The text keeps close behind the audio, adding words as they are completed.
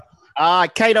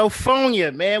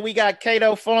Ktoefornia, man. We got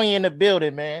Ktoefornia in the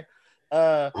building, man.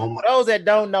 For those that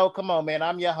don't know, come on, man.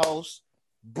 I'm your host,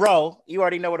 bro. You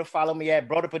already know where to follow me at,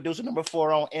 bro. The producer number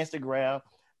 4 on Instagram.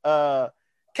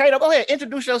 Kato, go ahead,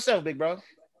 introduce yourself, big bro.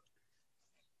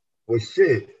 Well,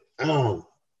 shit,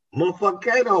 motherfucker,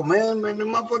 Kato, man, the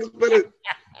motherfuckers better.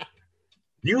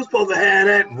 You was supposed to have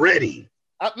that ready.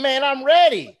 Man, I'm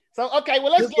ready. So okay,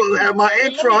 well let's get supposed to have my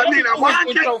intro.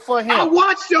 I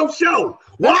watched your show.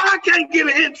 Why I can't get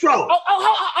an intro?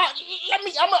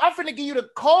 I'm finna give you the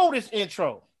coldest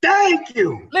intro. Thank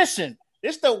you. Listen,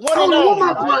 it's the one and only.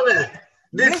 Right?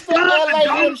 This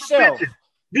LA himself.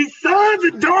 These sons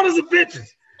and daughters of bitches.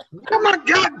 Oh my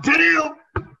goddamn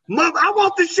mother! I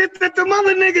want the shit that the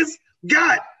mother niggas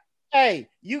got. Hey,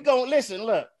 you gonna listen?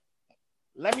 Look,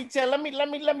 let me tell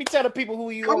the people who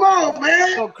you. Come on,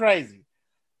 man. Go crazy.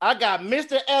 I got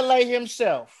Mr. LA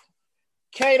himself,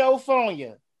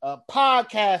 Ktoefornia, a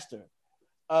podcaster,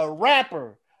 a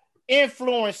rapper,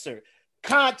 influencer,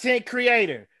 content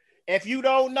creator. If you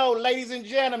don't know, ladies and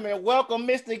gentlemen, welcome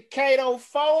Mr.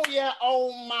 Ktoefornia.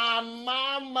 Oh my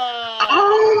mama.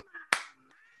 Oh.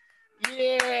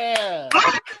 Yeah.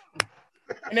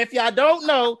 And if y'all don't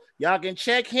know, y'all can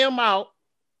check him out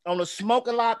on the Smoke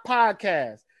a Lot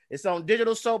podcast. It's on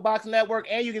Digital Soapbox Network,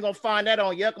 and you can go find that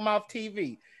on Yuck Mouth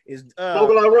TV. It's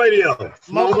Smoke a Lot Radio.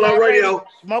 Smoke a Lot Radio.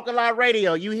 Smoke a Lot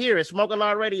Radio. You hear it. Smoke a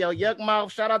Lot Radio. Yuck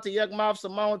Mouth. Shout out to Yuck Mouth,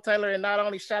 Simone Taylor, and not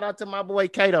only shout out to my boy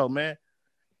Kato, man.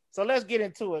 So let's get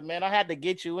into it, man. I had to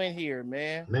get you in here,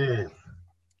 man. Man.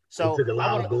 So it took a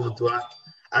lot of going through.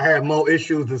 I had more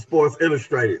issues than Sports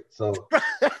Illustrated. So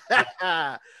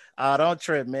don't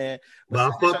trip, man. But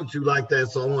I fuck with you like that,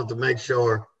 so I want to make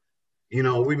sure. You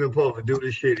know, we've been supposed to do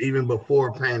this shit even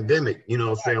before pandemic. You know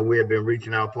what I'm saying? We have been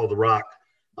reaching out for the rock.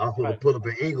 I was supposed to put up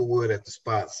in Inglewood at the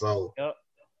spot. So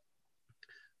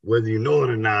whether you know it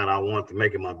or not, I want to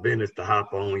make it my business to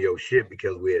hop on your shit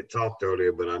because we had talked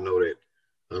earlier, but I know that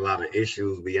a lot of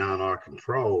issues beyond our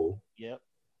control. Yep.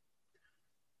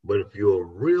 But if you're a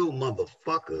real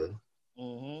motherfucker,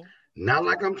 not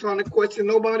like I'm trying to question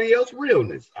nobody else's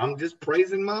realness. I'm just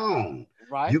praising my own.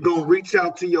 Right. You're going to reach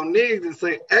out to your niggas and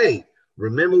say, hey,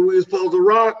 remember we were supposed to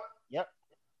rock? Yep.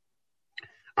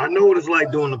 I know what it's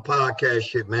like doing the podcast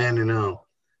shit, man. And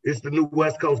it's the new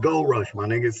West Coast Gold Rush, my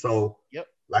niggas. So,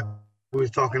 like we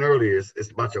was talking earlier,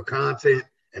 it's about your content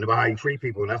and about how you treat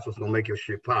people. And that's what's going to make your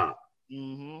shit pop.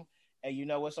 And you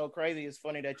know what's so crazy? It's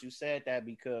funny that you said that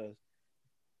because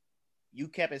you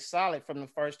kept it solid from the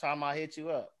first time I hit you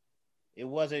up. It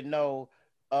wasn't no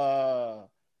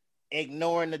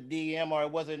ignoring the DM, or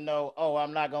it wasn't no, oh,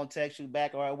 I'm not gonna text you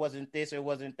back, or it wasn't this or it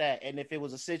wasn't that. And if it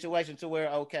was a situation to where,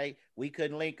 okay, we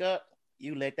couldn't link up,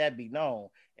 you let that be known.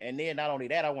 And then not only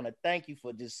that, I want to thank you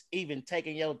for just even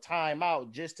taking your time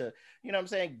out just to, you know what I'm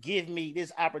saying, give me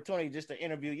this opportunity just to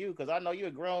interview you, because I know you're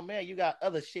a grown man. You got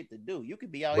other shit to do. You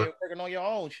could be out here working on your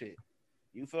own shit.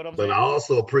 You feel what I'm saying? But I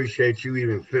also appreciate you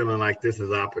even feeling like this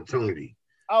is opportunity.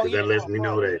 Oh, yeah. That lets me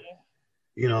know that,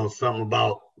 you know, something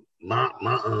about my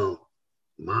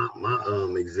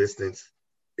existence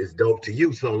is dope to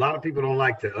you. So a lot of people don't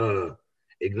like to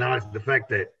acknowledge the fact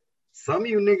that some of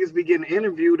you niggas be getting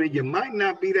interviewed and you might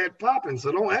not be that popping.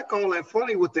 So don't act all that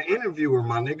funny with the interviewer,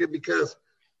 my nigga, because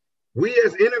we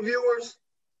as interviewers,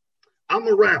 I'm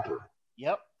a rapper.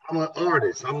 Yep. I'm an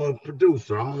artist. I'm a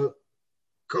producer. I'm a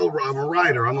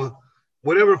writer. I'm a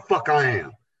whatever fuck I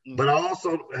am. But I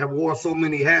also have wore so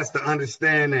many hats to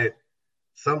understand that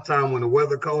sometimes when the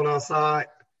weather cold outside,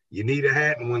 you need a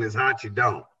hat, and when it's hot, you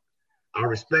don't. I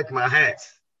respect my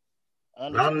hats. A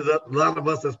lot of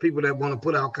us as people that want to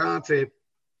put out content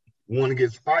want to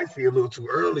get spicy a little too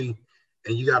early,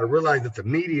 and you got to realize that the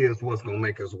media is what's going to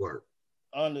make us work.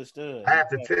 Understood. I have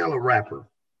to tell a rapper.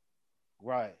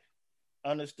 Right.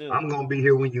 Understood. I'm going to be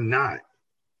here when you're not.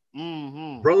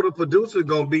 Bro, the producer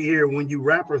going to be here when you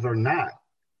rappers are not.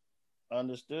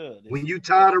 Understood. When you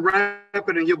tired of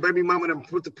rapping and your baby mama done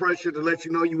put the pressure to let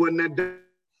you know you wasn't that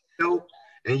dope,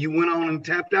 and you went on and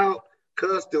tapped out,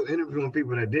 cuz still interviewing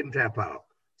people that didn't tap out.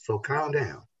 So calm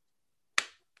down.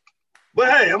 But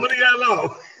hey, I'm gonna leave that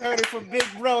alone. Heard it from Big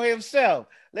Bro himself.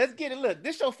 Let's get it. Look,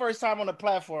 this is your first time on the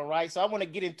platform, right? So I want to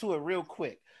get into it real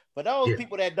quick. For those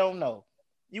people that don't know,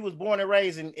 you was born and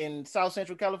raised in South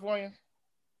Central California?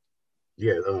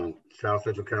 Yeah, South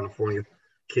Central California.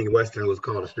 King Western was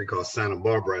called a street called Santa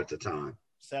Barbara at the time.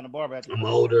 Santa Barbara at the time. I'm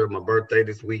older. My birthday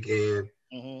this weekend.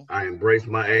 I embrace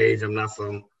my age. I'm not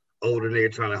some older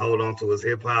nigga trying to hold on to his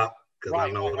hip hop because I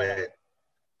know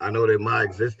that my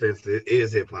existence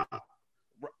is hip hop.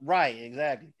 Right,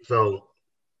 exactly. So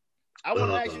I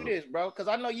want to ask you this, bro, because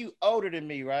I know you older than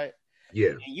me, right?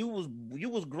 Yeah. And you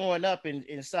was growing up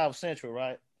in South Central,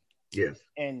 right? Yes.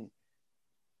 And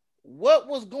what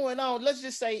was going on? Let's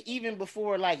just say even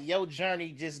before like your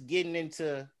journey, just getting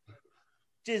into,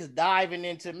 just diving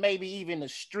into maybe even a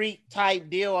street type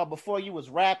deal, or before you was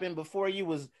rapping, before you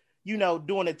was,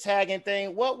 doing the tagging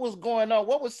thing. What was going on?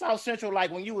 What was South Central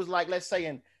like when you was like, let's say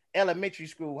in elementary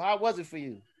school? How was it for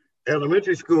you?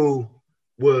 Elementary school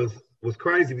was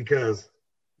crazy because,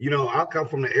 I come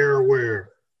from the era where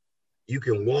you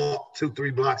can walk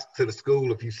 2-3 blocks to the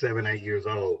school if you're 7-8 years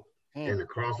old, and the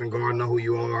crossing guard know who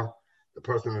you are, the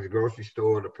person at the grocery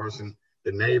store,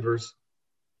 the neighbors.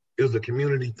 It was a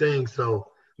community thing. So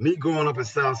me growing up in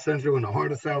South Central, in the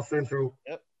heart of South Central,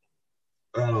 Yep.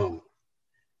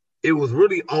 It was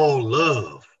really all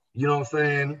love. You know what I'm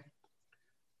saying?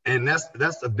 And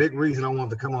that's a big reason I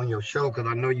wanted to come on your show, because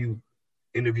I know you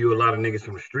interview a lot of niggas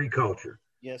from the street culture.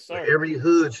 Yes, But sir. every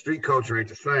hood street culture ain't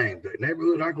the same. The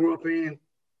neighborhood I grew up in,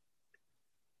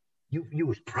 you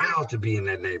was proud to be in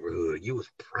that neighborhood. You was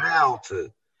proud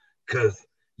to, because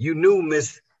you knew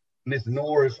Miss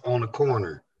Norris on the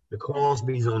corner, the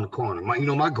Crosbys on the corner.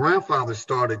 My grandfather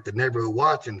started the neighborhood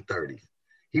watch in the 30s.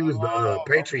 He was the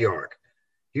patriarch.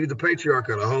 He was the patriarch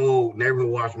of the whole neighborhood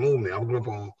watch movement. I grew up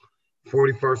on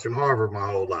 41st and Harvard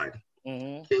my whole life.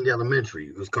 King Elementary.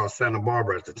 It was called Santa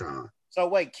Barbara at the time. So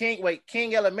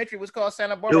King Elementary was called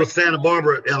Santa Barbara? It was Santa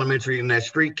Barbara Elementary, and that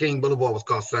street, King Boulevard, was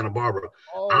called Santa Barbara.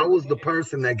 I was the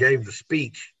person that gave the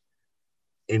speech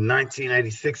in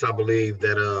 1986, I believe,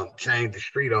 that changed the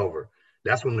street over.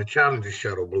 That's when the Challenger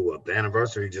shuttle blew up. The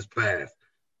anniversary just passed.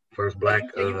 First black.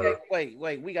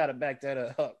 Wait, we gotta back that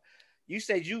up. You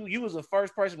said you was the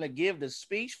first person to give the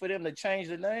speech for them to change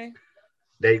the name?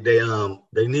 They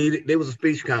needed. There was a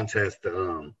speech contest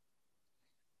about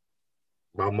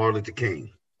Martin Luther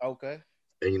King. Okay.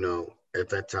 And at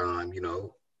that time,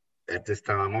 at this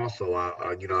time also,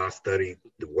 I studied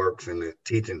the works and the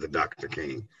teachings of Dr.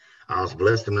 King. I was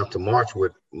blessed enough to march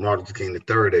with Martin Luther King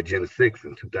III at Gen 6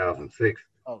 in 2006,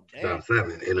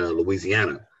 2007 in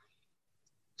Louisiana.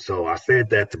 So I said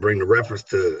that to bring the reference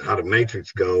to how the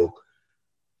Matrix go.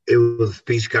 It was a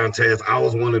speech contest. I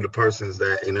was one of the persons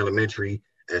that in elementary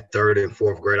at 3rd and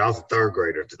 4th grade, I was a 3rd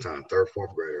grader at the time, 3rd,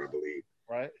 4th grader, I believe.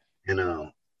 Right. And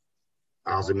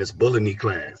I was in Miss Bulleney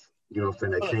class,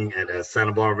 at King at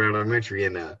Santa Barbara Elementary,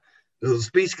 and it was a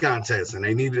speech contest, and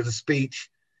they needed a speech.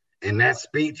 And that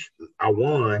speech, I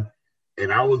won,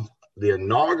 and I was the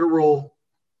inaugural.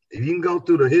 If you can go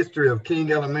through the history of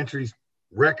King Elementary's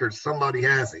records, somebody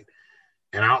has it.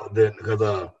 And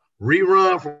because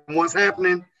rerun from What's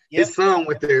Happening, his son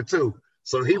went there too.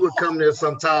 So he would come there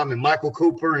sometime, and Michael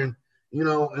Cooper, and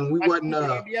and we wasn't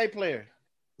NBA player.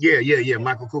 Yeah,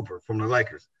 Michael Cooper from the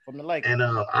Lakers. And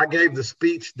I gave the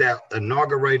speech that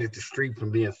inaugurated the street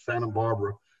from being Santa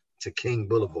Barbara to King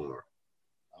Boulevard.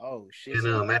 Oh shit!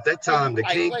 And at that time, the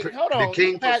King. Hold on, the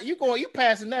King, you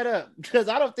passing that up, because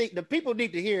I don't think the people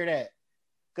need to hear that,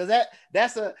 because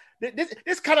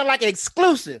this kind of like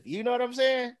exclusive. You know what I'm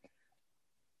saying?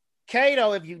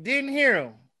 Kato, if you didn't hear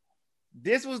him,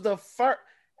 this was the first.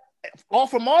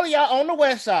 From all of y'all on the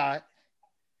west side,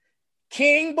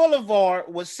 King Boulevard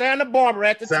was Santa Barbara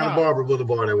at the time. Santa Barbara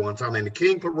Boulevard at one time, and the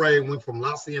King Parade went from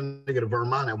La Cienega to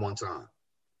Vermont at one time.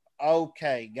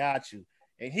 Okay, got you.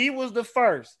 And he was the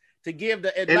first to give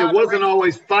the. And it wasn't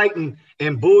always fighting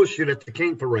and bullshit at the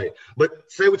King Parade.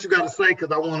 But say what you got to say, because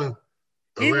I want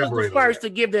to. He was the first to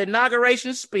give the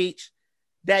inauguration speech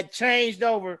that changed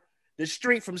over the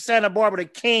street from Santa Barbara to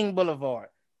King Boulevard.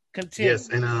 Continue. Yes,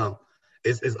 and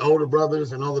it's older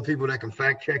brothers and other people that can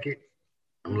fact check it.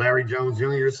 I'm Larry Jones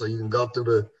Jr., so you can go through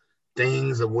the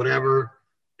things of whatever.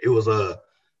 It was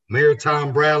Mayor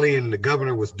Tom Bradley, and the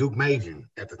governor was Duke Majan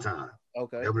at the time.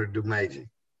 Okay. Governor Duke Majan.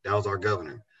 That was our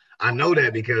governor. I know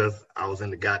that because I was in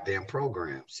the goddamn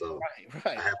program. So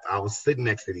right. I was sitting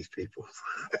next to these people.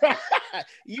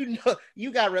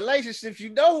 You got relationships. You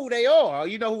know who they are.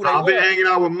 You know who they are. I've been hanging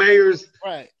out with mayors,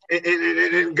 right,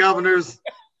 and governors.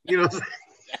 What I'm saying?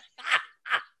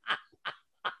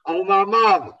 Oh my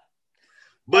mama.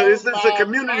 But it's a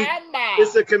community.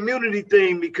 It's a community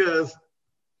thing, because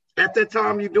at that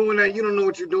time you're doing that, you don't know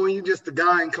what you're doing. You're just a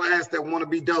guy in class that want to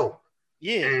be dope.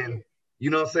 Yeah. And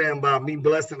you know what I'm saying, about me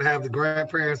blessed to have the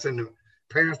grandparents and the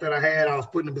parents that I had. I was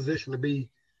put in a position to be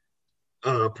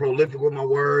prolific with my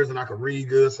words, and I could read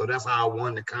good. So that's how I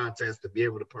won the contest, to be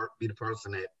able to be the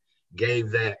person that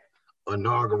gave that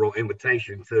inaugural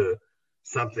invitation to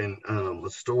something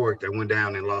historic that went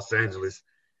down in Los Angeles.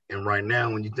 And right now,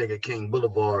 when you think of King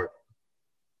Boulevard,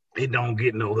 it don't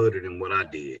get no hooded than what I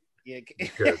did. Yeah.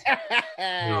 Because, you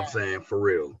know what I'm saying, for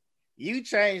real. You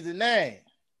changed the name.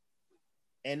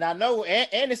 And I know,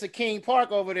 and it's a King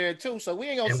Park over there too. So we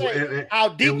ain't gonna say and, how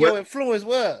deep your influence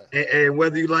was. And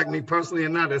whether you like me personally or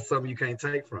not, that's something you can't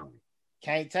take from me.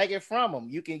 Can't take it from them.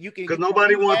 You can because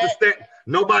nobody wanted to stand.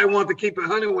 Nobody wanted to keep it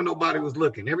 100 when nobody was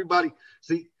looking. Everybody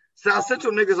see South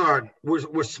Central niggas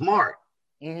were smart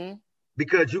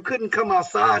because you couldn't come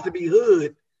outside to be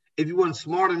hood if you wasn't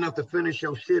smart enough to finish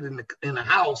your shit in the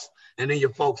house, and then your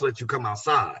folks let you come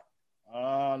outside.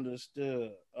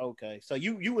 Understood. Okay, so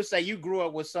you would say you grew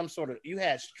up with some sort of, you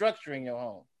had structure in your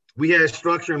home. We had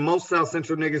structure, and most South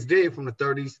Central niggas did, from the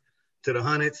 30s to the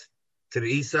 100s to the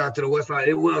east side to the west side.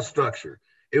 It was structure.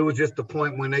 It was just the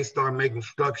point when they start making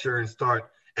structure and start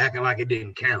acting like it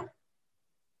didn't count.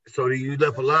 So you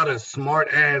left a lot of smart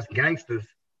ass gangsters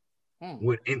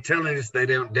with intelligence. They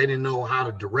didn't know how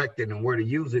to direct it and where to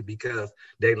use it because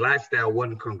their lifestyle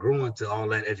wasn't congruent to all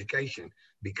that education,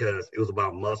 because it was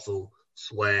about muscle,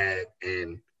 swag,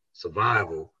 and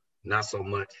survival, not so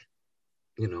much,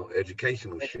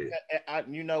 educational shit.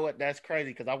 You know what? That's crazy,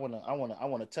 because I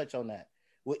wanna touch on that.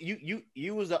 Well,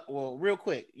 you was real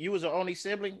quick. You was the only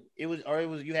sibling. It was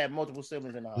you had multiple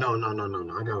siblings in the house. No.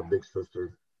 I got a big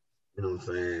sister. You know what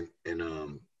I'm saying?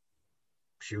 And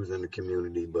she was in the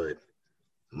community, but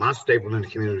my staple in the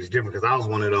community is different because I was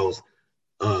one of those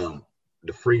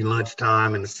the free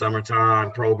lunchtime in the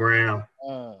summertime program.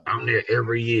 I'm there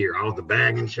every year. I was the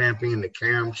bagging champion, the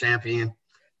carom champion.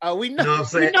 Oh, we know. You know what I'm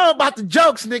saying? We know about the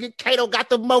jokes, nigga. Kato got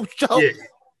the most jokes.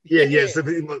 Yeah. So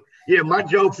my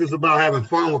jokes is about having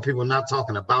fun with people, not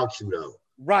talking about you though.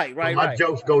 Right. My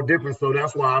jokes go different, so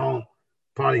that's why I don't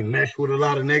probably mesh with a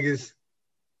lot of niggas.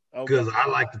 Because I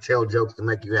like to tell jokes to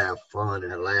make you have fun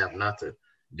and laugh, not to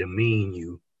demean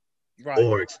you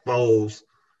or expose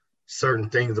certain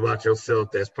things about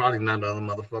yourself that's probably not the other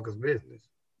motherfucker's business.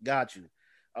 Got you.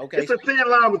 Okay. It's a thin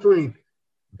line between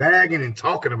bagging and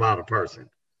talking about a person.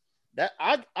 That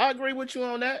I agree with you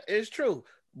on that. It's true.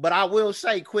 But I will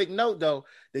say, quick note though,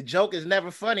 the joke is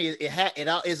never funny.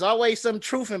 It's always some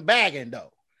truth in bagging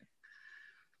though.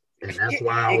 And that's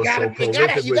why I was so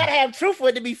prolific. You gotta have truth for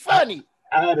it to be funny.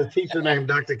 I had a teacher named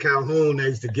Dr. Calhoun that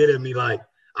used to get at me like,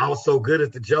 I was so good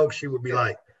at the joke, she would be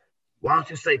like, why don't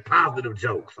you say positive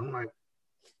jokes? I'm like,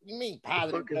 you mean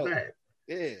positive jokes? That?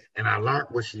 Yeah. And I learned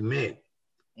what she meant.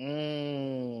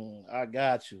 I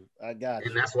got you.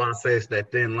 And that's why I say it's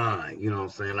that thin line. You know what I'm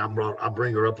saying? I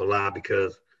bring her up a lot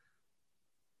because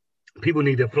people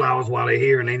need their flowers while they're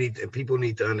here, and people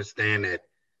need to understand that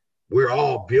we're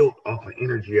all built off of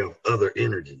energy of other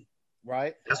energy.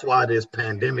 Right. That's why this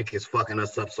pandemic is fucking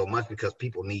us up so much, because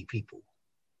people need people.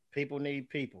 People need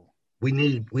people. We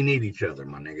need each other,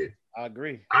 my nigga. I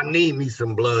agree. I need me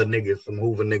some blood niggas, some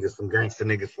Hoover niggas, some gangster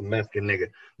niggas, some Mexican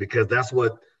niggas, because that's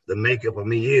what the makeup of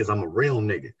me is. I'm a real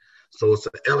nigga. So it's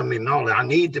an element in all that. I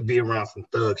need to be around some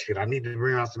thug shit. I need to be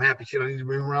around some happy shit. I need to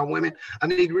be around women. I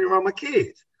need to be around my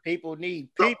kids. People need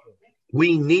people. So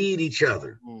we need each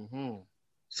other.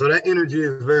 So that energy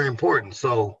is very important.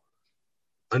 So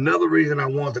another reason I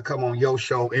wanted to come on your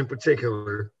show in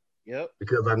particular,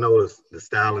 because I know the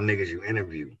style of niggas you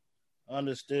interview.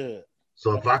 Understood.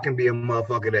 So if I can be a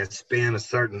motherfucker that spin a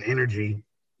certain energy,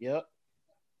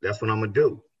 that's what I'm gonna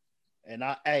do. And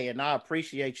I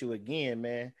appreciate you again,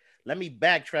 man. Let me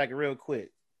backtrack real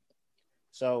quick.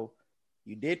 So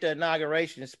you did the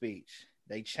inauguration speech.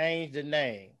 They changed the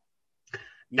name.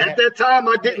 At that time,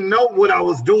 I didn't know what I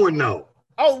was doing, though.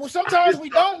 Oh, well, sometimes we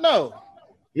don't know.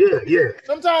 Yeah.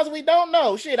 Sometimes we don't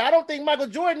know. Shit, I don't think Michael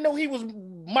Jordan knew he was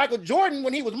Michael Jordan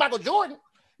when he was Michael Jordan.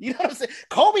 You know what I'm saying?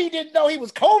 Kobe didn't know he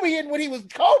was Kobe when he was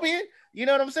Kobe. You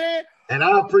know what I'm saying? And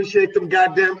I appreciate them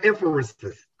goddamn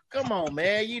inferences. Come on,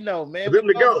 man. You know, man. Them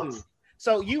to go.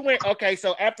 So you went, okay,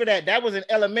 so after that was in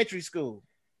elementary school.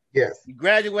 Yes. You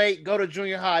graduate, go to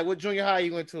junior high. What junior high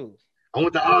you went to? I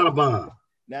went to Audubon.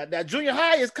 Now that junior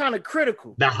high is kind of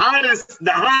critical. The highest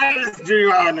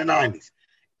junior high in the 90s.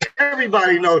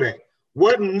 Everybody know that.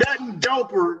 Wasn't nothing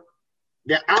doper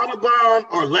than Audubon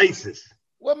or Laces.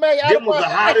 What made Audubon? Them was the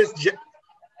hottest.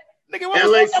 Nigga, what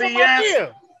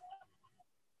LACS.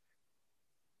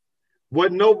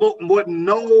 What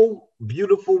no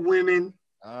beautiful women.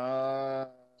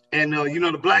 And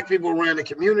the black people ran the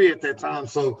community at that time.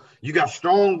 So you got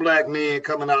strong black men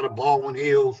coming out of Baldwin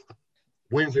Hills,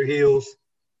 Windsor Hills,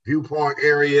 View Park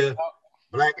area,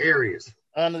 black areas.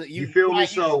 You feel me?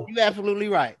 So you absolutely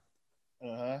right.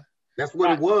 That's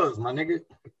what it was, my nigga.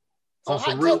 That's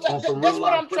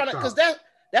what I'm trying to, because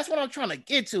that's what I'm trying to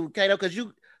get to, Kato. Because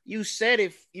you said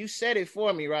it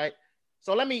for me, right?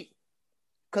 So let me,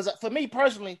 because for me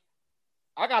personally,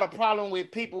 I got a problem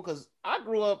with people because I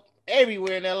grew up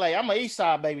everywhere in LA. I'm an East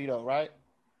Side baby though, right?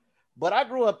 but I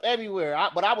grew up everywhere.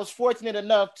 But I was fortunate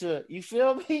enough to, you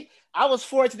feel me? I was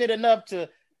fortunate enough to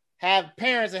have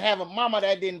parents and have a mama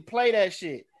that didn't play that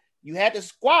shit. You had to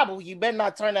squabble. You better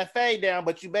not turn that fade down,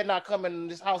 but you better not come in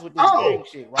this house with this gang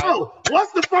shit, right? Oh,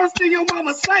 what's the first thing your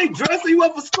mama say? Dressing you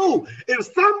up for school. If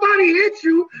somebody hits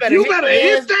you, you better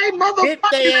hit that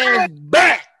motherfucking ass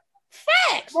back.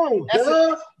 Facts.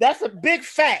 That's a big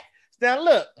fact. Now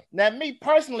look, me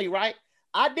personally, right?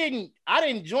 I didn't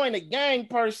join a gang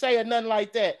per se or nothing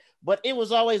like that, but it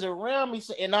was always around me.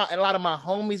 And a lot of my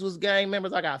homies was gang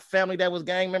members. I got family that was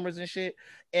gang members and shit.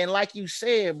 And like you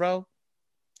said, bro,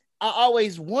 I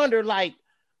always wonder, like,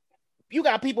 you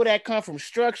got people that come from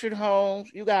structured homes.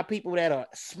 You got people that are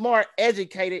smart,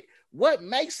 educated. What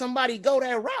makes somebody go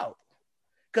that route?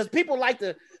 Because people like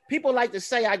to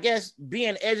say, I guess,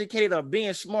 being educated or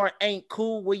being smart ain't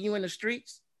cool when you in the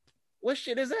streets. What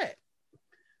shit is that?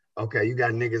 Okay, you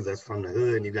got niggas that's from the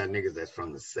hood and you got niggas that's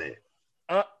from the set.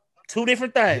 Two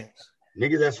different things.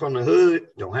 Niggas that's from the hood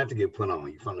don't have to get put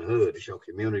on. You from the hood. It's your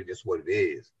community. That's what it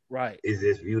is. Right. Is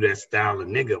this view that style of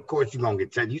nigga? Of course you're gonna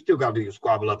get checked. You still gotta do your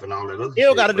squabble up and all that other shit.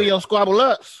 You gotta do your squabble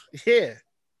ups. Yeah.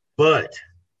 But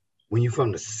when you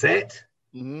from the set,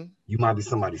 mm-hmm. you might be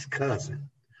somebody's cousin,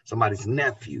 somebody's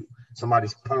nephew,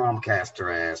 somebody's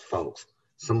palmcaster ass folks,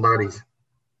 somebody's,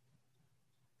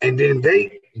 and then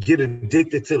they get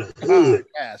addicted to the hood,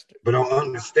 but don't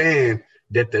understand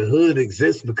that the hood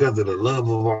exists because of the love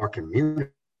of our community.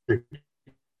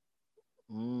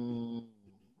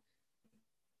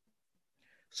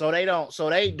 So they don't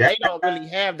really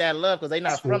have that love because they're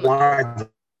not from why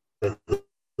the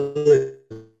hood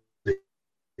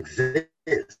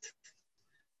exists.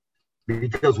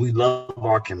 Because we love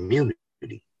our community.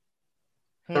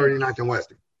 39th and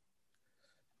Western.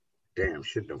 Damn,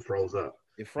 shit done froze up.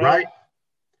 Right?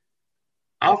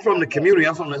 I'm from the community.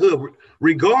 I'm from the hood.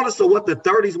 Regardless of what the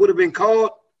 30s would have been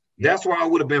called, that's where I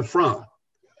would have been from.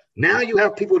 Now you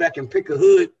have people that can pick a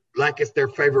hood like it's their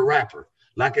favorite rapper,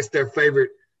 like it's their favorite.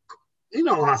 You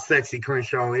know how sexy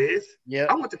Crenshaw is. Yeah.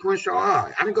 I went to Crenshaw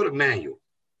High. I didn't go to Manual.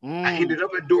 I ended up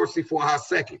at Dorsey for a hot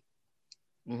second.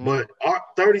 Mm-hmm. But our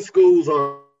 30 schools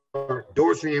are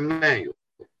Dorsey and Manual.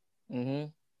 Mm-hmm.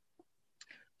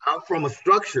 I'm from a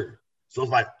structure. So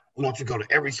it's like, we want you to go to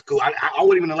every school. I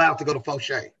wasn't even allowed to go to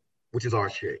Fauché, which is our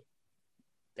shit.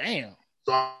 Damn.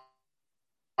 So I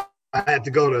had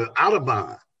to go to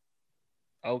Audubon.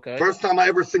 Okay. First time I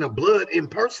ever seen a blood in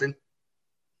person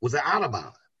was at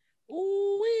Audubon.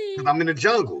 Because I'm in the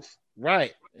jungles.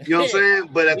 Right. You know what I'm saying?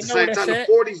 But at the same time,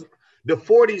 the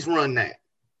 40s run that.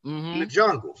 Mm-hmm. In the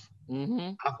jungles.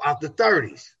 Mm-hmm. Out the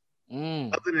 30s.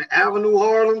 Other than Avenue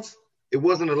Harlems, it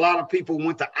wasn't a lot of people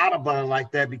went to Audubon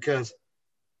like that because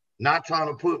not trying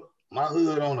to put my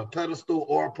hood on a pedestal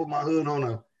or put my hood on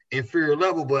an inferior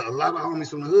level, but a lot of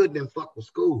homies from the hood didn't fuck with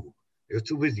school. They was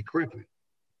too busy cripping.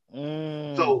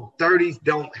 So 30s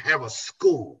don't have a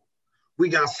school. We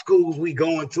got schools we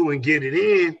going to and get it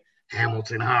in,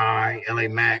 Hamilton High, LA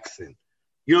Max, and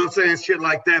you know what I'm saying, shit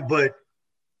like that, but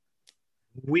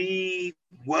we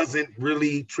wasn't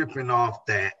really tripping off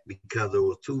that because it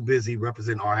was too busy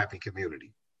representing our happy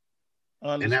community.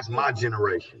 Understood. And that's my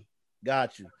generation.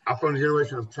 Got you. I'm from the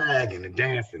generation of tagging and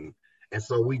dancing. And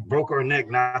so we broke our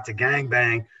neck not to gang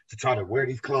bang, to try to wear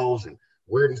these clothes and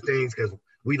wear these things because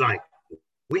we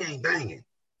ain't banging.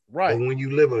 Right. But when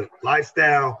you live a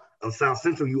lifestyle of South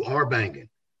Central, you are banging.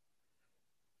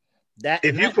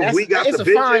 If you from We Got the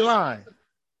Bitches, fine line.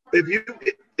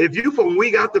 If you from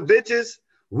We Got the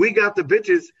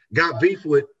Bitches got beef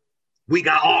with We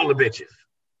Got All the Bitches.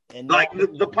 And like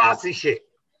the posse shit.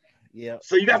 Yeah.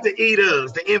 So you got the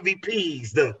E-Dubs, the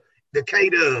MVPs, the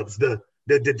K-Dubs, the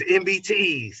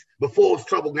MBTs before it was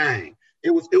Trouble Gang.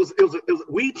 It was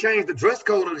we changed the dress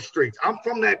code of the streets. I'm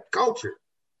from that culture.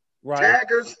 Right.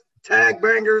 Taggers, tag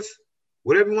bangers,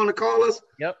 whatever you want to call us.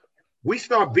 Yep. We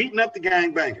start beating up the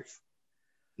gang bangers.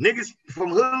 Niggas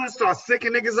from hood start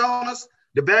sicking niggas on us.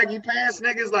 The baggy pants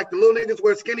niggas, like the little niggas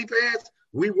wear skinny pants.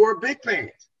 We wore big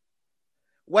pants.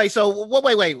 Wait. So let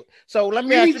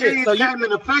me ask you this. So came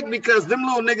in effect because them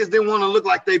little niggas didn't want to look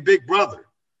like they big brother.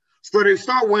 So they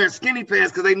start wearing skinny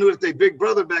pants because they knew that their big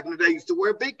brother back in the day used to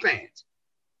wear big pants.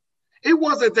 It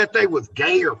wasn't that they was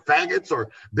gay or faggots or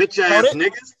bitch ass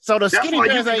niggas. So the skinny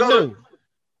pants ain't new.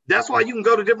 That's why you can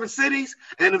go to different cities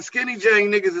and them skinny jean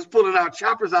niggas is pulling out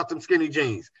choppers out them skinny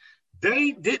jeans.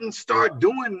 They didn't start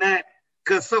doing that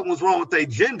because something was wrong with their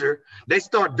gender. They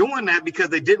start doing that because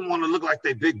they didn't want to look like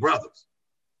their big brothers,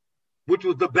 which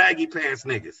was the baggy pants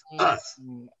niggas, us.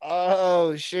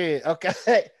 Oh, shit.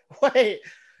 Okay. Wait.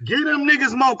 Give them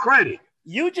niggas more credit.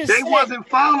 They wasn't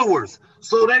followers.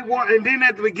 So they were, and then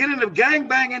at the beginning of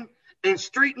gangbanging And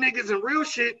street niggas and real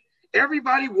shit,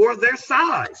 everybody wore their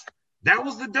size. That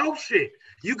was the dope shit.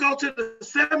 You go to the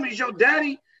 70s, your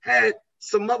daddy had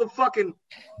some motherfucking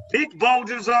big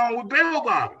bulges on with bell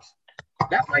bottoms.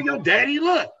 That's how your daddy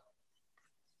looked.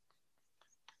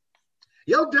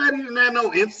 Your daddy didn't have no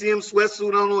MCM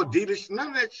sweatsuit on or Adidas, none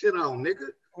of that shit on, nigga.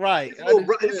 Right.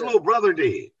 His little brother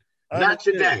did, not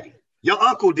your daddy. Your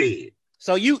uncle did.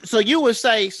 So you would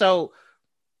say so.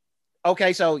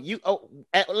 Okay, so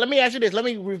let me ask you this. Let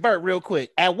me revert real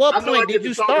quick. At what point did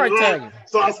you start tagging?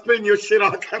 So I spin your shit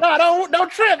on. No,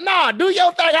 don't trip. No, do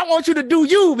your thing. I want you to do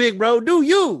you, big bro. Do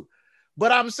you.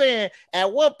 But I'm saying,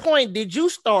 at what point did you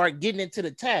start getting into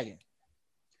the tagging?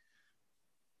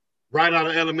 Right out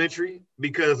of elementary,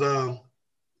 because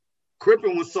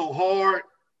cripping was so hard,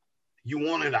 you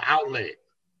wanted an outlet.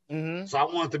 Mm-hmm. So I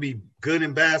wanted to be good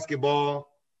in basketball,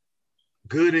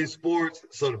 good in sports,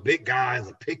 so the big guys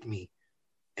would pick me.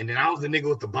 And then I was the nigga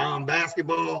with the bomb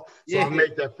basketball. So I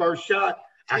make that first shot,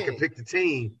 I could pick the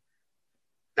team.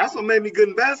 That's what made me good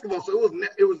in basketball. So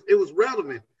it was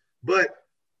relevant. But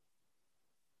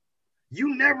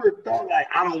you never thought like,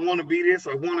 I don't want to be this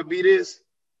or want to be this.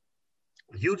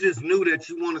 You just knew that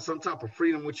you wanted some type of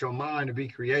freedom with your mind to be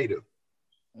creative.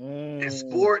 And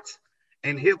sports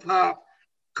and hip hop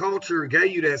culture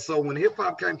gave you that. So when hip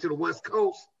hop came to the West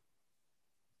Coast,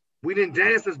 we didn't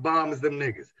dance as bomb as them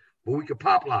niggas, but we could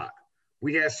pop lock.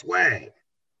 We had swag.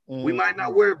 We might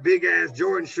not wear big ass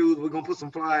Jordan shoes. We're gonna put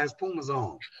some fly ass Pumas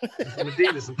on, some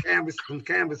Adidas, some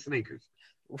canvas sneakers.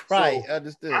 Right, so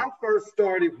understood. I first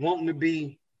started wanting to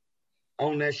be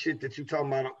on that shit that you talking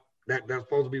about. That's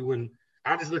supposed to be when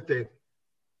I just looked at.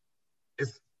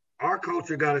 It's our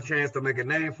culture got a chance to make a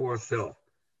name for itself,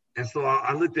 and so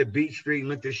I looked at Beach Street and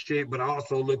looked at shit, but I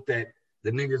also looked at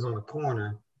the niggas on the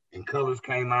corner, and Colors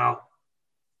came out.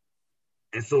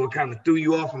 And so it kind of threw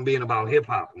you off from being about hip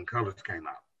hop when Colors came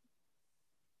out.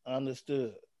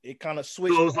 Understood. It kind of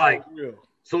switched. So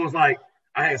it's like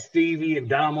I had Stevie and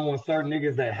Damo and certain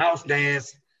niggas that house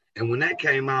dance. And when that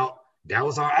came out, that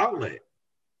was our outlet.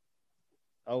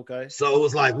 Okay. So it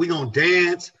was like, we gonna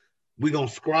dance, we gonna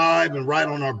scribe and write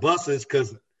on our buses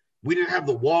because we didn't have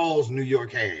the walls New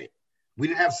York had. We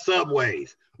didn't have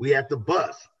subways. We had the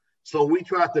bus. So we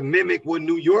tried to mimic what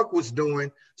New York was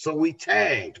doing. So we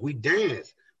tagged, we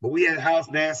danced, but we had house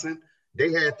dancing.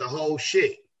 They had the whole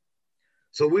shit.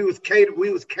 So we was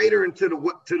catering to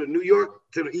the New York,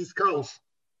 to the East Coast.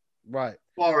 Right. As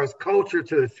far as culture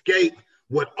to escape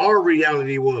what our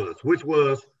reality was, which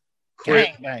was Crip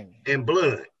and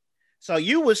blood. So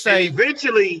you would say and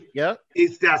eventually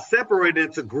it got separated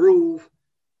into groove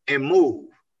and move.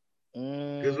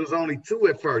 Because it was only two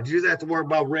at first. You just have to worry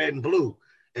about red and blue.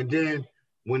 And then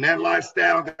when that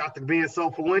lifestyle got to being so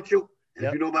influential, and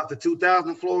if you know about the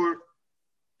 2000 floor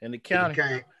in the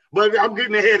county, but I'm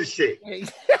getting ahead of shit.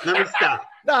 Let me stop.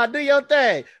 Nah, do your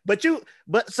thing. But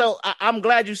so I'm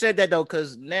glad you said that though,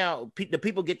 because now the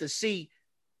people get to see.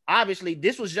 Obviously,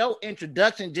 this was your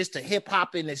introduction just to hip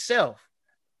hop in itself.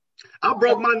 I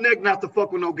broke my neck not to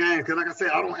fuck with no gang because, like I said,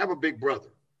 I don't have a big brother.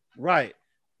 Right.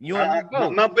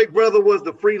 My big brother was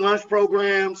the free lunch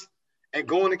programs. And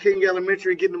going to King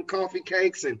Elementary, getting them coffee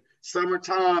cakes and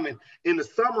summertime. And in the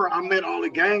summer, I met all the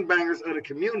gangbangers of the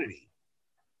community.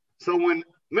 So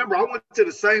remember, I went to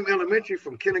the same elementary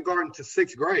from kindergarten to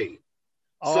 6th grade.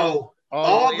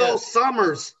 Those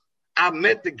summers, I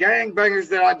met the gangbangers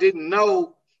that I didn't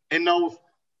know in those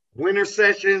winter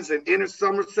sessions and inner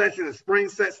summer sessions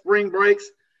and spring breaks.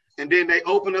 And then they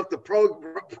open up the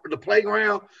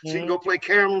playground. So you can go play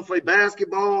carom, play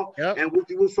basketball. And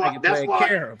that's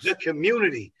why the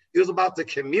community. It was about the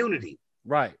community.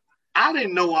 Right. I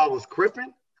didn't know I was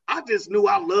cripping. I just knew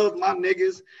I loved my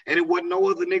niggas. And it wasn't no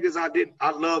other niggas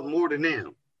I loved more than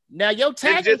them. Now your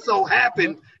tag. It just so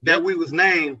happened that we was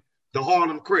named the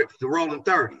Harlem Crips, the Rolling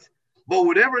 30s. But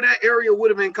whatever that area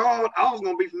would have been called, I was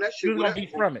going to be from that shit. You was going to be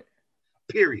from it.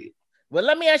 Period. Well,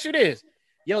 let me ask you this.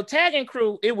 Your tagging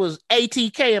crew, it was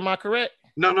ATK, am I correct?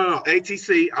 No.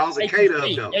 ATC. I was a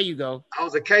K-Dub, though. There you go. I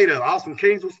was a K-Dub. I was from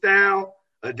Kingsville Style,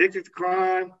 Addicted to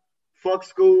Crime, Fuck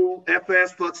School,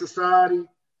 FS, Fuck Society.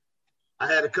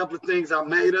 I had a couple of things I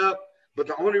made up, but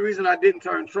the only reason I didn't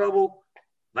turn trouble,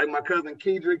 like my cousin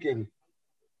Kedrick and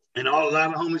a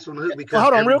lot of homies from the hood, because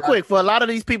hold on real quick. For a lot of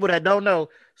these people that don't know,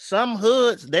 some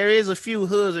hoods, there is a few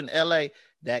hoods in LA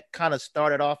that kind of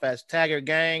started off as tagger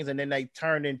gangs and then they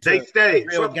turned into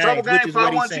real gangs, which is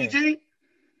what he's saying.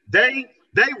 TG,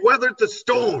 they weathered the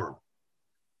storm.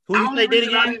 Who you say did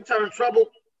again? I didn't turn trouble.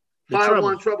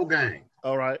 5-1 Trouble Gang.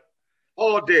 All right.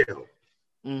 Alldale.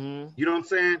 Mm-hmm. You know what I'm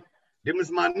saying? Them is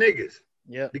my niggas.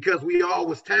 Yeah. Because we all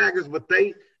was taggers, but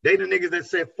they They the niggas that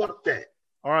said fuck that.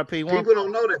 RIP one. People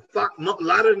don't know that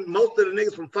most of the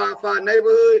niggas from 5-5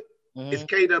 neighborhood is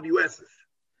KWS's.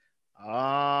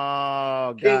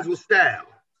 Oh, Kings with style.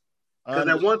 Because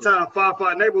at one time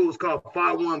 5-5 neighborhood was called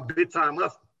 5-1 Big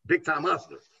Time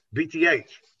Hustlers. BTH.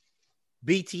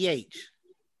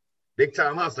 Big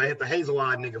Time Hustler. They had the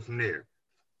Hazelwood nigga from there.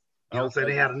 You know what I'm saying?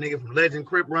 They had a nigga from Legend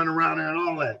Crip running around there and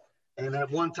all that. And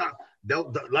at one time, a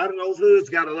lot of those hoods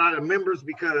got a lot of members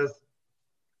because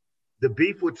the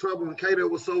beef with Trouble and Ktoe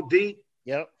was so deep.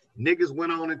 Yep. Niggas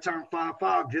went on and turned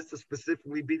 5-5 just to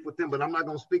specifically beef with them. But I'm not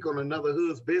gonna speak on another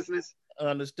hood's business.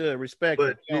 Understood. Respect.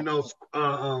 But you know,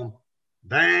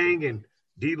 Bang and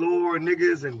D-Lore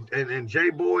niggas and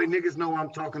J-Boy niggas know I'm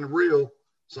talking real.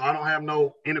 So I don't have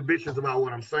no inhibitions about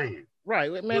what I'm saying.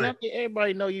 Right, man. I think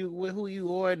everybody know you who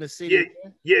you are in the city.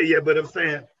 Yeah. But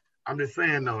I'm just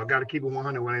saying though, I got to keep it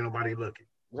 100 when ain't nobody looking.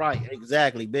 Right,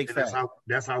 exactly. Big fact.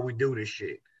 That's how we do this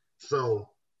shit. So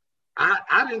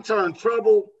I didn't turn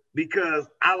Trouble because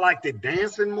I liked it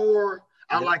dancing more.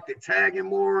 I liked it tagging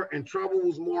more, and Trouble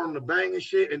was more on the banging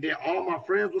shit. And then all my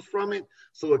friends was from it,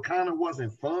 so it kind of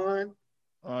wasn't fun.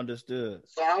 Understood.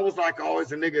 So I was like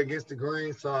always a nigga against the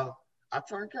grain. So I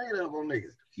turned K up on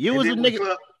niggas. You was a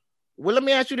nigga. Well, let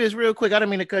me ask you this real quick. I didn't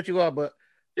mean to cut you off, but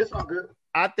it's all good.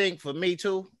 I think for me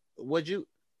too,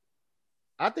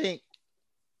 I think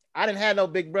I didn't have no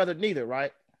big brother neither,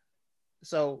 right?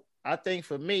 So I think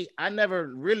for me, I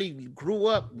never really grew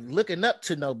up looking up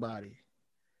to nobody.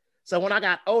 So when I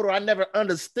got older, I never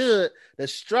understood the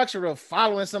structure of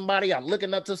following somebody or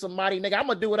looking up to somebody. Nigga, I'm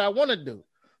gonna do what I want to do.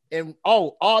 And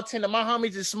all 10 of my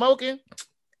homies is smoking,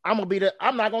 I'm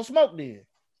not gonna smoke then.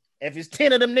 If it's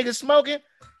 10 of them niggas smoking,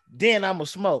 then I'm gonna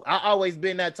smoke. I always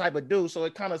been that type of dude, so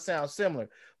it kind of sounds similar.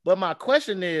 But my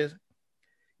question is,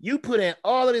 you put in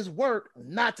all of this work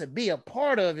not to be a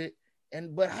part of it,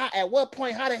 at what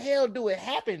point, how the hell do it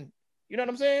happen? You know what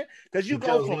I'm saying?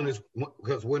 Because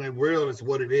when it's real, it's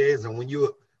what it is, and when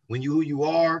you who you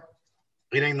are,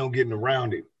 it ain't no getting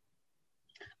around it.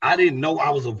 I didn't know I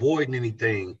was avoiding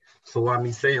anything, so what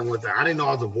I'm saying was I didn't know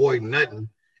I was avoiding nothing,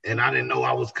 and I didn't know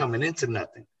I was coming into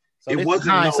nothing. So it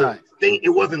wasn't no thing. It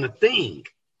wasn't a thing.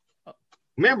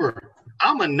 Remember,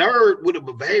 I'm a nerd with a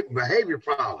behavior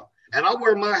problem, and I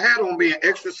wear my hat on being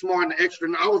extra smart and extra.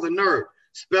 I was a nerd,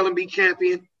 spelling bee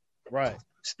champion, right?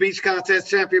 Speech contest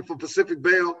champion for Pacific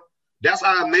Bell. That's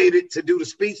how I made it to do the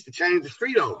speech to change the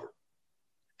street over,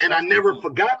 and I never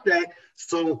forgot that.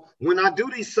 So when I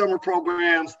do these summer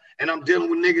programs and I'm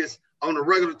dealing with niggas on a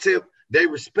regular tip, they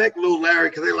respect Lil Larry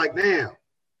because they're like, damn.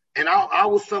 And I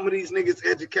was some of these niggas'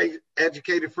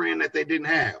 educated friend that they didn't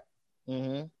have.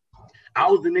 Mm-hmm.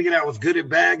 I was the nigga that was good at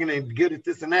bagging and good at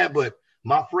this and that, but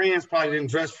my friends probably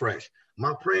didn't dress fresh.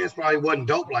 My friends probably wasn't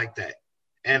dope like that.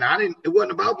 And it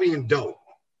wasn't about being dope.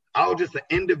 I was just an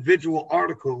individual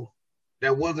article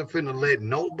that wasn't finna let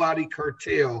nobody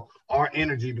curtail our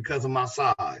energy because of my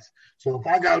size. So if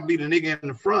I gotta be the nigga in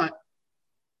the front,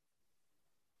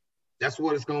 that's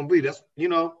what it's gonna be. That's, you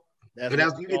know. But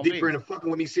as you get deeper into fucking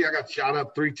with me, see, I got shot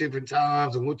up 3 different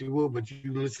times and what you will, but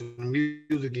you listen to music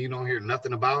and you don't hear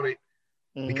nothing about it.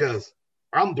 Mm-hmm. Because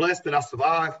I'm blessed that I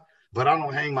survived, but I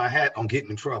don't hang my hat on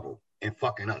getting in trouble and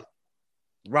fucking up.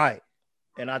 Right.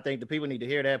 And I think the people need to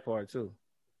hear that part too.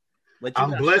 But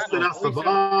I'm blessed that I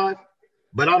survived,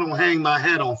 but I don't hang my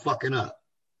hat on fucking up.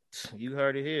 You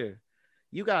heard it here.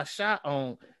 You got shot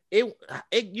on it.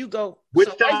 You go which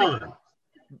time?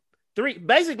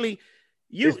 Basically.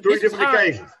 It's 3 different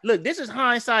occasions. Look, this is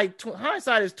hindsight.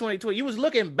 Hindsight is 2020. You was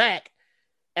looking back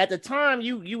at the time.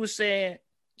 You was saying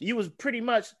you was pretty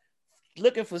much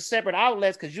looking for separate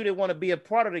outlets because you didn't want to be a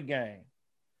part of the game.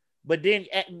 But then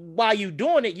while you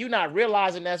doing it, you're not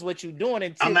realizing that's what you're doing.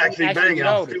 Until I'm actually banging.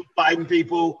 I'm still fighting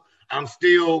people. I'm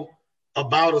still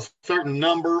about a certain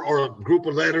number or a group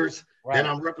of letters that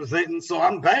I'm representing. So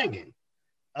I'm banging.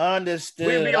 Understood.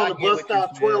 We'll be on the bus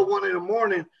stop 1 in the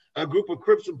morning. A group of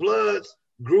Crips and Bloods,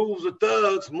 grooves of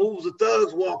thugs, moves of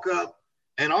thugs walk up,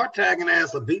 and our tagging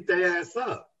ass will beat their ass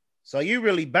up. So you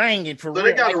really banging for real. So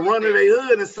they got to run to their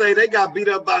hood and say they got beat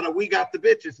up by the we got the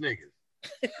bitches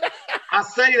niggas. I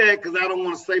say that because I don't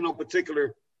want to say no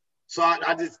particular. So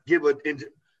I just give a.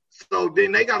 So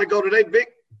then they got to go to their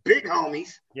big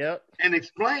homies and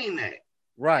explain that.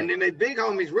 Right. And then they big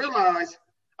homies realize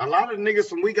a lot of the niggas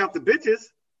from we got the bitches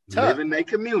live in their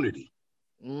community.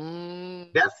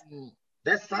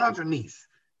 That's Sandra niece.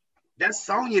 That's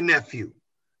Sonia nephew.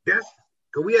 That's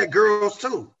because we had girls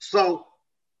too. So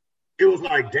it was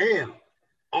like, damn.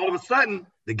 All of a sudden,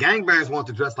 the gangbangs want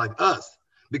to dress like us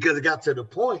because it got to the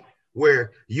point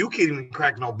where you can't even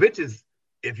crack no bitches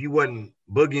if you wasn't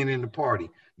boogieing in the party,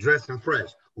 dressing fresh,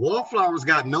 Wallflowers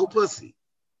got no pussy.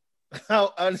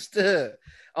 Oh, understood.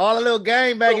 All the little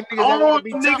gang banging So niggas that all want to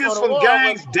be tough niggas on the from wall.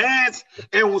 gangs danced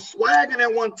and was swagging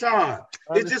at one time.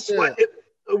 It just Understood.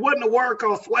 it wasn't a word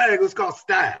called swag, it was called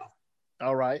style.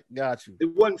 All right, got you.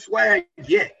 It wasn't swag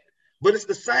yet. But it's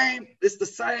the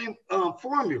same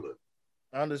formula.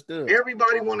 Understood.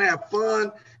 Everybody want to have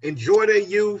fun, enjoy their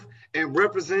youth, and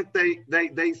represent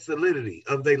they solidity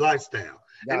of their lifestyle.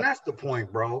 And that's the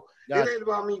point, bro. It ain't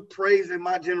about me praising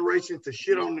my generation to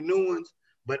shit on the new ones,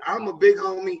 but I'm a big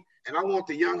homie, and I want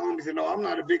the young homies to know I'm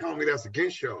not a big homie that's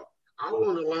against y'all. I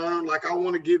want to learn like I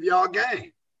want to give y'all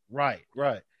game. Right.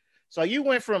 So you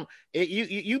went from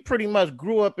you pretty much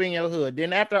grew up in your hood.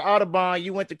 Then after Audubon,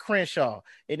 you went to Crenshaw,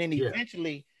 and then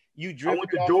eventually you drifted. I went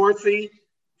to Dorsey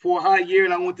for a hot year,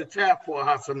 and I went to Taft for a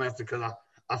hot semester because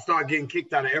I started getting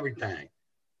kicked out of everything.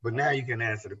 But now you can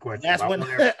answer the question. That's when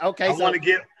okay.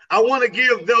 I want to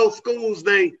give those schools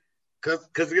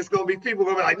because it's gonna be people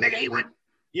gonna be like, nigga, he went.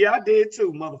 Yeah, I did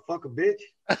too, motherfucker,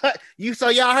 bitch. So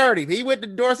y'all heard him. He went to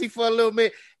Dorsey for a little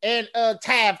bit and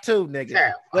Taft too, nigga.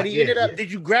 Taft. But he ended up.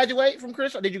 Did you graduate from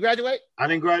Crenshaw? Did you graduate? I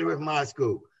didn't graduate from high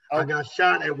school. I got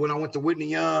shot at when I went to Whitney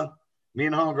Young. Me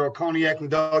and homegirl Cognac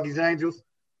and Doggy's Angels.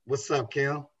 What's up,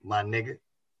 Kim? My nigga.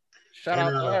 Shout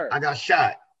out to her. I got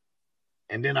shot.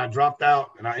 And then I dropped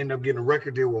out and I ended up getting a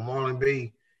record deal with Marlon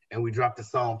B. And we dropped the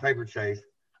song Paper Chase.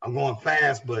 I'm going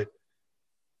fast, but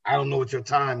I don't know what your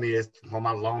time is for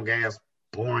my long ass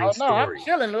boring story. I'm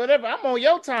chilling, whatever. I'm on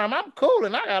your time. I'm cool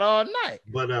and I got all night.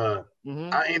 But I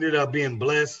ended up being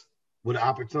blessed with the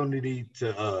opportunity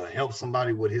to help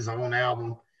somebody with his own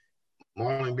album.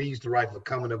 Marlon B used to write for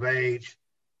Coming of Age.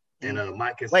 And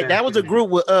Mike. Wait, that was a group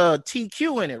with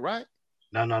TQ in it, right?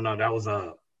 No. That was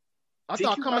I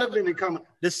thought Coming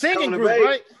the singing group,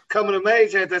 right? Coming of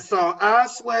Age had that song, I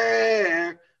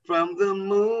swear, from the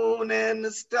moon and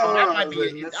the stars. That might be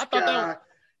it. I thought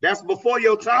that's before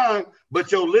your time,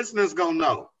 but your listeners gonna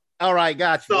know. All right,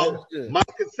 got you. So my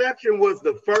conception was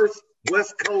the first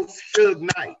West Coast Suge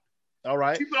Knight. All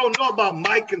right. People don't know about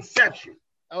Mike Conception.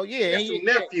 Oh yeah, and some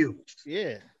nephews.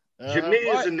 Yeah.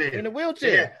 Jameel's in there. In the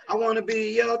wheelchair. Yeah. I want to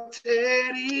be your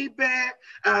teddy bear.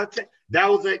 That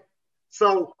was it.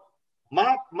 So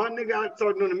my nigga, I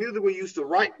started doing the music. We used to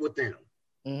write with them.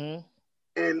 Mm-hmm.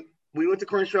 And we went to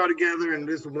Crenshaw together. And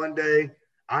this one day,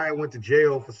 I went to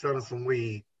jail for selling some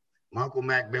weed. My Uncle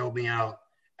Mac bailed me out.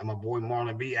 And my boy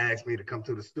Marlon B asked me to come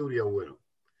to the studio with him.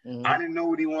 Mm-hmm. I didn't know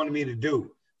what he wanted me to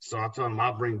do. So I told him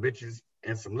I'll bring bitches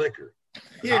and some liquor.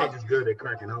 Yeah. I was just good at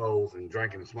cracking holes and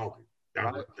drinking and smoking.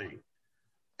 That was the thing.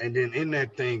 And then in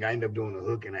that thing, I ended up doing a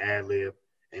hook and an ad lib.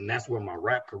 And that's where my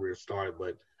rap career started.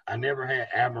 But I never had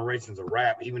admirations of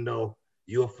rap, even though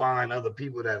you'll find other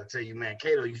people that'll tell you, man,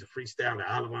 Ktoe used to freestyle the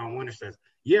Alabama Winter Says,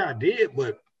 yeah, I did,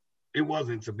 but it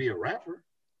wasn't to be a rapper.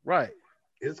 Right.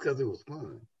 It's because it was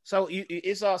fun. So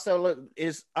it's also, look,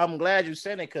 I'm glad you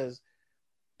said it because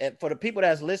for the people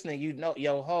that's listening, you know,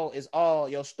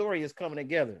 your story is coming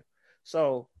together.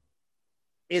 So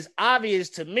it's obvious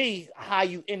to me how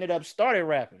you ended up starting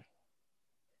rapping.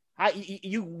 How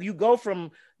you go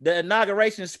from the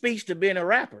inauguration speech to being a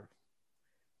rapper.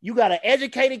 You got an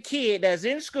educated kid that's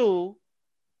in school.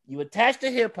 You attached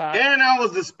to hip hop. And I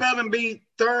was the spelling bee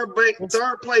third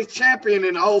place champion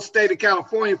in the whole state of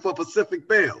California for Pacific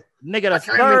Bell. Nigga, the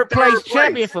third place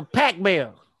champion for Pac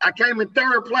Bell. I came in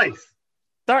third place.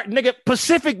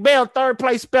 Pacific Bell, third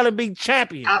place spelling bee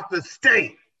champion. Out the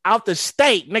state.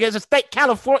 Nigga, it's a state,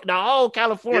 California, the whole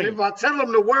California. And if I tell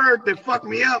them the word that fucked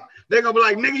me up, they're gonna be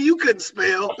like, nigga, you couldn't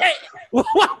spell.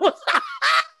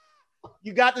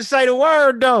 You got to say the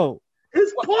word though.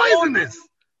 It's poisonous.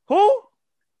 Who?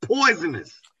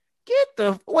 Poisonous.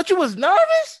 What, you was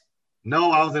nervous?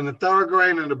 No, I was in the third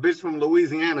grade and the bitch from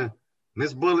Louisiana,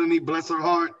 Miss Bullany, bless her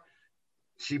heart,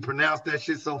 she pronounced that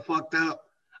shit so fucked up.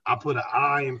 I put an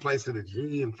I in place of the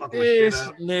G and fucking shit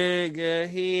up. This nigga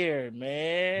here,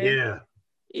 man.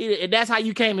 Yeah. And that's how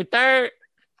you came in third?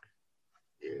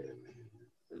 Yeah,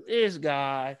 man. This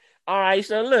guy. All right,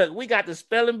 so look, we got the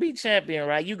spelling bee champion,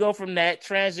 right? You go from that,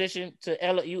 transition to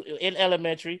in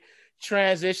elementary,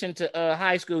 transition to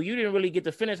high school. You didn't really get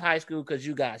to finish high school because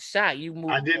you got shot. You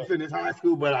moved. I didn't finish high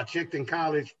school, but I checked in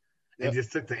college and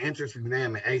just took the entrance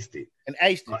exam and aced it.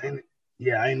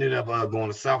 I ended up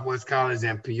going to Southwest College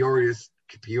and Peoria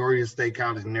State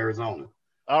College in Arizona.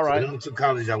 All right. So those two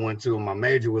colleges I went to, and my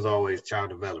major was always child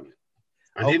development.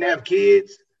 I didn't have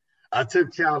kids. I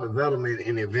took child development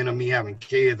in the event of me having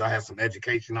kids. I had some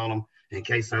education on them in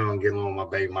case I don't get along with my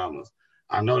baby mamas.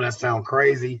 I know that sounds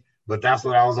crazy, but that's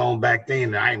what I was on back then.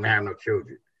 And I ain't have no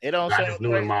children. I just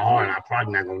knew in my heart I'm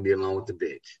probably not gonna get along with the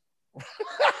bitch.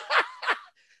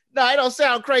 No, it don't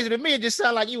sound crazy to me. It just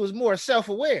sounds like you was more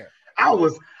self-aware. I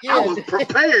was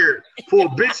prepared for a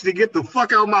bitch to get the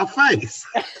fuck out of my face.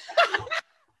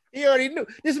 He already knew.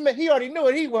 He already knew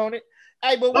what he wanted.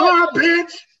 Hey, but what?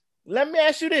 Bitch. Let me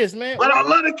ask you this, man. But I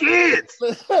love the kids.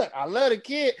 I love the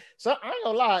kid. So I ain't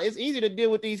gonna lie, it's easy to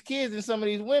deal with these kids and some of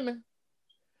these women.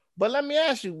 But let me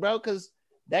ask you, bro, because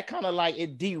that kind of like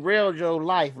it derailed your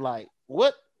life. Like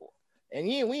what? And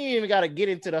we ain't even got to get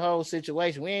into the whole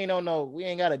situation. We ain't got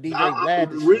a DJ Vlad.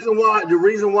 The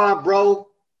reason why, bro,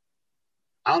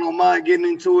 I don't mind getting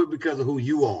into it because of who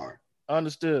you are.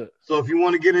 Understood. So if you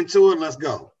want to get into it, let's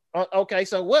go. Okay.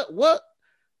 So what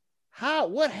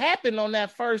happened on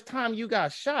that first time you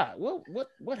got shot?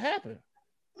 What happened?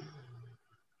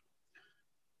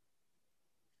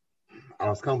 I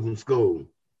was coming from school.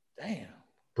 Damn.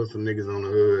 Put some niggas on the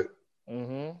hood.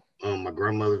 Mm-hmm. My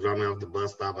grandmother dropped me off the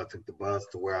bus stop. I took the bus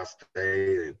to where I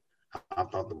stayed, and I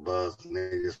thought the bus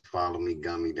niggas followed me,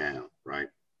 gunned me down. Right.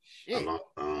 Shit.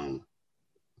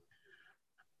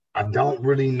 I don't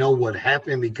really know what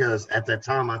happened because at that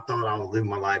time I thought I was living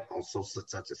my life on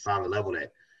such a solid level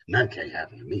that nothing can't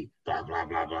happen to me. Blah blah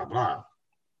blah blah blah.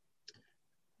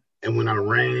 And when I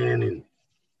ran and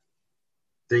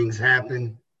things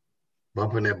happened,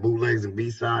 bumping that bootlegs and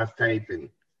B-sides tape, and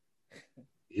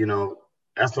you know.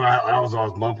 That's why I was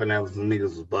always bumping. That was the niggas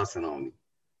was busting on me.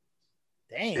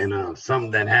 Damn. And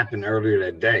something that happened earlier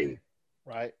that day,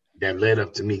 right, that led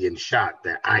up to me getting shot.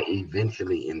 That I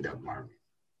eventually ended up learning.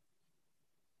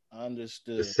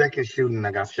 Understood. The second shooting,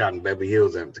 I got shot in Beverly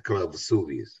Hills at the club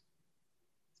Vesuvius.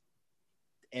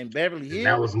 In Beverly Hills.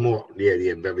 That was more,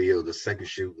 yeah, Beverly Hills. The second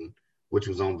shooting, which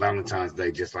was on Valentine's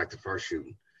Day, just like the first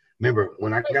shooting. Remember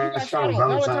when I got shot on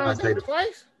Valentine's Day?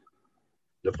 Twice?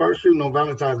 The first shooting on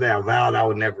Valentine's Day, I vowed I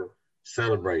would never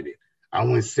celebrate it. I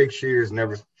went 6 years,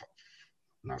 not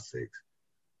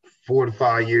 4 to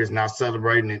 5 years, not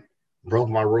celebrating it. Broke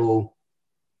my rule.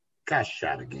 Got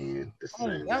shot again.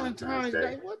 Valentine's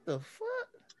Day. What the fuck?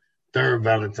 Third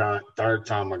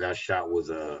time I got shot was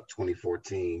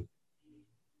 2014,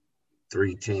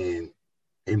 3/10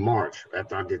 in March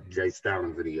after I did the Jay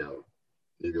Stalin video.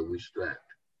 Nigga, we strapped.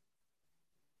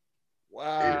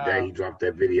 Wow. And the day he dropped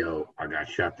that video, I got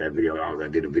shot that video. I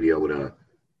did a video with a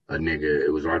nigga.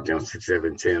 It was right there on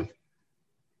 6/7/10.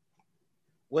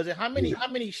 Was it how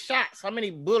many shots, how many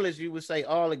bullets you would say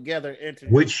all together entered?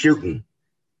 Which shooting?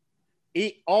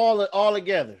 All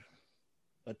together.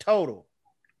 A total.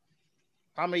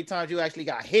 How many times you actually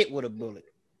got hit with a bullet?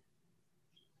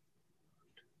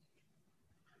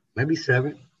 Maybe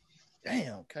 7.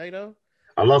 Damn, Kato.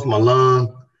 I lost my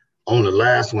lung on the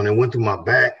last one. It went through my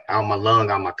back, out my lung,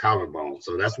 out my collarbone.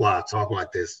 So that's why I talk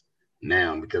like this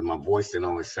now, because my voice didn't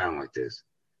always sound like this.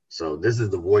 So this is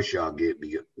the voice y'all get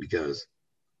because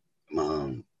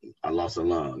I lost a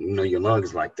lung. You know, your lung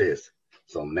is like this.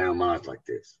 So now mine's like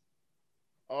this.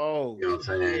 Oh, you know what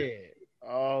I'm saying? Yeah.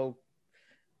 Oh,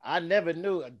 I never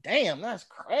knew. Damn, that's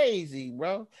crazy,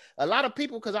 bro. A lot of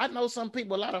people, because I know some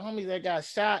people, a lot of homies that got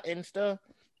shot and stuff,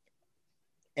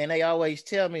 and they always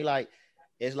tell me like,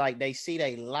 it's like they see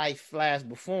their life flash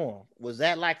before them. Was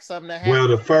that like something that happened?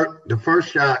 Well, the first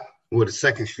shot or the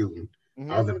second shooting,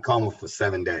 I was in a coma for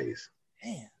 7 days.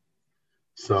 Damn.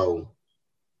 So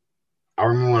I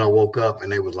remember when I woke up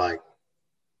and they was like,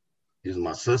 it was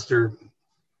my sister,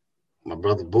 my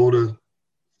brother Buddha,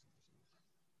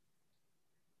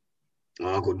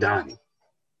 my uncle Donnie.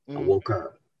 I woke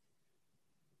up.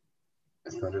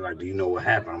 And so they're like, do you know what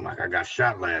happened? I'm like, I got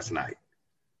shot last night.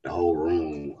 The whole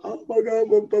room. Oh my God.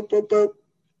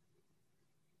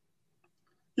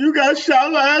 You got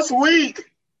shot last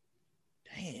week.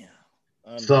 Damn.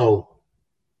 So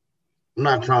I'm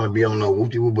not trying to be on no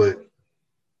whoop-de-whoop, but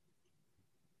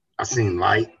I seen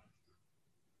light.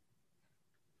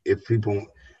 If people,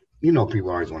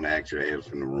 people always want to ask your ass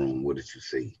in the room, what did you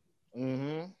see?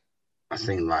 I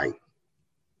seen light.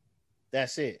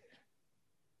 That's it.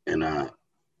 And I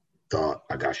thought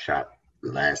I got shot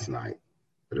last night,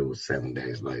 but it was 7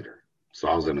 days later. So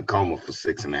I was in a coma for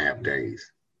 6.5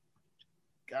 days.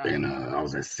 And I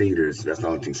was at Cedars. That's the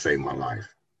only thing that saved my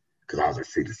life. Because I was at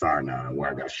Cedars Sinai,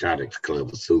 where I got shot at the club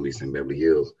Vesuvius in Beverly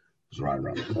Hills. It was right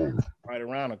around the corner. Right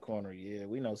around the corner, yeah.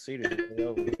 We know Cedars.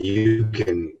 You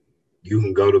can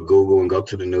go to Google and go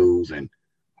to the news and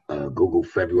Google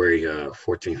February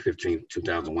 14, 15,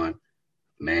 2001.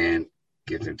 Man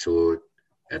gets into it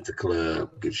at the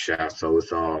club, gets shot. So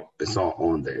it's all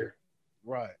on there.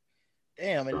 Right.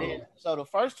 Damn. And then so the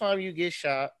first time you get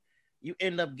shot, you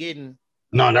end up getting.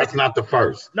 No, that's not the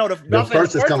first. No, the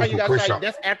first is coming from push shot.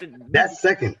 That's after. That's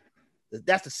second.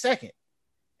 That's the second.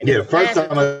 And yeah, the first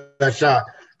time I got shot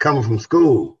coming from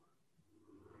school.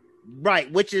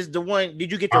 Right, which is the one.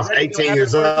 Did you get I the was record 18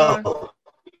 years old.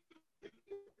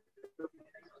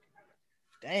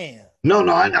 Damn. No,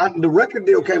 the record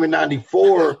deal came in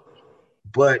 94,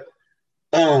 but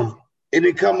it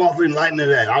didn't come off in light of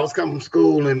that. I was coming from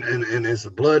school and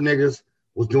some blood niggas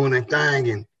was doing their thing,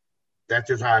 and that's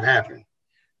just how it happened.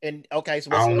 And okay,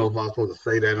 so I don't know if I was supposed to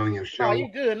say that on your show. No, you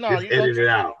good. No, just edit it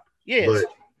out. Yes. But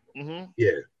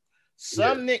yeah.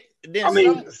 Some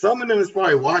some of them is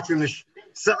probably watching the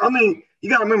you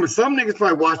gotta remember some niggas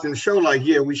probably watching the show like,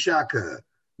 yeah, we shot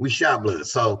blood.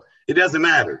 So it doesn't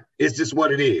matter. It's just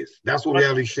what it is. That's what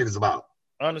reality shit is about.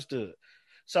 Understood.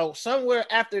 So somewhere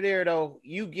after there though,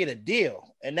 you get a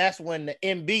deal, and that's when the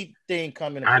MB thing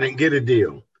coming. I didn't get a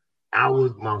deal. My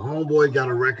homeboy got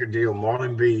a record deal,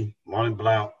 Marlon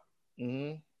Blount,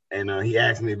 and he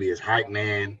asked me to be his hype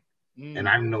man, and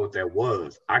I didn't know what that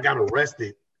was. I got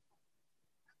arrested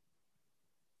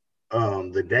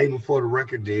the day before the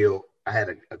record deal. I had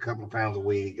a couple of pounds of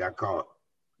weed, got caught.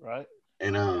 Right.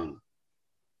 And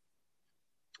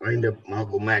my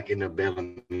Uncle Mac ended up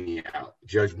bailing me out.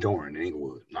 Judge Doran in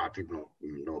Inglewood. A lot of people don't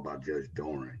even know about Judge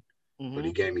Doran, but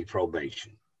he gave me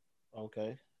probation.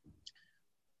 Okay.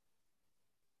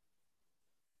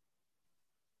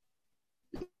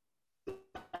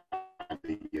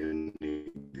 He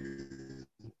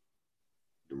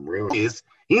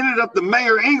ended up the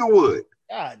mayor of Inglewood.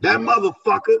 That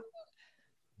motherfucker.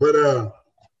 But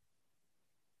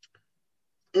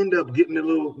end up getting a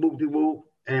little whoop-de-whoop,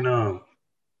 and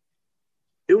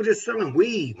it was just selling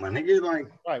weed, my nigga. Like,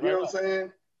 you know what I'm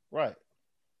saying? Right.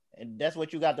 And that's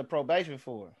what you got the probation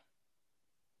for.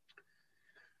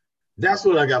 That's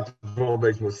what I got the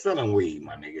probation for, selling weed,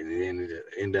 my nigga. And then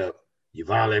end up, you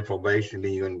violate probation,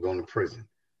 then you're gonna go to prison.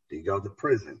 Then you go to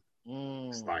prison.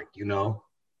 It's like, you know,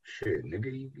 shit,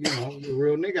 nigga, you know, you're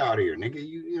a real nigga out here, nigga.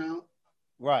 You know.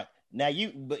 Right. Now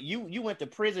you went to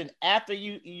prison after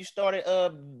you started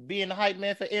being the hype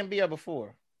man for MB or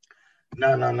before?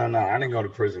 No. I didn't go to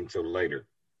prison until later.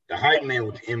 The hype man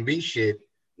with the MB shit,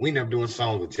 we ended up doing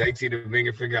songs with JT the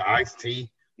Finger Figure, Ice-T.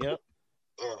 Yep.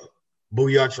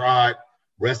 Booyah Tribe,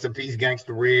 rest in peace, Gangsta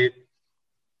Red.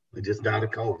 We just died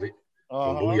of COVID.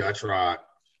 From Booyah Tribe.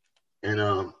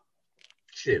 And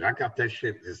shit, I got that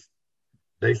shit just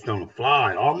based on the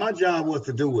fly. All my job was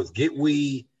to do was get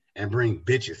weed and bring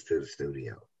bitches to the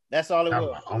studio. That's all it was. That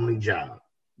was my only job.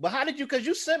 But how did you? Because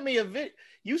you sent me a video.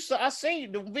 I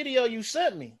seen the video you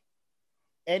sent me,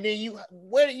 and then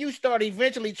where did you start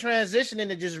eventually transitioning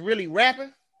to just really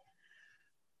rapping?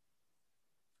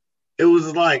 It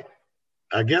was like,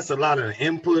 I guess a lot of the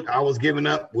input I was giving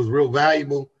up was real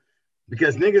valuable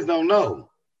because niggas don't know.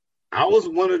 I was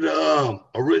one of the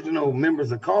original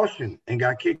members of Caution and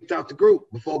got kicked out the group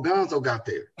before Gonzo got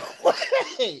there.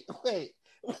 Wait.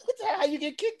 What the hell? How you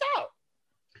get kicked out?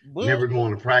 Never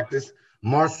going to practice.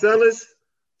 Marcellus,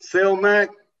 Selmac,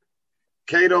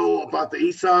 Kato about the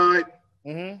east side,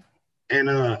 and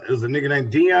it was a nigga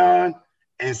named Dion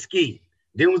and Ski.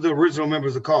 Them was the original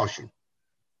members of Caution.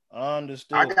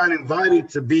 Understood. I got invited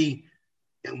to be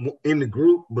in the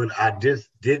group, but I just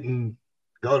didn't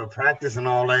go to practice and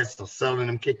all that, so Southern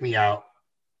them kicked me out.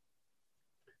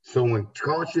 So when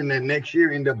Caution that next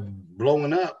year ended up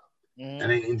blowing up,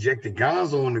 and they injected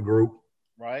Gonzo in the group,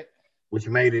 right, which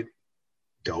made it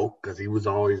dope because he was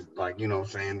always like, you know what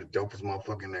I'm saying, the dopest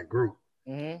motherfucker in that group.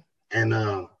 And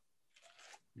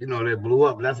you know, that blew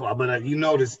up. That's why, but you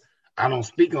notice I don't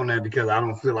speak on that because I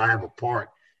don't feel I have a part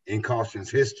in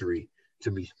Caution's history to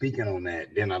be speaking on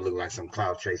that. Then I look like some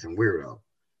cloud chasing weirdo.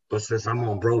 But since I'm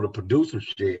on bro the producer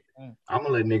shit, I'm gonna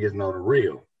let niggas know the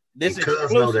real. This and is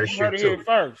Cuz know that shit too.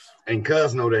 First. And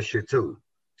Cuz know that shit too.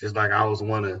 Just like I was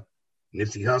one of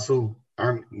Nipsey Hussle.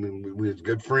 We was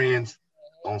good friends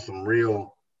on some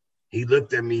real. He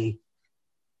looked at me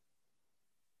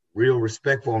real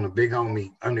respectful on the big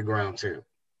homie underground tip.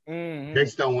 Jay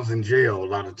Stone was in jail a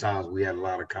lot of times. We had a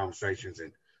lot of conversations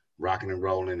and rocking and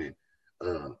rolling,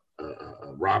 and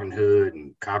Robin Hood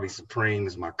and Cobby Supreme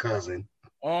is my cousin.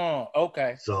 Oh,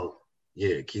 okay. So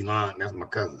yeah, Keelan, that's my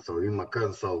cousin. So he's my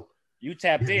cousin. So you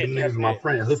tapped in. Niggas my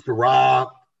friends. Husker Rob.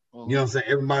 You know what I'm saying?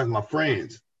 Everybody's my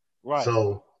friends. Right.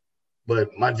 So,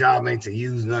 but my job ain't to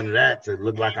use none of that to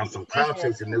look like I'm some cloud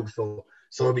chasing nigga.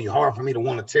 So it'd be hard for me to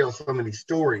want to tell some of these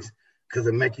stories because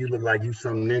it make you look like you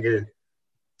some nigga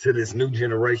to this new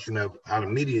generation of how the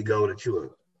media go that you a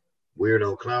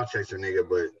weirdo cloud chaser nigga,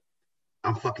 but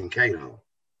I'm fucking Kato.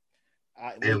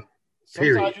 And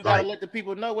sometimes you gotta let the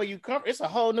people know where you come from. It's a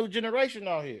whole new generation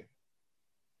out here.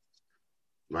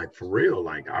 Like for real.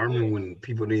 Like I remember when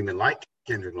people didn't even like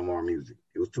Kendrick Lamar music.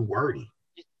 It was too wordy.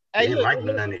 They didn't like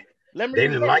none of it. They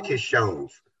didn't like his shows.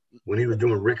 when he was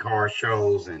doing Rick Hard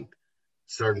shows and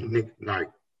certain like,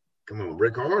 come on,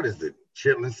 Rick Hard is the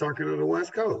chitlin circuit of the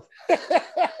West Coast.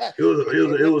 It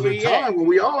was a time when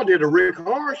we all did a Rick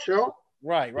Hard show.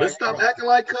 Right. Let's stop acting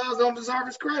like Cuz don't deserve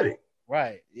his credit.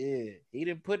 Right. Yeah. He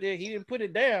didn't put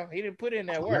it down. He didn't put in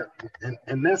that work.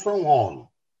 And that's on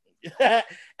all.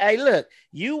 Hey, look,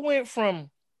 you went from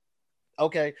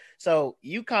okay, so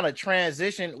you kind of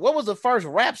transitioned. What was the first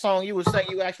rap song you would say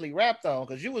you actually rapped on?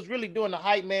 Because you was really doing the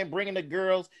hype man, bringing the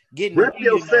girls, getting. Rep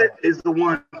Your Set is the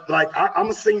one. Like I'm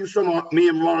gonna sing you some of me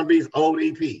and Ron B's old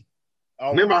EP.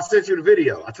 Oh. Remember, I sent you the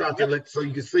video. I tried to let so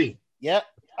you can see. Yep,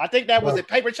 I think that was it.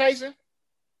 Paper Chasing.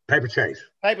 Paper Chase.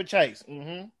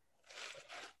 Mm-hmm.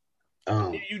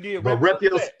 You did. But Rep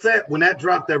Your Set, when that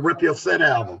dropped, that Rep Your Set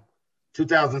album,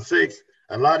 2006.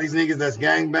 A lot of these niggas that's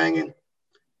gang banging.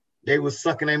 They was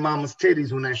sucking their mama's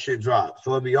titties when that shit dropped.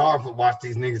 So it'd be hard to watch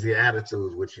these niggas get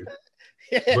attitudes with you.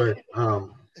 But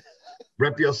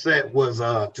Rep Your Set was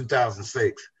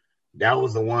 2006. That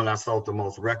was the one I sold the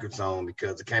most records on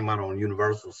because it came out on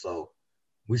Universal. So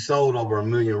we sold over 1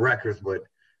 million records, but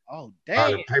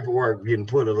the paperwork getting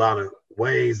put a lot of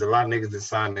ways. A lot of niggas that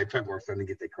signed their paperwork so they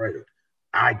get their credit.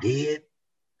 I did.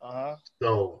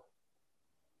 So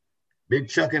Big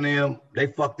Chuck and them, they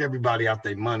fucked everybody out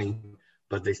their money.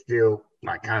 But they still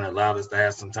like kind of allowed us to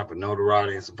have some type of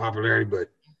notoriety and some popularity. But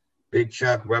Big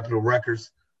Chuck, Reputable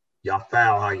Records, y'all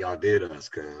foul how y'all did us,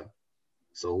 cuz.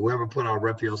 So whoever put our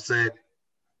Rep Your Set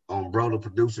on Bro the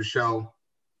Producer Show,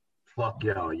 fuck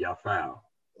y'all foul.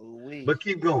 But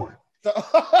keep going.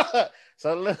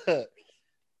 So look,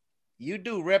 you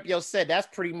do Rep Your Set. That's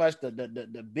pretty much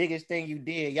the biggest thing you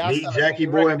did. Y'all me, Jackie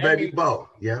Boy, and Baby Bo.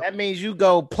 Yeah. That means you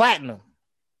go platinum.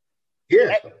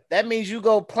 Yeah, that means you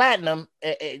go platinum,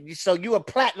 so you a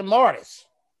platinum artist.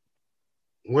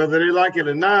 Whether they like it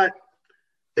or not,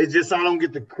 it's just I don't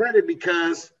get the credit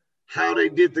because how they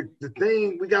did the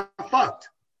thing, we got fucked.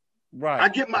 Right. I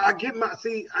get my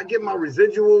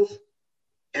residuals,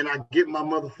 and I get my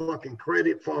motherfucking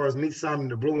credit as far as me signing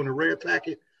the blue and the red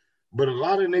packet. But a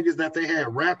lot of niggas that they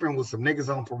had rapping with some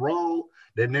niggas on parole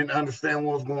that didn't understand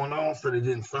what was going on, so they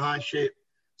didn't sign shit,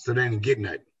 so they didn't get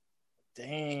nothing.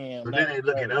 Damn. So then they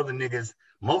look at other niggas.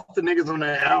 Most of the niggas on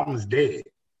that album is dead.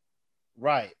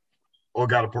 Right. Or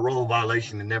got a parole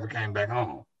violation and never came back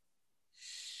home.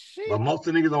 Shit. But most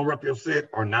of the niggas on Rep Your Set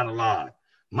are not alive.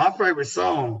 My favorite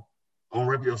song on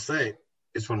Rep Your Set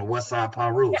is from the West Side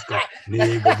Pyru. It's called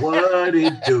Nigga What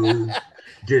It Do.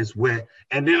 Just wet.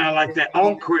 And then I like that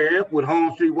On Crib with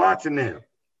Home Street watching them.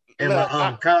 And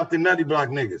my Compton Nutty Block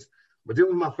niggas. But this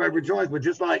was my favorite joints. But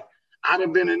just like I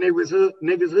done been in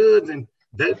niggas hoods and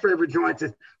their favorite joints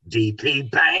is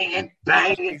DP banging.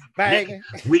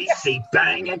 We see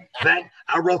banging.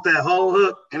 I wrote that whole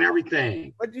hook and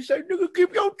everything. What you say, nigga?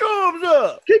 Keep your thumbs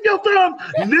up. Keep your thumbs.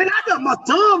 Nigga, I got my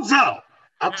thumbs up.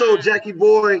 I told Jackie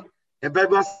Boy and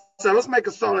Baby, I said, let's make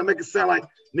a song and make it sound like,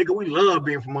 nigga, we love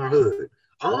being from our hood.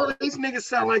 All these niggas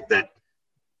sound like that.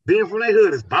 Being from their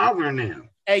hood is bothering them.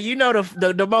 Hey, you know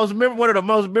the most one of the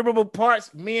most memorable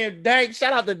parts. Me and Dank,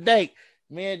 shout out to Dank.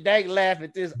 Me and Dank laugh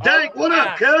at this. Dank, what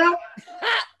up, cuz?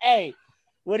 Hey,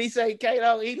 what he say,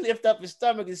 Kato? He lift up his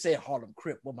stomach and said, "Harlem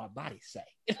Crip, what my body say."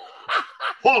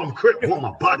 Harlem Crip, what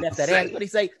my body say. What he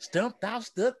say? Stumped out,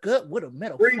 stuck up with a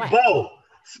metal. Free ball.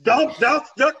 Stumped out,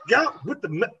 stuck out with the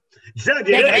metal. Judge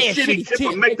that shitty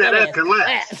tip and make that ass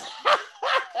collapse.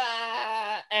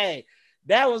 Hey.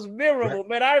 That was memorable,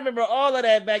 man. I remember all of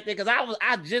that back then because I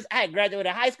had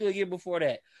graduated high school a year before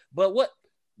that. But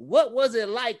what was it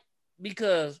like?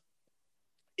 Because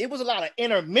it was a lot of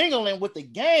intermingling with the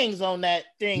gangs on that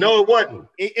thing. No, it wasn't.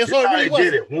 It really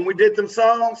did it. When we did them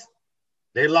songs,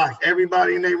 they locked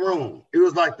everybody in their room. It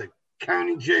was like the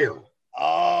county jail.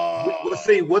 Oh. Well,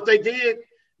 see, what they did,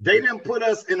 they didn't put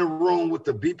us in a room with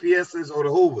the BPSs or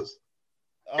the Hoovers.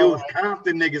 It was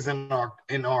Compton niggas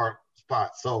in our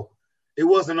spot. So it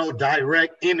wasn't no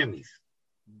direct enemies.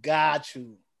 Got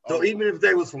you. So even if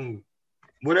they was from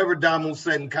whatever Damu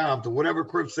said in Compton, whatever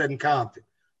Crip said in Compton,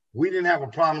 we didn't have a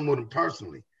problem with them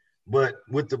personally. But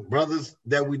with the brothers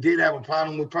that we did have a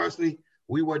problem with personally,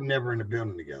 we wasn't never in the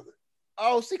building together.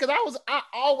 Oh, see, because I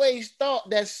always thought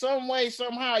that some way,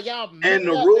 somehow, y'all. And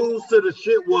the rules to the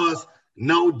shit was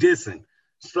no dissing.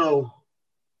 So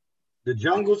the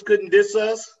Jungles couldn't diss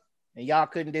us. And y'all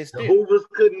couldn't diss the Hoovers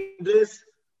couldn't diss.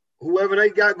 Whoever they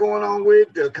got going on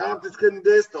with, the Comptons couldn't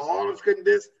diss, the Harlems couldn't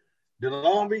diss, the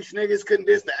Long Beach niggas couldn't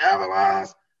diss, the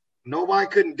Avalons, nobody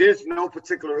couldn't diss no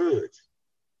particular hoods.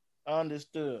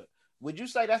 Understood. Would you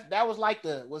say that was like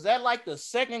the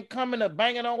second coming of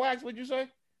Banging on Wax, would you say?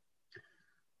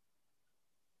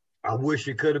 I wish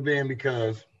it could have been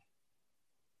because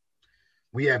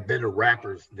We had better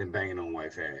rappers than Banging on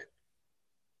Wax had.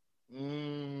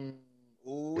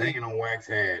 Banging on Wax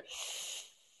had.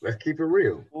 Let's keep it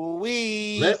real.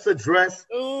 Let's address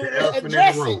the elephant in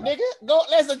the room. It, nigga.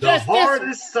 Let's address the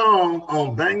hardest song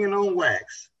on Banging on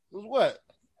Wax was what?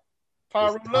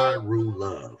 Pyru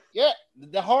Love. Yeah,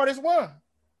 the hardest one.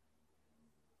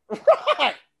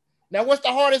 Right. Now, what's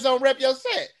the hardest on Rep Your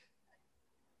Set?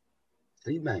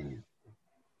 See, man.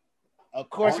 Of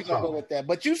course you're going to go with that.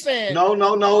 But you saying...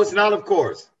 No, it's not of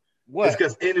course. What? It's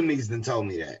because enemies done told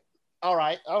me that. All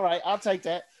right. I'll take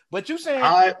that. But you saying...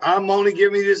 I'm only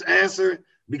giving you this answer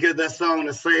because that song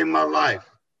has saved my life.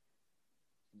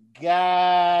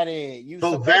 Got it.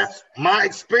 So that's... My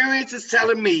experience is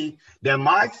telling me that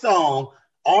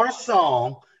our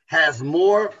song, has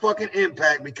more fucking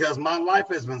impact because my life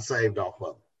has been saved off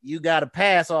of it. You got to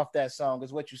pass off that song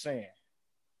is what you're saying.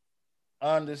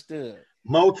 Understood.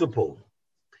 Multiple.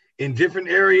 In different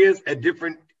areas at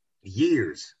different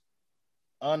years.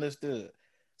 Understood.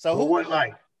 So who was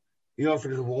like, you know, for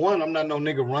one, I'm not no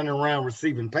nigga running around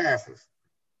receiving passes.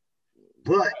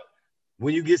 But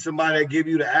when you get somebody that give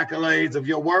you the accolades of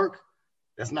your work,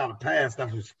 that's not a pass,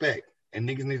 that's respect. And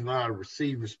niggas need to know how to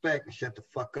receive respect and shut the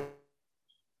fuck up.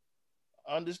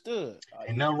 Understood.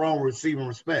 Ain't nothing wrong with receiving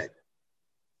respect.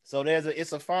 So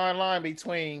it's a fine line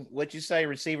between what you say,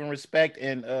 receiving respect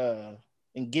and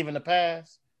giving the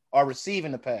pass or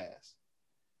receiving the pass.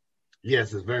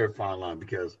 Yes, it's a very fine line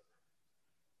because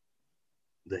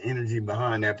the energy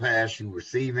behind that pass you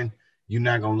receiving, you're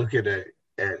not gonna look at it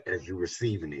as you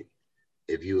receiving it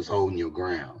if you was holding your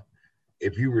ground.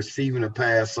 If you receiving a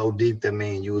pass so deep, that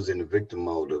means you was in the victim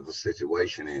mode of the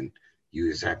situation and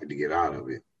you just happy to get out of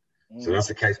it. So that's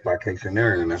a case by case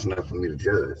scenario, and that's enough for me to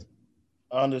judge.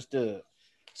 Understood.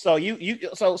 So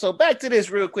so back to this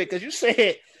real quick, because you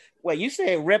said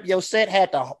Rep Your Set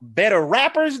had the better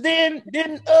rappers than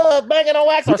Banging on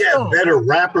Wax. Yeah, better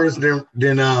rappers than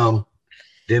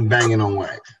Banging on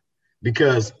Wax,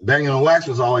 because Banging on Wax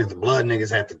was always the blood niggas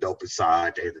had the dopest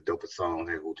side, they had the dopest songs,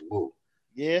 they had woo.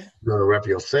 Yeah. You go to Rep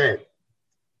Your Set,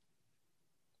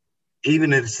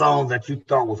 even in the songs that you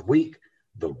thought was weak,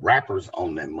 the rappers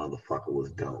on that motherfucker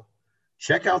was dope.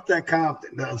 Check out that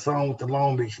song with the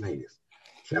Long Beach niggas.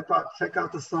 Check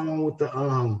out the song with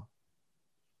the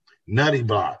Nutty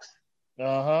Blocks.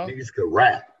 Niggas could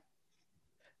rap.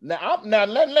 Now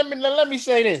let me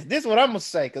say this. This is what I'm gonna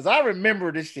say, because I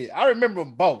remember this shit. I remember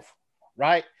them both,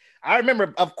 right? I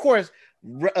remember, of course,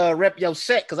 Rep Your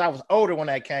Set, because I was older when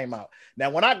that came out.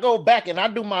 Now, when I go back and I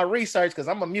do my research, because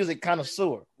I'm a music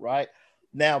connoisseur, right?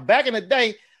 Now, back in the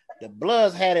day, the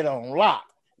Bloods had it on lock.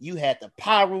 You had the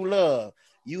Pyru Love.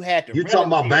 You had the... You talking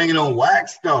about Banging on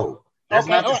Wax, though. That's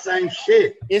not the same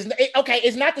shit.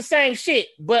 It's not the same shit,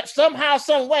 but somehow,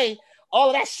 some way, all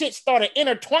of that shit started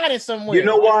intertwining somewhere. You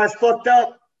know why it's fucked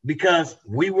up? Because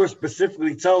we were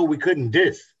specifically told we couldn't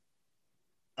diss.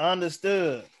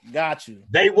 Understood. Got you.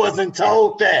 They wasn't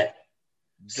told that.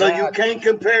 So you can't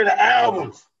compare the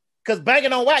albums. Because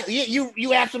Banging on Wax,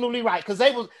 you absolutely right.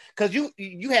 Because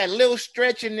you had Lil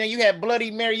Stretch in there, you had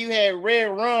Bloody Mary, you had Red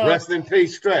Rum. Rest in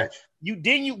peace, Stretch.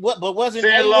 But wasn't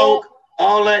Loke,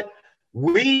 all that.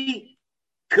 We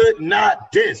could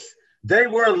not diss. They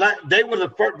were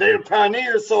the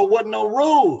pioneers, so it wasn't no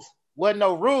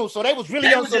rules. So they was really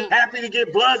just happy to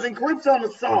get Bloods and Crips on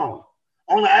the song,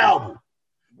 on the album.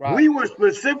 Right. We were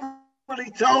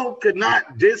specifically told could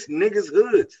not diss niggas'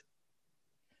 hoods.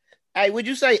 Hey, would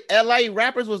you say LA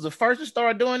rappers was the first to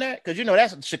start doing that? Because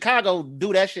that's Chicago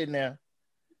do that shit now.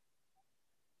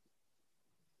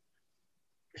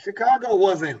 Chicago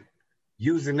wasn't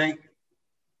using it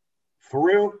for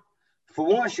real. For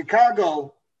one,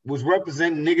 Chicago was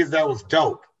representing niggas that was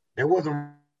dope. There wasn't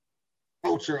a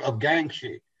culture of gang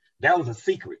shit. That was a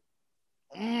secret.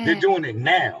 They're doing it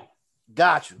now.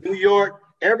 Got you. New York,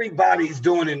 everybody's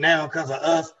doing it now because of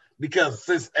us. Because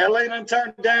since LA done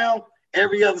turned down,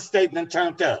 every other state done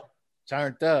turned up.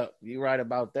 You right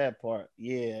about that part.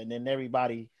 Yeah, and then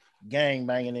everybody gang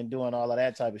banging and doing all of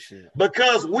that type of shit.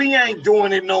 Because we ain't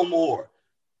doing it no more.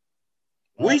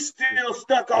 We still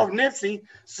stuck off Nipsey,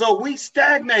 so we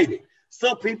stagnated.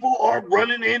 So people are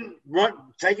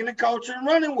taking the culture and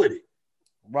running with it.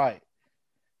 Right.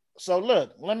 So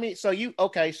look,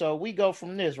 so we go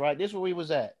from this, right? This is where we was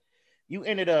at. You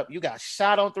got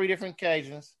shot on 3 different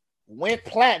occasions, went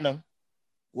platinum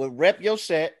with Rep Your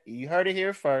Set. You heard it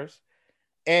here first.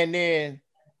 And then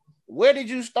where did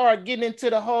you start getting into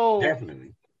the whole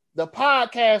the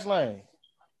podcast lane?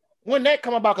 When that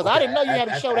come about? Because I didn't know you had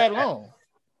a show that long.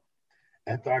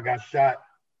 After I got shot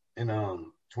in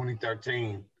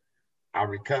 2013, I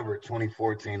recovered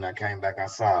 2014. I came back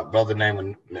outside. Brother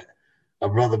named a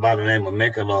brother by the name of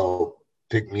Mikelo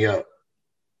picked me up.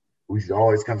 We used to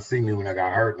always come see me when I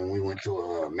got hurt, and we went to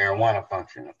a marijuana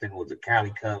function. I think it was a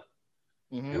Cali Cup,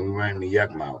 and we ran the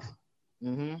Yuck Mouth.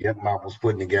 Yuck Mouth was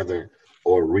putting together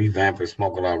or revamping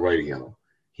Smoke a Lot Radio.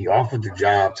 He offered the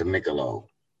job to Mikelo.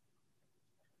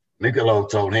 Mikelo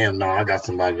told him, "No, I got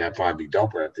somebody that probably be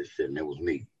doper at this shit," and it was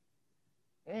me.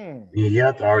 Me and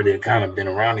Yuck already had kind of been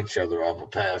around each other off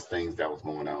of past things that was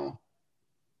going on.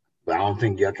 But I don't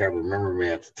think Yuck ever remembered me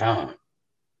at the time.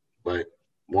 But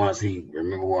once he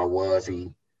remembered who I was,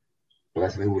 he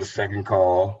blessed me with a second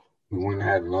call. We went and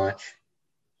had lunch.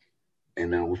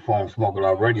 And we formed Smoke a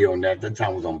Lot Radio, and at that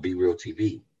time was on Be Real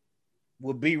TV.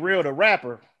 Well, Be Real, the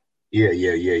rapper. Yeah.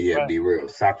 Right. Be Real,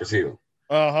 Cypress Hill.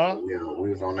 So, we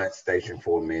was on that station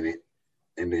for a minute,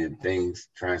 and then things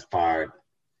transpired.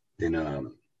 Then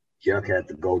Yuck had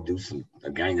to go do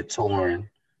a gang of touring.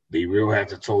 Be Real had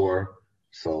to tour,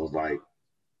 so it was like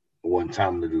it wasn't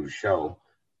time to do the show.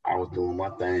 I was doing my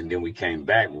thing, and then we came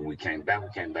back. When we came back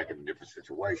in a different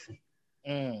situation.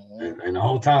 And the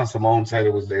whole time, Simone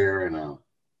Taylor was there, and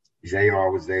JR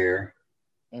was there.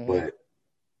 But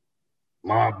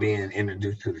my being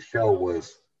introduced to the show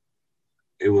was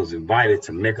invited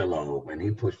to Mikelo, and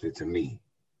he pushed it to me.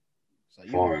 So as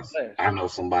far as I know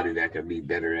somebody that could be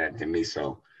better at than me.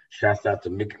 So shouts out to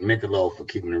Mikelo for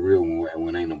keeping it real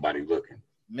when ain't nobody looking.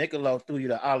 Mikelo threw you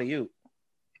the alley-oop.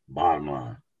 Bottom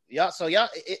line. Y'all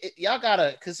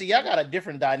gotta, cause see, y'all got a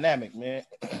different dynamic, man.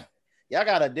 You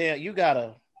got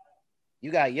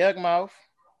Yuck Mouth.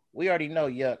 We already know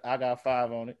Yuck. I got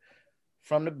 5 on it.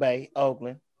 From the Bay,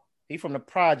 Oakland. He from the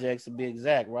projects to be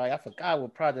exact, right? I forgot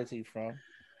what projects he from.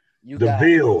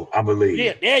 Ville, I believe.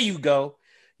 Yeah, there you go.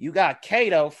 You got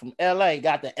Ktoe from LA,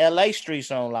 got the LA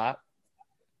streets on lock.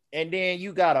 And then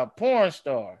you got a porn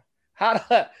star. How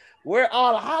do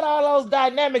all those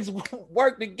dynamics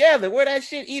work together? Where that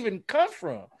shit even come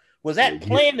from? Was that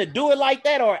planned to do it like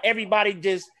that, or everybody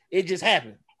just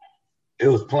happened? It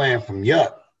was planned from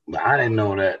Yuck, but I didn't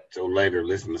know that till later,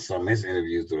 listening to some of his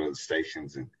interviews with other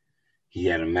stations, and he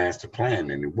had a master plan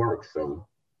and it worked. So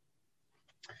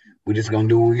we're just gonna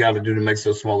do what we gotta do to make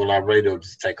sure Smoke a Lot Radio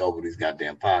just take over these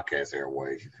goddamn podcast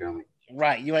airways. You feel me?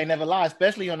 Right. You ain't never lie,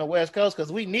 especially on the West Coast,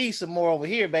 because we need some more over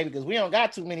here, baby, because we don't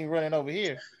got too many running over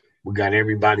here. We got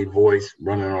everybody's voice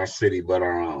running our city but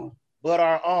our own.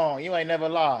 You ain't never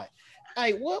lied.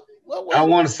 Hey, what I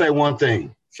want to say one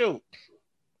thing. Shoot.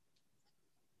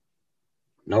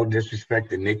 No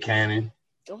disrespect to Nick Cannon.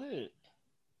 Go ahead.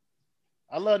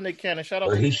 I love Nick Cannon. Shout out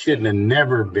but he shouldn't have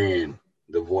never been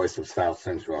the voice of South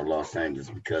Central Los Angeles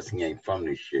because he ain't from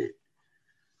this shit.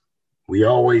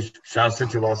 South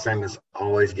Central Los Angeles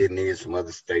always get niggas from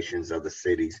other stations, other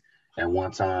cities. At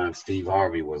one time, Steve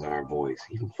Harvey was our voice.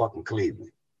 He from fucking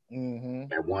Cleveland.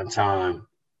 At one time,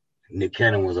 Nick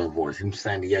Cannon was our voice. He from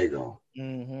San Diego.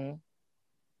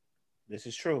 This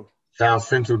is true. South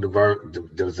Central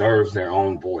deserves their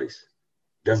own voice.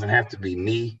 Doesn't have to be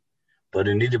me, but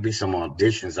there need to be some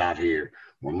auditions out here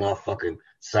where motherfucking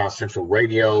South Central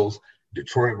radios,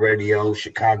 Detroit radio,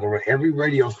 Chicago, every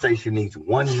radio station needs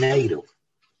one native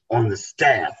on the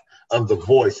staff of the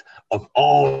voice of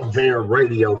all their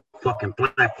radio fucking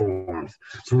platforms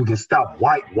so we can stop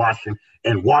whitewashing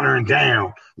and watering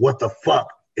down what the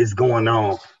fuck is going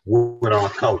on with our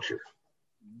culture.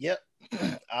 Yep,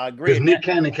 I agree. Because Nick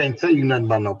Cannon can't tell you nothing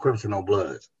about no Crips or no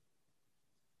Bloods.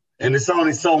 And it's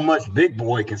only so much Big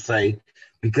Boy can say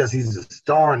because he's a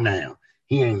star now.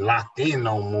 He ain't locked in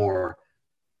no more.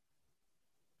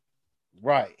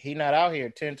 Right. He not out here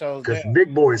 10 toes down. Because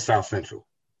Big Boy is South Central.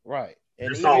 Right. And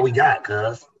that's all we got,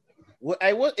 cuz. Where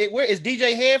is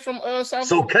DJ Head from South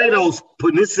So Kato's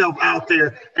putting himself out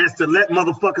there as to let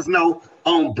motherfuckers know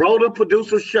on Broder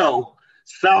Producer Show,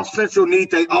 South Central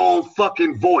need their own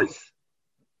fucking voice.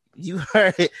 You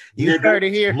heard it. You heard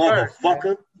it here,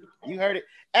 motherfucker. First, you heard it.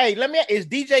 Hey, is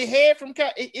DJ Head from?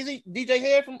 Is he DJ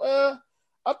Head from?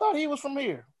 I thought he was from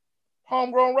here,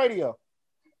 Homegrown Radio.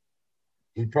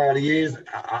 He probably is.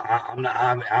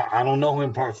 I don't know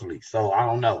him personally, so I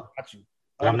don't know.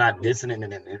 But I'm not dissing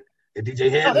it. And DJ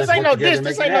Head. No, this ain't no diss.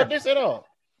 This ain't no diss at all.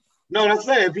 No, I'm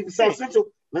saying if he's South Central,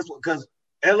 because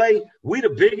LA, we the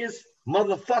biggest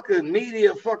motherfucking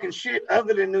media fucking shit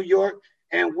other than New York,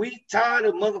 and we tired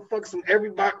of motherfuckers from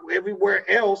everybody everywhere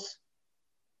else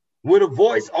with a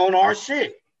voice on our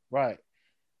shit. Right.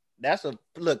 That's a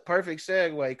perfect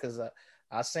segue because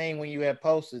I seen when you had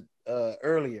posted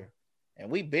earlier,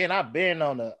 and I've been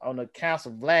on the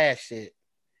Council Vlad shit.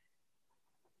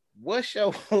 What's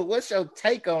your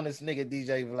take on this nigga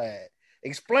DJ Vlad?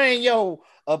 Explain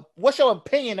what's your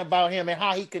opinion about him and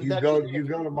how he conducted. You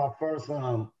go to my first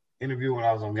interview when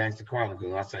I was on Gangster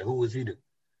Chronicles. I said, who was he to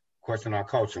question our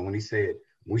culture? When he said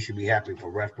we should be happy for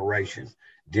reparations,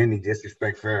 then he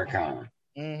disrespect Farrakhan.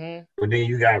 Mm-hmm. But then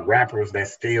you got rappers that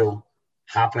still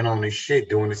hopping on this shit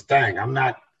doing this thing. I'm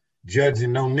not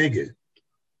judging no nigga.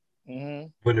 Mm-hmm.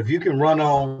 But if you can run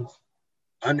on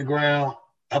underground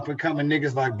up and coming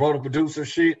niggas like Bro the Producer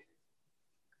shit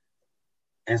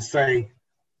and say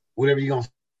whatever you're gonna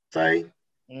say,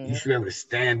 you should be able to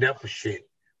stand up for shit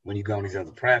when you go on these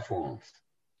other platforms.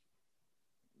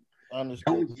 Understood.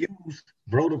 Don't use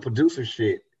Bro the Producer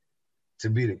shit to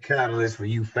be the catalyst for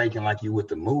you faking like you with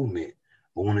the movement.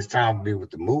 But when it's time to be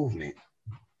with the movement,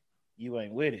 you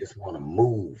ain't with it. Just want to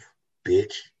move,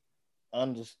 bitch.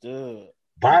 Understood.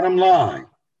 Bottom line,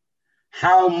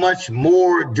 how much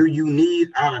more do you need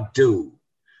out of dude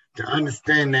to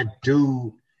understand that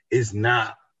dude is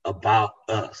not about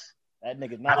us? That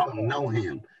nigga not. I don't know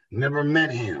him, never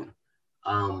met him.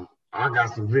 I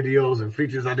got some videos and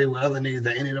features I did with other niggas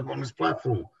that ended up on this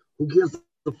platform. Who gives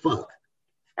a fuck?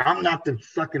 I'm not the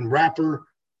fucking rapper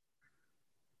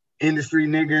industry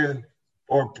nigga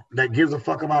or that gives a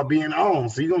fuck about being on.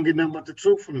 So you're gonna get nothing but the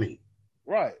truth from me.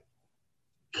 Right.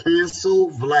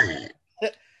 Cancel Vlad.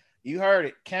 You heard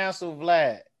it. Cancel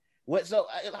Vlad. What? So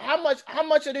how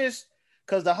much of this?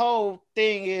 Because the whole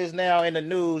thing is now in the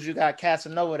news. You got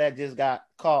Casanova that just got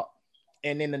caught,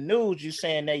 and in the news you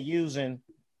saying they using.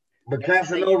 But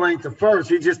Casanova ain't the first.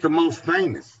 He's just the most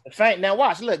famous. Now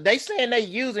watch. Look, they saying they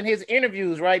using his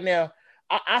interviews right now.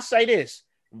 I say this: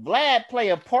 Vlad play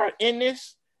a part in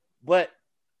this, but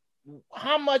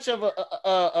how much of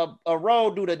a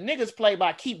role do the niggas play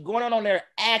by keep going on there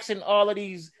asking all of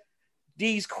these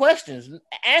questions,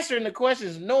 answering the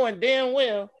questions, knowing damn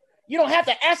well you don't have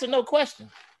to answer no question.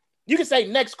 You can say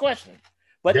next question,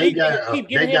 but these niggas keep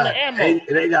giving him the ammo.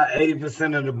 They got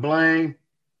 80% of the blame,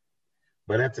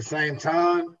 but at the same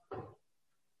time,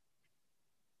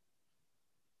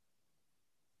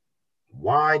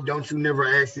 why don't you never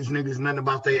ask these niggas nothing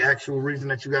about their actual reason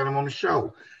that you got them on the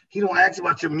show? He don't ask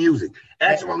about your music.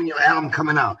 Ask about when your album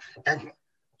coming out. I'm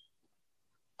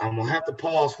gonna have to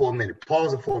pause for a minute.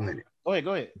 Pause it for a minute. Go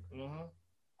ahead. Mm-hmm.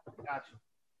 Got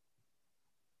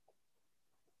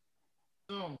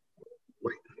you.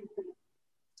 Wait.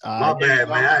 My bad,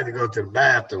 man. I had to go to the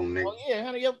bathroom, nigga. Oh yeah,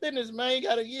 handle your business, man. You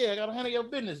gotta handle your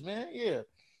business, man. Yeah.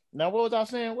 Now what was I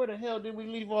saying? Where the hell did we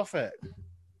leave off at?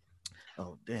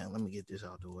 Oh damn, let me get this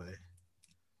out the way.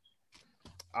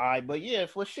 All right, but yeah,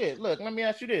 for shit. Look, let me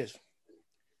ask you this.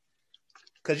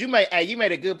 Cause you made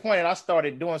a good point, and I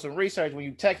started doing some research when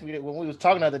you texted me when we was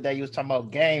talking the other day. You was talking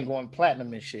about Game going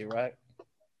platinum and shit, right?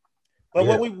 But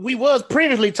what we was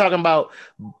previously talking about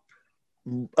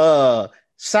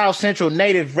South Central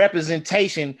native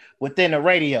representation within the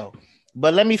radio.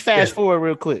 But let me fast forward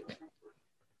real quick.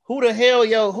 Who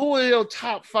are your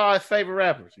top 5 favorite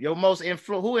rappers? Your most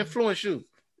who influenced you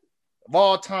of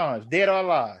all times, dead or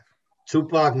alive?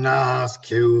 Tupac, Nas,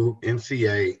 Q,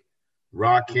 MC8,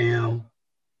 Rakim.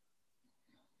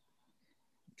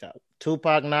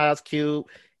 Tupac, Nas, Q,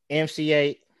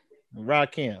 MC8,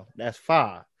 Rakim. That's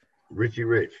 5. Richie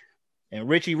Rich. And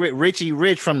Richie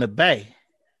Rich from the Bay.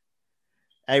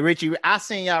 Hey, Richie, I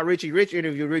seen y'all Richie Rich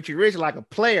interview Richie Rich like a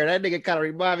player. That nigga kind of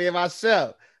remind me of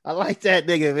myself. I like that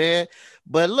nigga, man.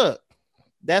 But look,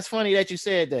 that's funny that you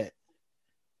said that.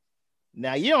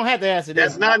 Now, you don't have to answer this.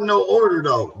 That's not in no order,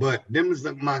 though, but them is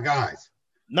my guys.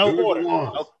 No order.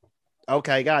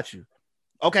 Okay, got you.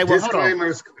 Okay, well,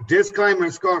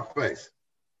 disclaimer, Scarface.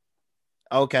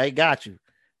 Okay, got you.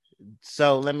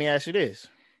 So let me ask you this.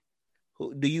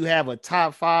 Do you have a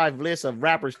top 5 list of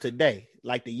rappers today,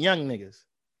 like the young niggas?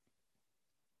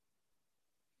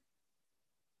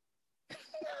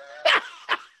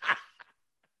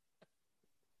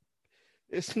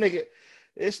 This nigga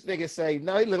say,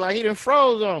 no, he look like he done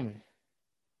froze on me.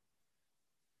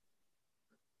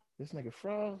 This nigga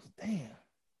froze? Damn.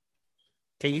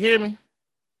 Can you hear me?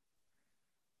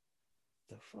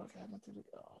 The fuck happened to the...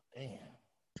 Oh, damn.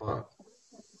 Fuck.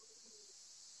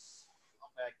 I'm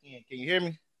back in. Can you hear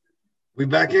me? We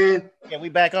back in? Yeah, we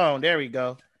back on. There we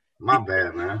go. My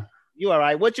bad, man. You all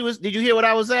right? Did you hear what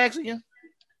I was asking you?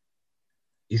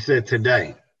 You said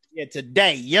today. Yeah,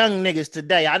 today. Young niggas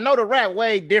today. I know the rap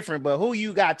way different, but who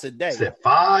you got today? You said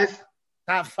 5?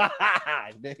 Top 5,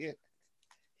 nigga.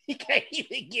 He can't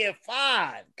even get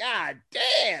 5. God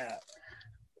damn.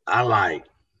 I like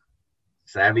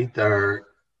Savvy Third.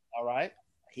 All right.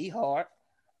 He hard.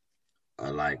 I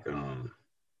like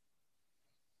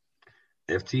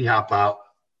FT Hop Out.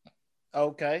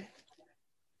 Okay.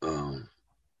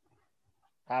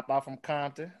 Hop Out from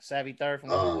Compton. Savvy Third from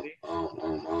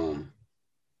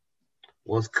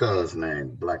What's cuz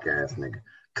name? Black ass nigga.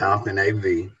 Compton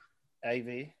AV.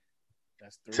 AV.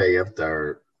 That's 3. TF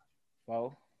third.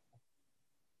 4.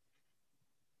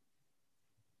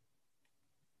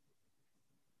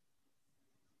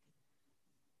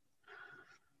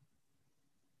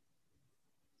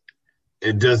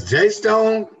 Does Jay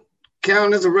Stone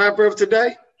count as a rapper of today?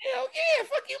 Hell yeah,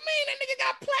 fuck you mean? That nigga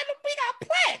got platinum, we got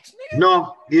plaques, nigga.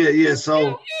 No, yeah. So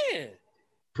hell yeah.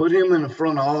 Put him in the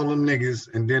front of all them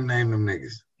niggas and then name them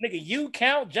niggas. Nigga, you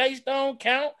count, Jay Stone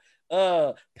count,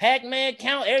 Pac-Man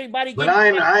count, everybody. But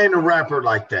I ain't a rapper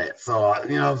like that. So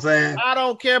you know what I'm saying? I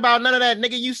don't care about none of that,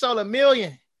 nigga. You sold 1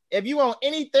 million. If you want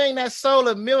anything that sold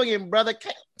 1 million, brother,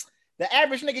 the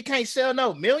average nigga can't sell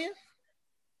no million.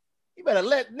 You better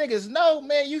let niggas know,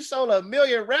 man, you sold 1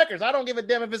 million records. I don't give a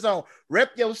damn if it's on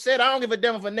Rep Your Set. I don't give a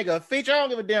damn if a nigga a feature. I don't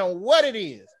give a damn what it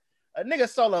is. A nigga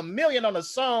sold 1 million on a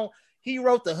song he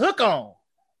wrote the hook on.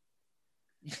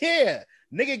 Yeah,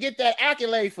 nigga get that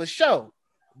accolade for sure.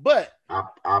 But I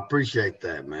appreciate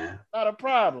that, man. Not a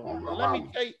problem. Let me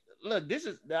tell you, look, this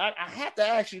is I have to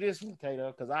ask you this one,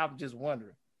 Tato, because I'm just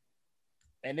wondering.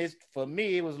 And this for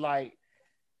me, it was like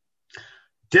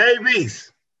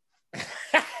Davies.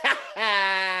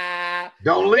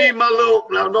 Don't leave my little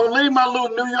New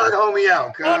York homie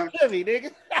out, cuz.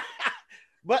 Nigga.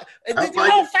 But the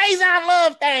whole Faison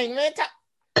Love thing, man.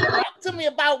 Talk to me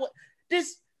about what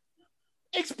this.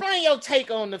 Explain your take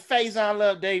on the Faison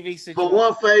Love Davies situation. For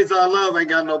one, Faison Love ain't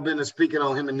got no business speaking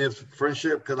on him and Nipsey's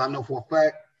friendship, because I know for a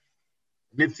fact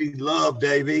Nipsey loved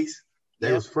Davies.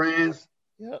 They was friends.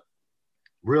 Yep.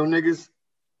 Real niggas.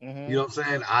 Mm-hmm. You know what I'm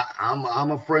saying?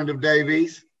 I'm a friend of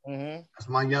Davies. Mm-hmm. That's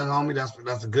my young homie.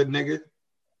 That's a good nigga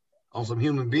on some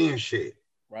human being shit.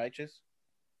 Righteous.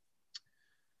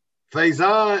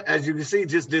 Faison, as you can see,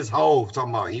 just this whole talking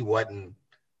about he wasn't.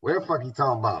 Where the fuck he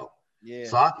talking about? Yeah.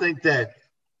 So I think that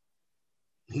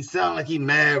he sound like he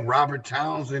mad Robert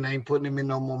Townsend ain't putting him in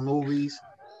no more movies.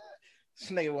 This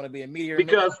nigga want to be a meteor.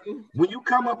 Because when you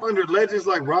come up under legends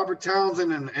like Robert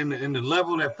Townsend and the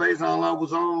level that Faison Love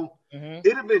was on,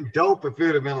 it'd have been dope if it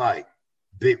would have been like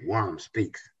Big Worm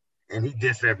speaks and he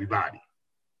dissed everybody.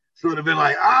 So it'd have been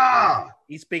like,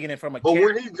 he's speaking it from a But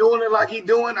when he's doing it like he's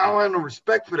doing, I don't have no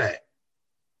respect for that.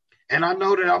 And I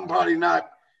know that I'm probably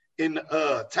not in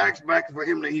tax bracket for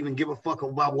him to even give a fuck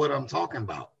about what I'm talking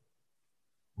about.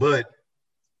 But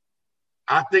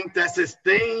I think that's his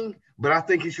thing. But I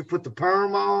think he should put the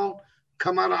perm on,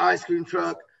 come out of ice cream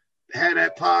truck, have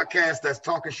that podcast that's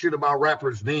talking shit about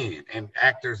rappers then and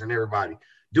actors and everybody.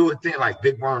 Do a thing like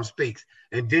Big Worm Speaks,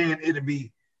 and then it'll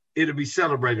be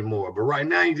celebrated more. But right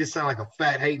now, you just sound like a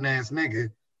fat hating ass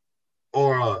nigga,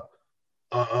 or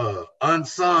a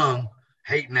unsung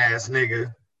hating ass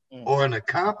nigga, or an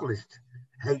accomplished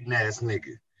hating ass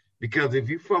nigga. Because if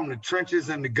you from the trenches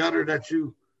and the gutter that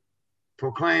you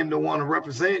proclaim to want to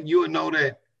represent, you would know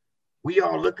that we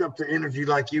all look up to energy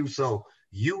like you. So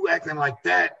you acting like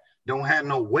that don't have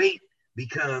no weight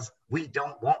because we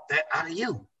don't want that out of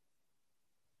you.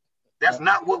 That's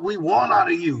not what we want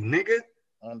out of you, nigga.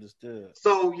 Understood.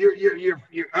 So you're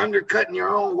undercutting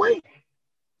your own weight.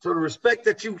 So the respect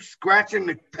that you scratching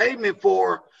the pavement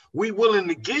for, we willing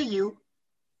to give you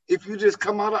if you just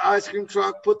come out of ice cream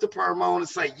truck, put the perm on and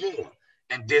say, yeah,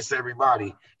 and diss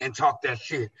everybody and talk that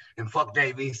shit and fuck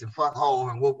Davies and fuck Hov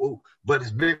and whoop whoop. But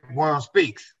it's Big Worm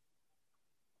Speaks.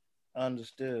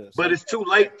 Understood. But it's too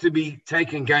late to be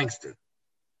taking gangster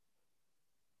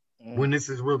when this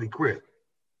is really Crip.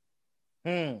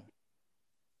 I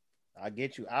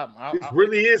get you. This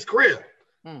really is Crip.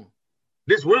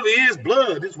 This really is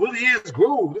blood. This really is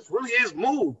groove. This really is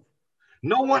move.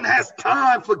 No one has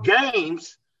time for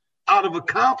games out of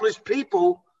accomplished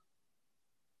people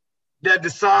that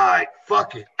decide,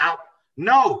 fuck it, out.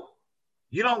 No,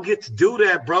 you don't get to do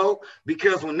that, bro.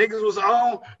 Because when niggas was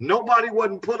on, nobody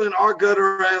wasn't pulling our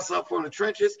gutter ass up from the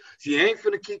trenches. So you ain't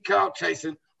finna keep cow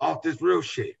chasing off this real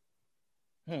shit.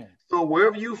 So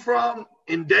wherever you from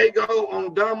in Dago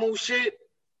on Damu shit,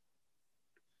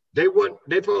 they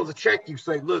supposed to check you,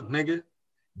 say, look, nigga,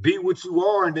 be what you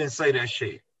are, and then say that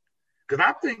shit. Because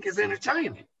I think it's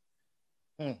entertaining.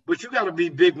 But you got to be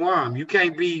Big Worm. You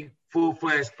can't be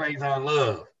full-fledged Faison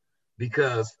Love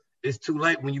because it's too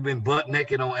late when you've been butt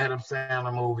naked on Adam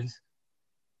Sandler movies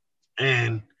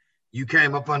and you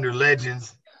came up under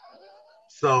legends.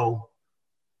 So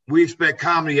we expect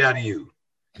comedy out of you.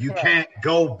 You can't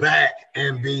go back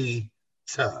and be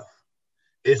tough.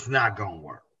 It's not going to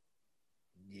work.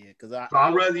 Yeah, because so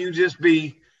I'd rather you just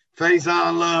be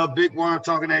Faison Love, Big Worm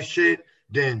talking that shit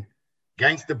than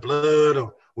Gangsta Blood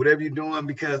or whatever you're doing,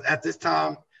 because at this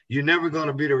time, you're never going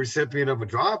to be the recipient of a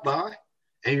drive-by.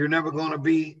 and you're never going to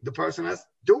be the person that's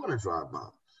doing a drive-by.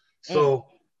 So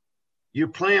you're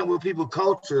playing with people's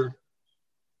culture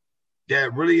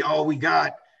that really all we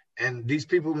got, and these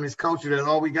people in this culture that's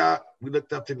all we got, we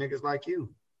looked up to niggas like you.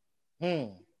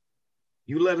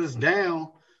 You let us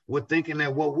down with thinking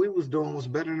that what we was doing was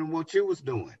better than what you was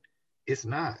doing. It's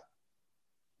not.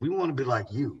 We want to be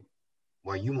like you,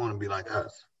 while you want to be like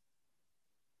us.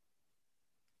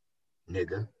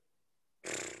 Nigga.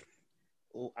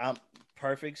 I'm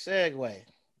perfect segue.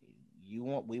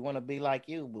 We want to be like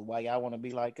you, but why y'all want to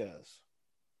be like us?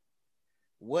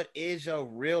 What is your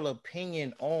real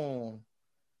opinion on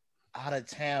out of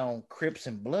town Crips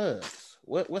and Bloods?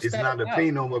 What's it's that not about?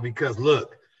 opinion, but because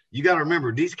look, you got to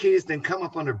remember these kids didn't come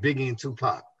up under Biggie and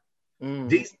Tupac.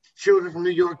 These children from New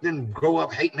York didn't grow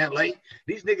up hating LA.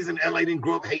 These niggas in LA didn't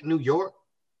grow up hating New York.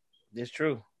 That's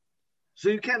true. So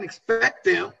you can't expect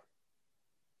them.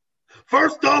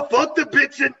 First off, fuck the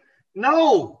bitch.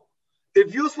 No.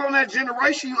 If you're from that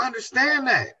generation, you understand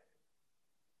that.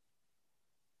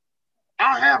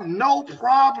 I have no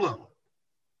problem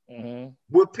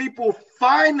with people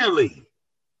finally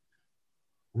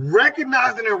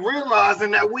recognizing and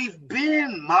realizing that we've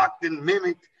been mocked and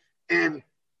mimicked and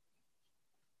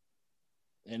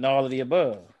all of the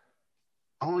above.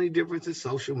 Only difference is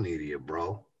social media,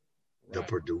 bro. Right. The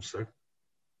producer.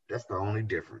 That's the only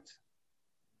difference.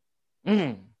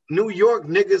 New York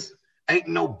niggas ain't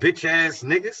no bitch ass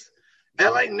niggas.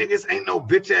 LA niggas ain't no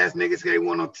bitch ass niggas they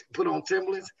want to put on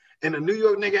Timberlands. And a New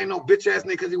York nigga ain't no bitch ass nigga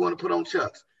because he want to put on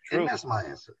Chucks. True. And that's my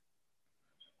answer.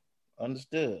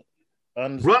 Understood.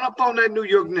 Run up on that New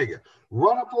York nigga.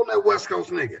 Run up on that West Coast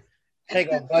nigga. They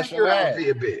gonna bust your ass. Be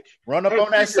a bitch. Run up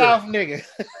on that South nigga.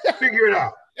 Figure it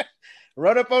out.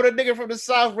 Run up on a nigga from the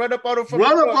South. Run up on him from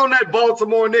Run up on that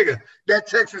Baltimore nigga, that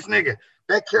Texas nigga,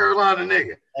 that Carolina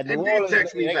nigga, and then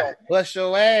text me back. Bust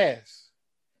your ass.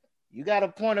 You got a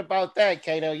point about that,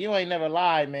 Kato. You ain't never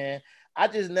lied, man. I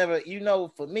just never,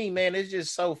 for me, man, it's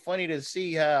just so funny to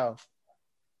see how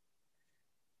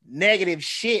negative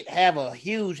shit have a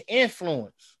huge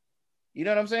influence. You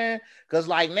know what I'm saying? Because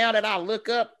like now that I look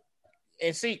up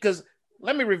and see, because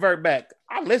let me revert back.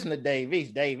 I listen to Dave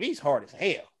East. Dave East hard as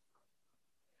hell.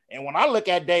 And when I look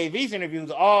at Dave East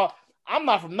interviews, I'm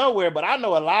not from nowhere, but I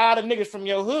know a lot of niggas from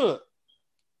your hood.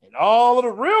 And all of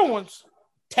the real ones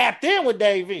tapped in with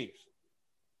Dave East.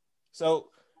 So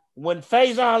when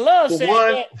Faison Love said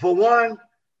that, for one,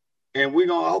 and we're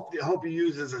gonna hope you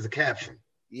use this as a caption.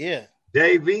 Yeah.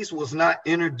 Dave East was not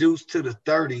introduced to the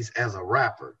 30s as a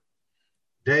rapper.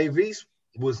 Dave East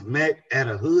was met at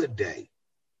a hood day.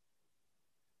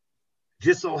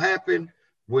 Just so happened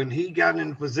when he got in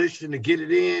the position to get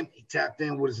it in, he tapped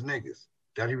in with his niggas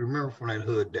that he remembered from that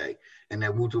hood day and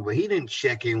that Wu-Tang, but he didn't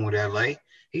check in with LA.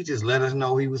 He just let us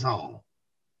know he was home.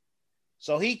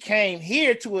 So he came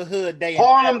here to a hood day.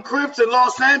 Harlem Crips in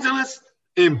Los Angeles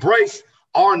embrace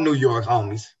our New York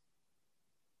homies.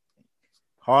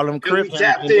 Harlem Crips. And we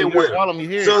tapped in with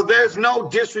them. So there's no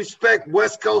disrespect,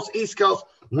 West Coast, East Coast,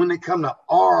 when they come to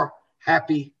our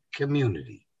happy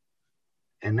community.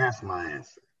 And that's my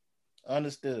answer.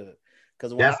 Understood.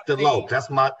 Because that's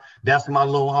that's my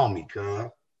little homie,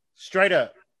 cuz. Straight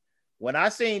up. When I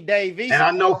seen Dave East, and I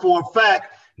know for a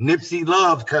fact Nipsey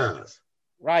loved cuz.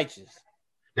 Righteous.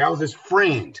 That was his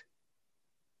friend.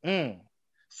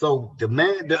 So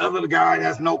the other guy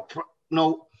has no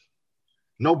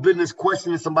business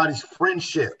questioning somebody's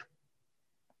friendship.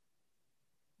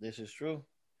 This is true.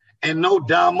 And no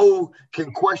Damu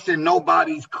can question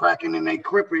nobody's cracking and they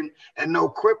cripping, and no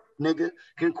Crip nigga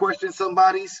can question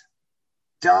somebody's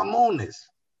Damu-ness.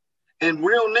 And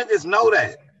real niggas know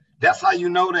that. That's how you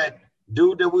know that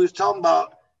dude that we was talking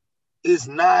about is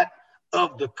not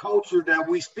of the culture that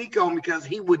we speak on, because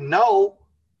he would know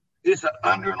it's an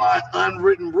underlying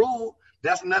unwritten rule.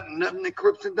 That's nothing that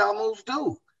Crips and Damus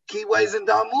do. Keyways and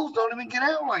Damus don't even get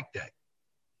out like that.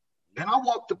 And I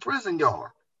walk the prison yard.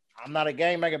 I'm not a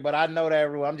gangbanger, but I know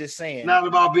that rule. I'm just saying. Not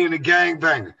about being a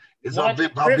gangbanger. It's about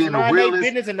being a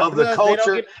realist of the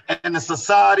culture and the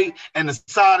society and the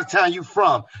side of town you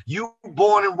from. You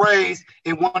born and raised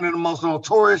in one of the most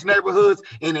notorious neighborhoods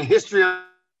in the history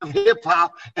of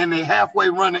hip-hop, and they halfway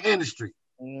run the industry.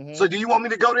 So do you want me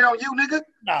to go there on you, nigga?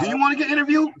 No. Do you want to get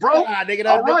interviewed, bro? Nah, nigga,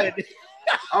 all right.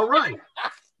 All right.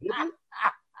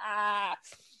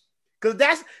 Because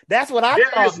that's what I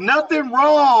thought. There's nothing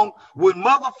wrong with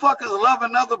motherfuckers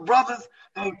loving other brothers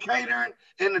and catering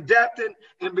and adapting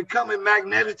and becoming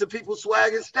magnetic to people's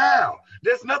swag and style.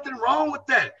 There's nothing wrong with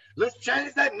that. Let's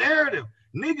change that narrative.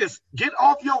 Niggas, get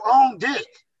off your own dick,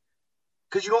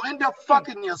 because you're going to end up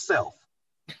fucking yourself.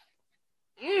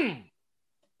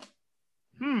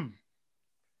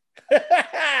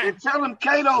 And tell him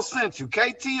Ktoe sent you.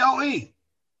 Ktoe.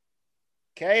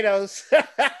 Kato's.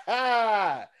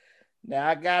 Now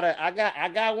I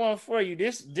got one for you.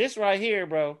 This right here,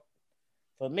 bro.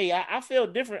 For me, I feel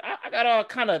different. I got all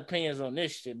kind of opinions on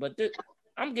this shit, but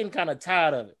I'm getting kind of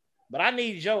tired of it. But I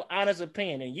need your honest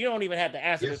opinion, and you don't even have to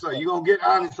answer this. Yes, sir. You're gonna get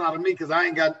honest out of me because I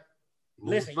ain't got.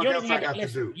 Listen, you don't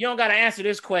You don't got to answer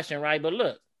this question, right? But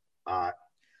look, all right.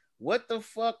 What the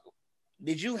fuck?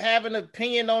 Did you have an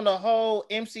opinion on the whole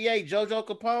MCA JoJo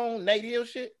Capone Nate Hill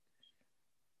shit?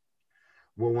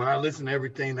 Well, when I listen to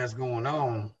everything that's going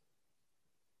on,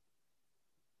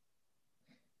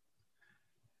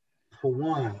 for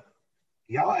one,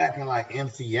 y'all acting like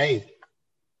MCA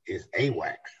is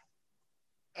AWACS.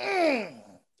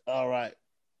 All right.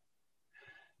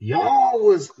 Y'all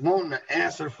was wanting an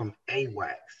answer from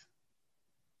AWACS.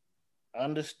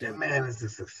 Understood. That man is a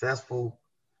successful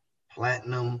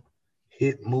platinum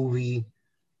hit movie,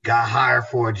 got hired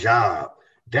for a job.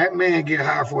 That man get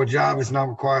hired for a job is not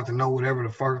required to know whatever the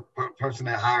first person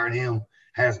that hired him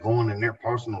has going in their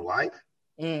personal life.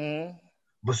 Mm-hmm.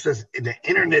 But since the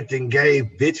internet then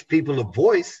gave bitch people a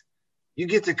voice, you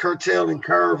get to curtail and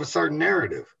curve a certain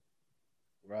narrative.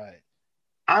 Right.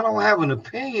 I don't have an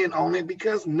opinion on it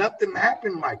because nothing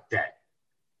happened like that.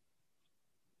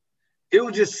 It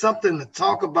was just something to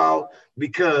talk about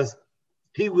because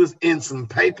he was in some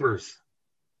papers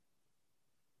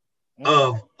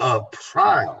of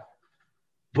trial,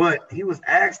 but he was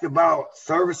asked about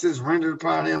services rendered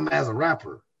upon him as a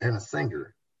rapper and a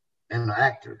singer and an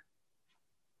actor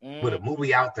with a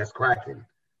movie out that's cracking.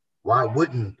 Why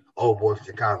wouldn't Old Boy from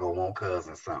Chicago want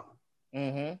Cousin something?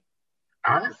 Mm-hmm.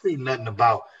 I didn't see nothing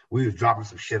about we was dropping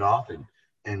some shit off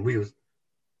and we was.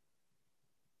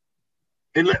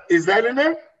 Is that in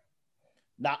there?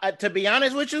 Now, to be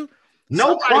honest with you,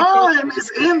 no crime is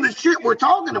in the shit we're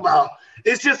talking about.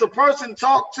 It's just a person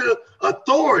talk to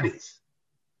authorities.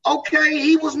 Okay,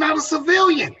 he was not a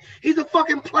civilian. He's a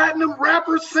fucking platinum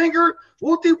rapper, singer,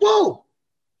 whoop-de-whoop.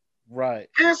 Right.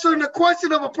 Answering the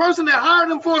question of a person that hired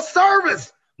him for a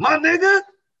service, my nigga.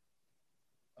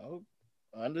 Oh,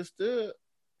 understood.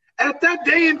 At that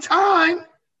day and time,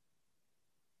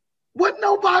 what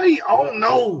nobody,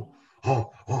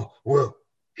 well,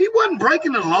 he wasn't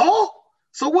breaking the law,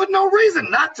 so wasn't no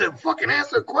reason not to fucking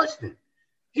answer a question.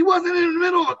 He wasn't in the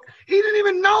middle of, he didn't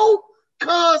even know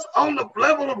cuz on the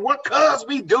level of what cuz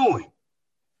we doing.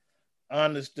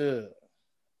 Understood.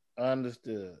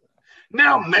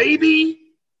 Now, maybe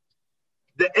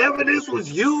the evidence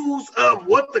was used of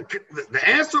what the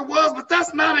answer was, but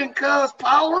that's not in cuz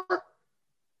power.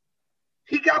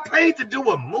 He got paid to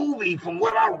do a movie from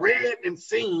what I read and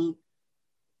seen.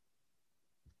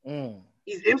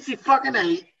 He's MC fucking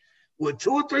 8 with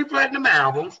 2 or 3 platinum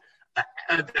albums,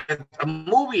 a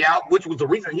movie out, which was the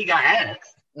reason he got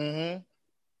asked. Mm-hmm.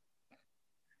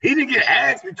 He didn't get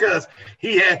asked because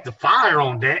he had the fire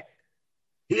on deck.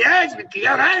 He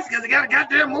got asked because he got a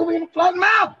goddamn movie in the platinum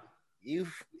album. He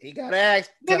got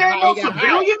asked. Nigga ain't no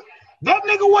civilian. That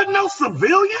nigga wasn't no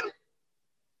civilian.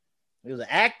 He was an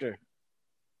actor.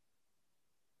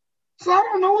 So I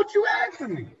don't know what you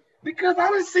asking me because I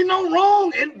didn't see no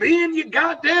wrong in being your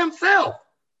goddamn self.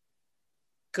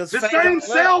 The same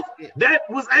self that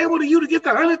was able to you to get the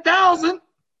 100,000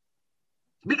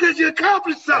 because you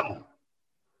accomplished something.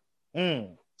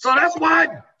 So that's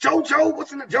why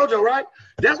JoJo, right?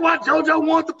 That's why JoJo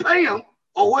wanted to pay him,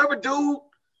 or whoever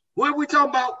we talking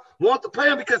about, wanted to pay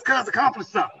him because cuz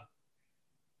accomplished something.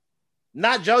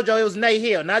 Not JoJo, it was Nate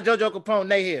Hill, not JoJo Capone,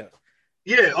 Nate Hill.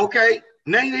 Yeah, okay.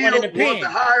 Nate Hill wanted to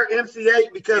hire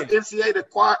MC8 because MC8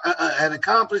 had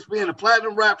accomplished being a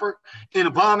platinum rapper in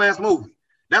a bomb-ass movie.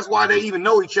 That's why they even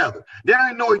know each other. They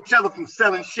didn't know each other from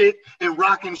selling shit and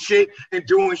rocking shit and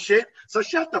doing shit. So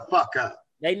shut the fuck up.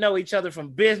 They know each other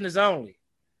from business only.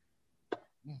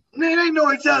 They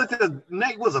know each other because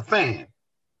Nate was a fan.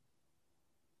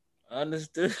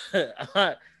 Understood.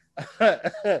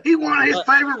 He wanted his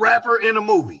favorite rapper in a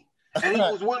movie. And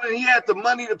he had the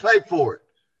money to pay for it.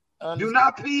 Understood. Do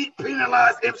not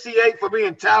penalize MC8 for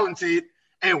being talented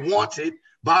and wanted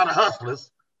by the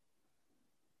hustlers.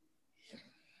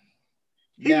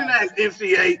 He didn't ask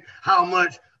MC8 how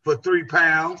much for 3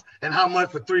 pounds and how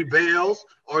much for 3 bells,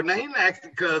 or he didn't ask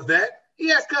because that.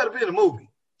 He asked her to be in a movie.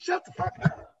 Shut the fuck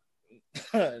up.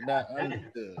 Not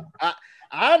understood.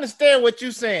 I understand what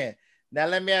you're saying. Now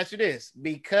let me ask you this: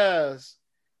 because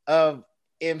of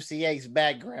MC8's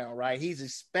background, right? He's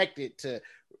expected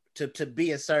to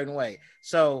be a certain way.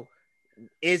 So,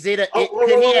 is it a? Wait.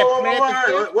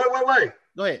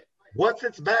 Go ahead. What's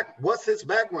its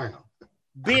background?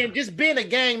 Being a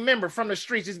gang member from the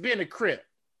streets, just being a Crip.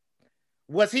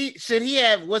 Was he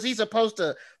supposed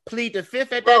to plead the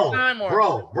fifth at that time? Or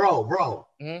Bro.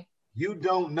 Mm-hmm. You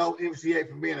don't know MCA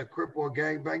from being a Crip or a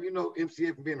gangbang. You know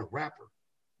MCA from being a rapper.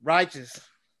 Righteous.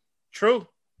 True.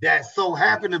 That so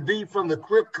happened to be from the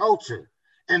Crip culture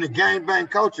and the gangbang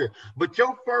culture. But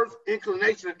your first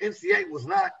inclination of MCA was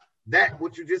not that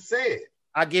what you just said.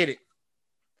 I get it.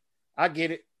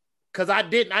 Because I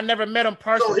never met him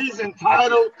personally. So he's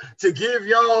entitled to give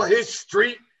y'all his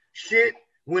street shit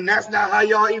when that's not how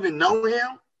y'all even know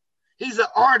him? He's an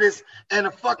artist and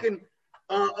a fucking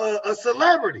a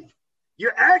celebrity.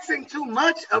 You're asking too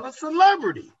much of a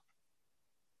celebrity.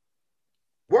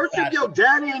 Worship your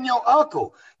daddy and your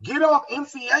uncle. Get off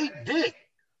MCA dick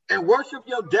and worship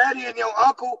your daddy and your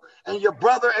uncle and your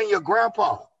brother and your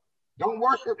grandpa. Don't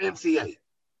worship MCA.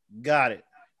 Got it.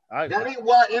 That ain't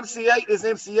why MCA is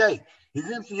MCA. He's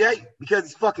MCA because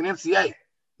he's fucking MCA,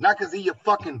 not because he's your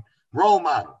fucking role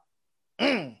model.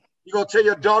 You gonna tell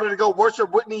your daughter to go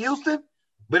worship Whitney Houston,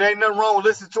 but ain't nothing wrong with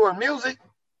listening to her music.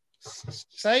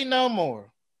 Say no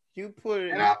more. You put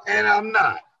it, and I'm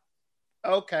not.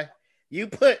 Okay. You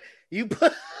put you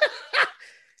put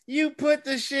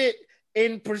the shit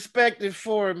in perspective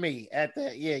for me at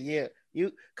that. Yeah.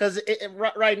 You because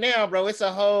right now, bro, it's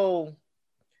a whole.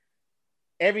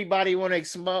 Everybody want to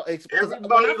expose.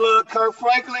 Everybody love Kirk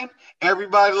Franklin.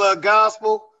 Everybody love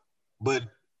gospel. But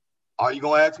are you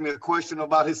gonna ask me a question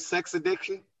about his sex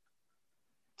addiction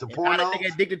to porno?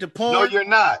 Addicted to porn? No,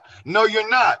 you're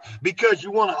not. Because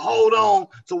you want to hold on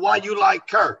to why you like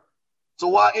Kirk. So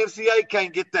why MCA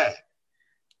can't get that?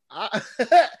 I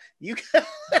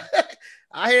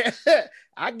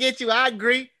get you. I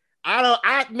agree.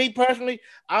 Me personally,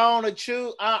 I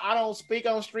don't speak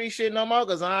on street shit no more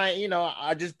because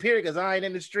I just period because I ain't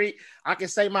in the street. I can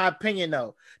say my opinion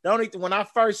though. When I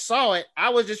first saw it, I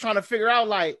was just trying to figure out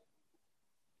like,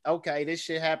 okay, this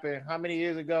shit happened how many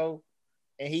years ago?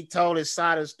 And he told his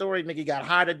side of the story. Nigga got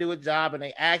hired to do a job and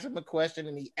they asked him a question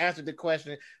and he answered the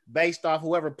question based off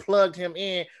whoever plugged him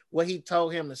in, what he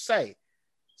told him to say.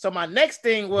 So my next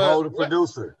thing was the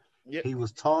producer. Yep. He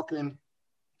was talking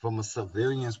from a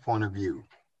civilian's point of view.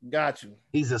 Got you.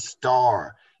 He's a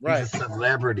star. Right. He's a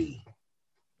celebrity.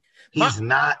 He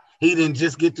didn't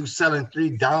just get through selling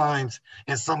 3 dimes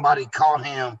and somebody caught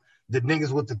him, the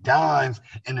niggas with the dimes,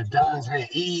 and the dimes had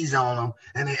E's on them,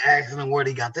 and they asked him where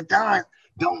they got the dimes.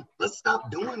 Let's stop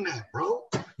doing that, bro.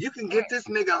 You can get this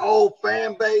nigga whole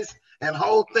fan base and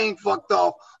whole thing fucked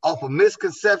off a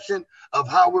misconception of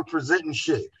how we're presenting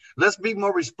shit. Let's be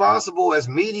more responsible as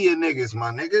media niggas,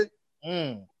 my nigga.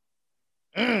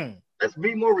 Let's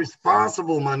be more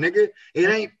responsible, my nigga. It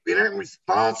ain't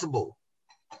responsible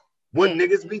what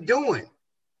niggas be doing.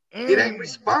 It ain't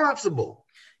responsible.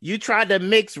 You tried to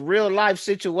mix real life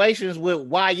situations with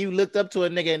why you looked up to a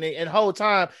nigga, and the whole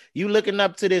time you looking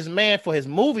up to this man for his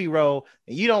movie role,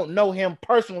 and you don't know him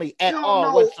personally at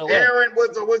all whatsoever.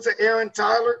 What's Aaron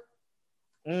Tyler?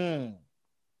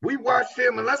 We watched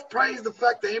him, and let's praise the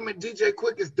fact that him and DJ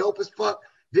Quick is dope as fuck.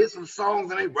 Did some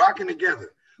songs and they rocking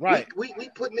together. Right. We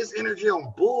putting this energy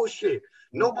on bullshit.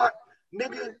 Nobody,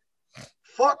 nigga,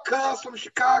 fuck Cuz from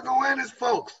Chicago and his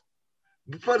folks.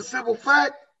 For the simple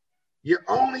fact, you're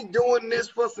only doing this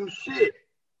for some shit.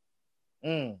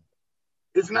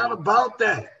 It's not about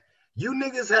that. You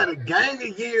niggas had a gang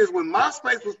of years when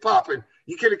MySpace was popping.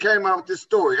 You could have came out with this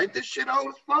story. Ain't this shit old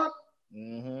as fuck?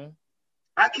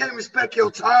 I can't respect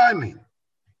your timing.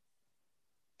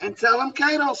 And tell him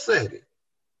Kato said it.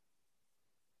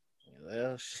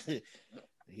 Well, shit.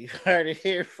 You heard it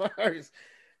here first.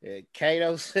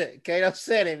 Kato said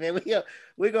it, man.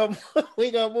 We gonna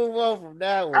move on from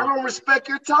that one. I don't respect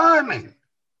your timing.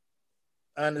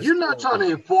 Understood. You're not trying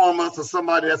to inform us of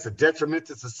somebody that's a detriment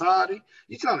to society.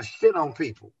 You're trying to shit on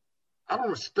people. I don't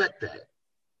respect that.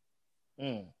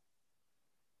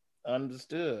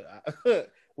 Understood.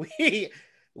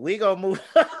 We gonna move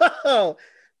on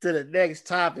to the next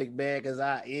topic, man. Because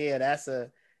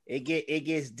it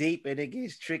gets deep and it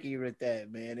gets tricky with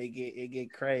that, man. It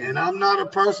get crazy. And I'm not a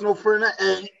personal friend of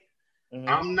A.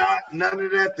 I'm not none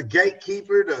of that. The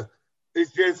gatekeeper.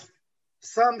 It's just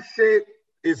some shit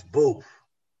is boof.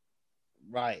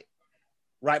 Right.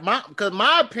 Because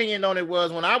my opinion on it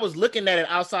was when I was looking at it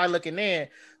outside looking in,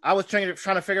 I was trying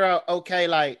to figure out, okay,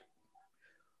 like,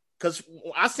 because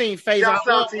I seen Phase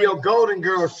out to your Golden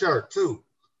Girl shirt too,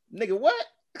 nigga. What?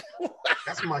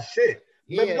 That's my shit.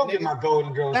 Let me go get my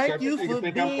Golden Girl shirt. Thank you for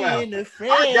being a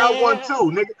friend. I got one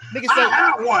too, nigga. I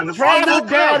have one. Travel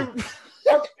down.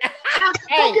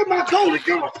 Go get my Golden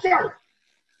Girl shirt.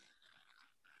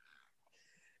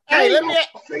 Hey,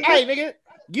 nigga.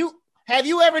 Have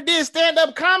you ever did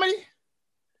stand-up comedy?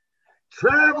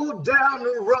 Travel down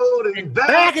the road and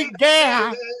back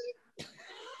again.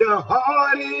 The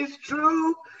heart is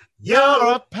true. You're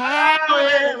a power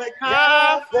and a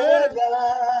confidence.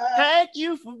 Thank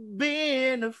you for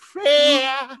being a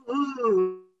friend.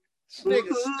 This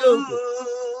nigga stupid.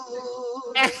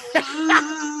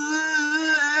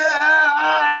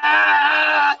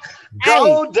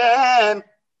 Go down.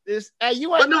 Hey, you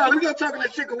But ain't. no, we gonna talk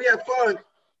that shit because we have fun.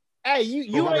 Hey,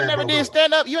 you ain't never did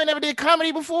stand up. You ain't never did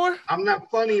comedy before. I'm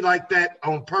not funny like that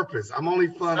on purpose. I'm only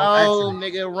fun on accident.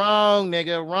 Nigga,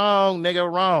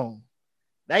 wrong.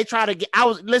 They try to get.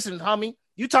 Listen, homie.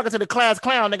 You talking to the class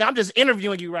clown, nigga. I'm just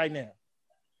interviewing you right now.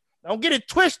 Don't get it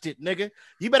twisted, nigga.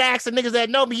 You better ask the niggas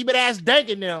that know me. You better ask Dank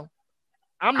and them.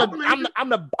 I'm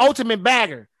the ultimate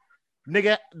bagger,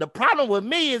 nigga. The problem with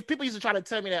me is people used to try to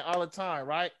tell me that all the time,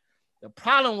 right? The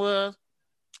problem was,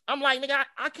 I'm like, nigga,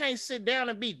 I can't sit down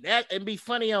and be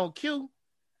funny on cue.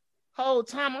 Whole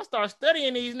time I start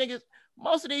studying these niggas,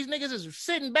 most of these niggas is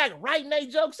sitting back writing their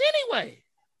jokes anyway.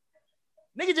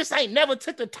 Nigga just ain't never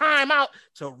took the time out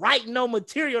to write no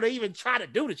material to even try to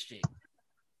do the shit.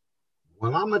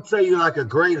 Well, I'm gonna tell you like a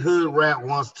great hood rat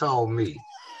once told me.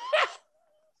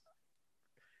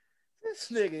 This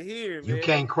nigga here, man. You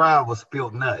can't cry over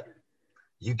spilled nut.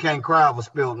 You can't cry over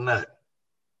spilled nut.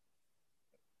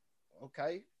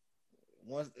 Okay.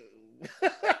 What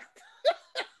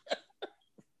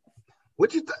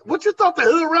you thought the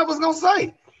hood rat was gonna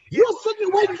say? You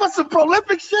sitting waiting for some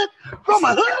prolific shit from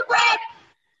a hood rat?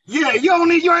 Yeah, you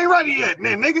ain't ready yet,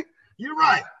 man, nigga. You're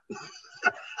right.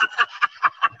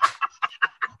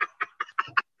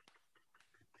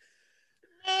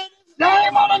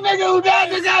 Game on a nigga who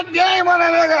just got game on a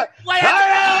nigga.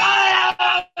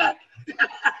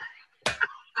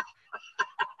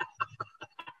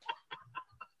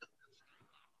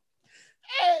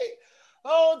 Hey,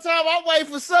 whole time I wait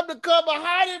for something to come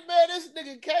behind it, man. This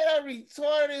nigga Ktoe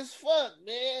retarded as fuck,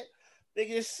 man.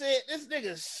 Nigga said this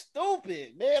nigga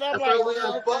stupid, man. I'm that's like, we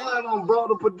have fun on bro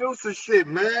the producer shit,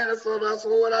 man. That's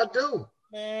what I do.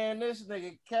 Man, this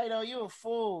nigga Ktoe, you a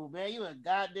fool, man. You a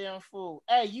goddamn fool.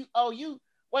 Hey, you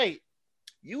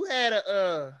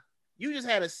just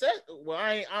had a set. Well,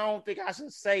 I don't think I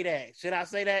should say that. Should I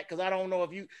say that? Because I don't know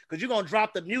because you're gonna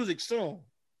drop the music soon.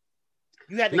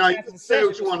 You had to no, you can say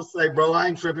what you want to say, bro. I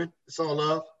ain't tripping. It's all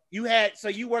love. You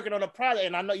working on a project,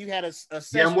 and I know you had a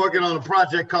session. Yeah, I'm working on a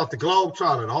project called the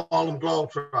Globetrotter, the Harlem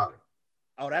Globetrotter.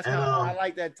 Oh, that's kind of I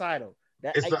like that title.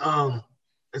 It's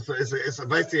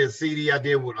basically a CD I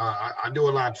did with I do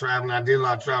a lot of traveling. I did a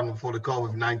lot of traveling before the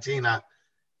COVID-19.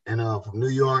 From New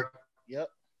York. Yep.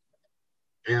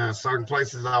 And certain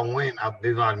places I went, I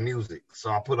did a lot of music. So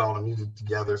I put all the music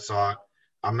together. So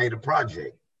I made a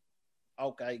project.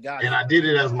 Okay, got it. And I did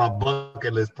it as my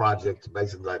bucket list project to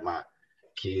basically let my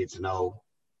kids know,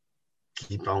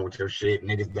 keep on with your shit.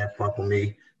 Niggas that fuck with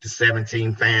me. The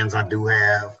 17 fans I do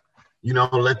have,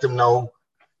 let them know,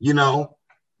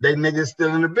 they niggas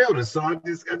still in the building. So I've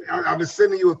been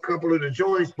sending you a couple of the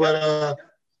joints, but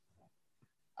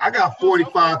I got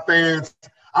 45 fans.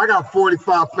 I got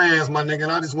 45 fans, my nigga,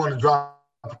 and I just want to drop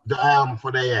the album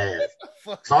for their ass.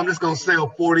 So I'm just gonna sell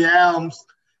 40 albums,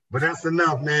 but that's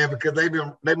enough, man, because they've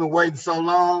been waiting so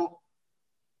long.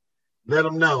 Let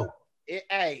them know.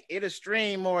 It'll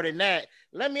stream more than that.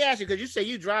 Let me ask you, because you say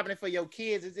you dropping it for your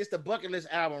kids. It's the bucket list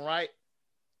album, right?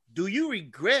 Do you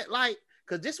regret,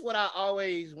 because this is what I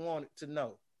always wanted to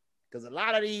know. Because a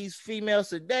lot of these females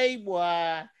today,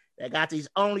 boy, they got these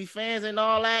OnlyFans and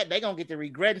all that, they gonna get to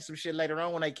regretting some shit later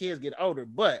on when their kids get older.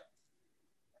 But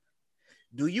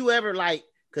do you ever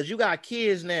because you got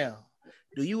kids now,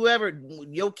 do you ever,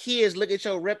 your kids look at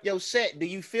your set, do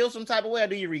you feel some type of way, or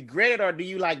do you regret it, or do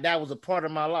you that was a part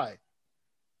of my life?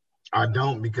 I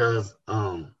don't, because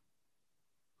of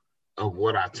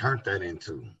what I turned that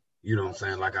into. You know what I'm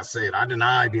saying? Like I said, I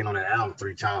denied being on that album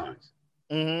 3 times.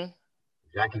 Mm-hmm.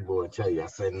 Jackie boy tell you, I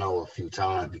said no a few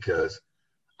times because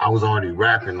I was already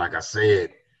rapping, like I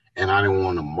said, and I didn't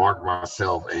want to mark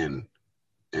myself. And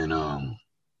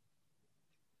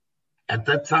at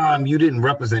that time, you didn't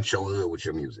represent your hood with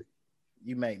your music.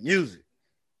 You made music.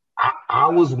 I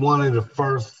was one of the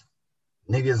first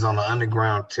niggas on the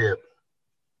underground tip.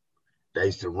 They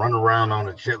used to run around on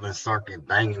the chitlin circuit,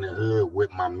 banging the hood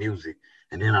with my music.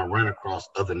 And then I ran across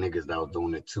other niggas that was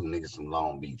doing it too. Niggas from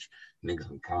Long Beach, niggas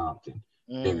from Compton,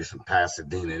 niggas from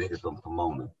Pasadena, niggas from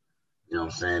Pomona. You know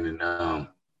what I'm saying? And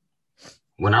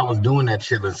when I was doing that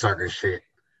chitlin circuit shit,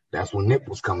 that's when Nip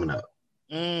was coming up.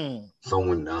 So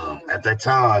when at that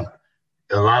time,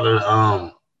 a lot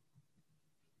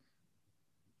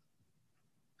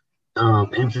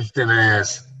of interesting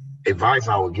ass advice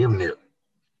I would give Nip.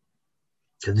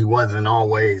 Because he wasn't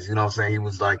always, you know what I'm saying? He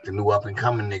was like the new up and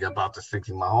coming nigga about the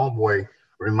 60. My homeboy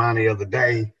reminded me the other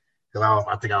day, because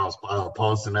I think I was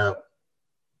posting up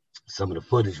some of the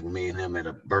footage with me and him at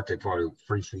a birthday party with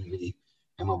Free CV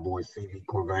and my boy CV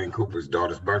Corvain Cooper's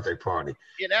daughter's birthday party.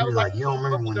 Yeah, that He was was like like, you don't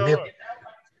remember when so, Nip?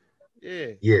 Yeah.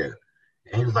 Yeah.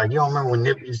 And he was like, you don't remember when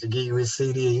Nip used to give you his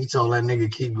CD and you told that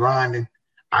nigga keep grinding?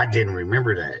 I didn't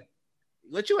remember that.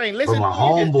 What you ain't But listening my to?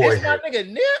 You just homeboy diss my nigga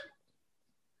Nip.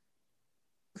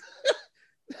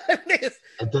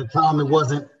 at that time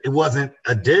it wasn't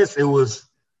a diss. It was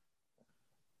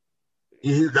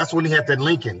that's when he had that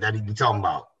Lincoln that he be talking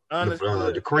about,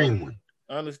 the cream one.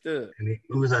 Understood. And he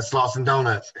was at Sloss and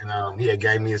Donuts, and he had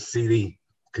gave me a CD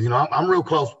because I'm real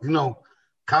close.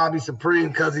 Cobby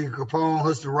Supreme, Cuzzy Capone,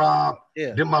 Huster Rob,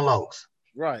 them my lokes.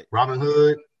 Right. Robin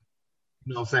Hood,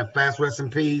 you know what I'm saying? Fast Rest in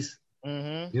Peace.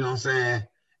 Mm-hmm. You know what I'm saying?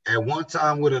 At one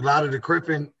time with a lot of the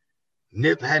Crippin',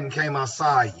 Nip hadn't came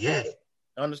outside yet.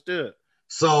 Understood.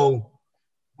 So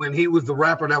when he was the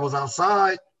rapper that was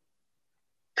outside,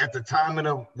 at the time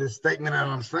of this statement that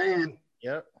I'm saying,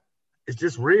 yep, it's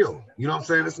just real. You know what I'm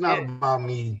saying? It's not about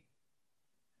me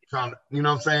trying to, you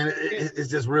know what I'm saying? It's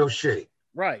just real shit.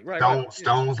 Right.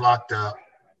 Stone's locked up.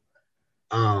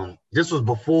 This was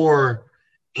before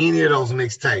any of those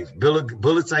mixtapes.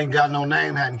 Bullets Ain't Got No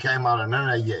Name hadn't came out or none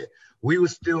of that yet. We were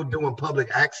still doing public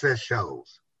access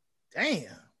shows. Damn.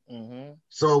 Mm-hmm.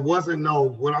 So it wasn't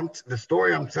the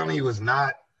story I'm telling you is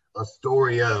not a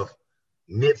story of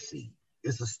Nipsey.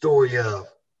 It's a story of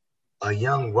a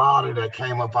young rider that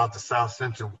came up out the South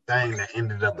Central thing that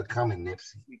ended up becoming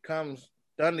Nipsey. Becomes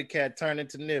Thundercat turned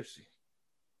into Nipsey.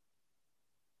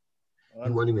 He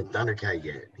wasn't even Thundercat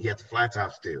yet. He had the flat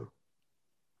top still.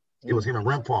 It was him and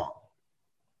Rim Park.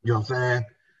 You know what I'm saying?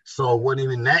 So it wasn't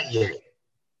even that yet.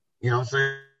 You know what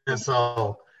I'm saying?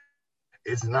 So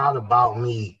it's not about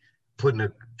me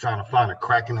trying to find a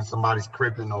cracking in somebody's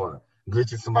crippin' or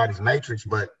glitching somebody's matrix,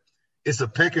 but it's a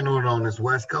pecking order on this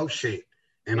West Coast shit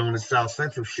and on the South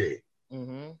Central shit.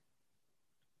 Mm-hmm.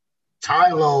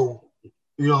 Tylo,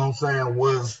 you know what I'm saying,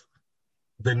 was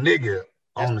the nigga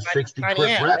on the 60 Crip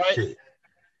rap right? Shit.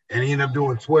 And he ended up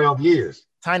doing 12 years.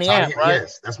 Tiny Amp, right?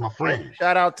 Yes, that's my friend.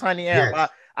 Shout out Tiny Amp. Yes.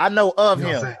 I know of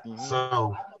him. Mm-hmm.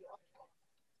 So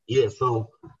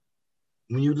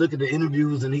when you look at the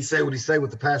interviews and he say what he say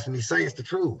with the passion he say, it's the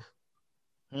truth.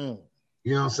 You know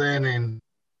what I'm saying? And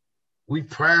we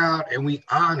proud and we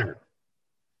honored.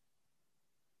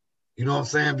 You know what I'm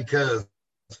saying? Because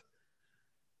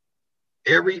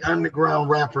every underground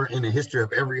rapper in the history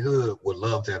of every hood would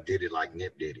love to have did it like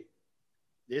Nip did it.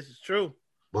 This is true.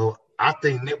 Well, I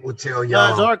think Nip would tell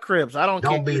y'all. Bloods or Crips. I don't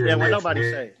be care what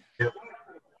nobody say.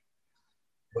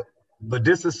 But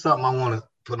this is something I want to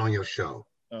put on your show.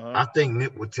 I think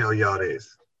Nip would tell y'all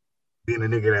this. Being a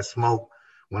nigga that smoked,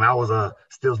 when I was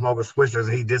still smoking swishers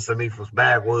and he dissed me from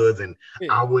Bagwoods and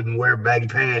I wouldn't wear baggy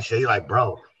pants. He like,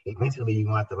 bro, eventually you're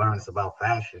going to have to learn this about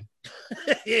fashion.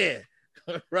 Yeah,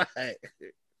 right.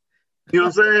 You know what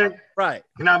I'm saying? Right.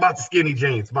 You're not about the skinny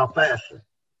jeans, it's about fashion.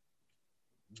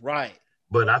 Right.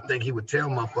 But I think he would tell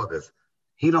motherfuckers,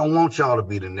 he don't want y'all to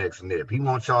be the next Nip. He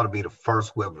wants y'all to be the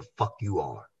first whoever the fuck you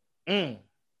are.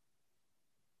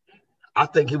 I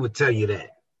think he would tell you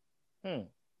that.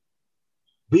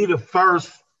 Be the first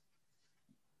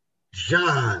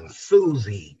John,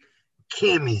 Susie,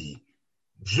 Kimmy,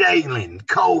 Jalen,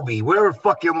 Kobe, whatever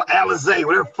fuck your Alizé,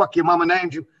 whatever fuck your mama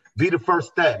named you, be the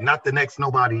first that, not the next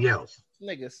nobody else.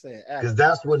 Nigga said, because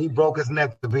that's what he broke his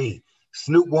neck to be.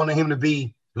 Snoop wanted him to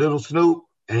be Little Snoop,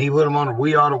 and he put him on the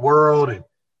We Are the World, and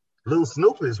Little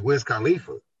Snoop is Wiz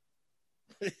Khalifa.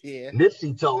 Yeah.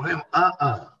 Nipsey told him,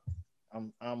 I'm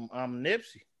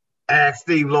Nipsey. Ask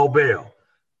Steve Lobel.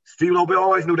 Steve Lobel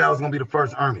always knew that was gonna be the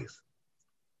first Ernest.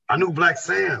 I knew Black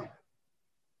Sam.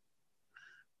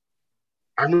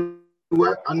 I knew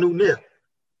Nip.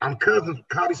 I'm cousin.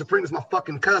 Cobby Supreme is my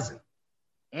fucking cousin.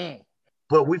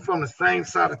 But we from the same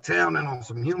side of town and on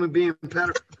some human being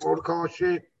protocol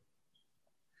shit.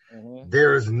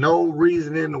 There is no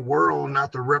reason in the world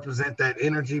not to represent that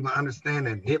energy, but understand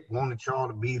that Nip wanted y'all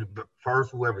to be the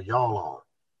first whoever y'all are.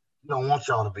 He don't want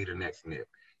y'all to be the next Nip.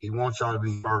 He wants y'all to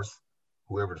be first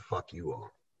whoever the fuck you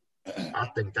are. I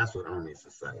think that's what Ernest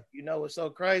is saying. You know what's so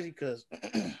crazy? Because,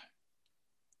 I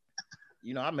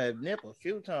met Nip a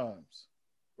few times,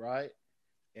 right?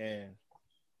 And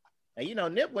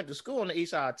Nip went to school on the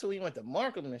east side too. He went to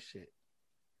Markham and shit.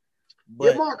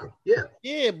 But, Markham, yeah.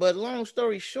 Yeah, but long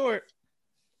story short,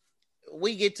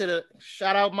 we get to the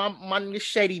shout out my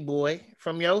Shady boy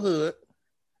from your hood.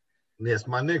 Yes,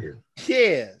 my nigga.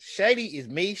 Yeah, Shady is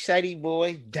me, Shady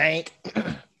boy, Dank.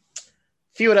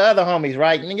 few of the other homies,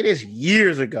 right? Nigga, this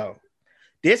years ago.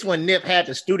 This one Nip had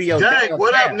the studio. Dang,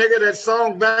 what up, nigga? That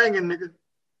song banging, nigga.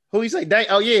 Who you say? Dang,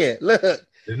 oh yeah, look.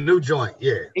 The new joint,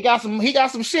 yeah. He got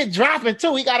some shit dropping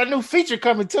too. He got a new feature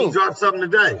coming too. He dropped something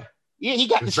today. Yeah, he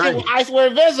got the shit with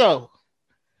Icewear Vezo.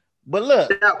 But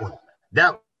look. That one.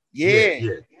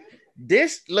 Yeah.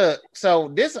 This, look,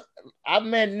 so this, I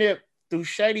met Nip through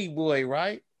Shady Boy,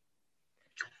 right?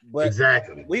 But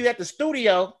exactly. We at the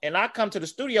studio, and I come to the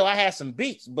studio, I had some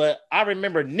beats, but I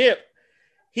remember Nip,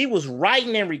 he was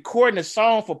writing and recording a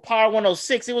song for Power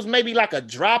 106. It was maybe like a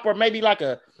drop or maybe like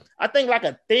I think like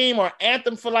a theme or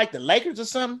anthem for like the Lakers or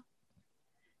something.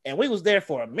 And we was there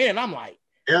for a minute. I'm like,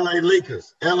 LA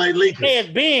Lakers.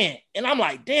 Man, Ben. And I'm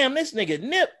like, damn, this nigga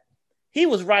Nip, he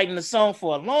was writing the song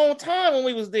for a long time when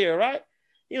we was there, right?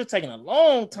 He was taking a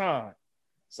long time.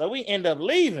 So we end up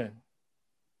leaving.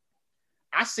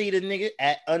 I see the nigga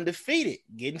at Undefeated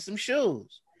getting some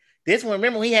shoes. This one,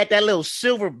 remember he had that little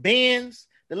silver Benz,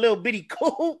 the little bitty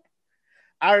coupe?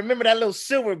 I remember that little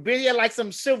silver Benz. He had like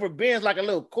some silver Benz, like a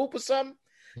little coupe or something.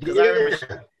 Yeah. I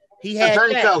remember he had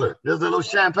champagne that. color. There's a little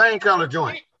champagne color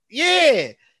joint.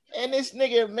 Yeah. And this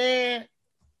nigga, man,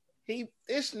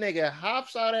 this nigga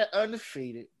hops out at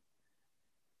Undefeated.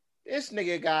 This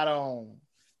nigga got on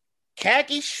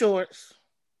khaki shorts,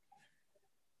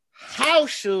 house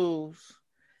shoes,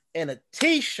 and a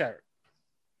t-shirt.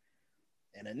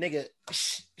 And a nigga,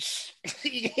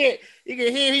 you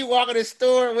can hear he walking the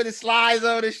store with his slides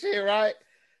on and shit, right?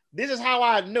 This is how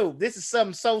I knew. This is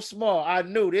something so small. I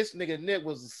knew this nigga Nick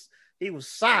was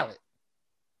solid.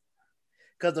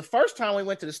 Because the first time we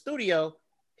went to the studio,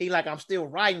 he like, I'm still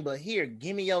writing, but here,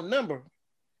 give me your number.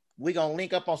 We gonna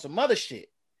link up on some other shit.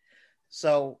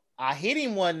 So I hit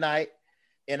him one night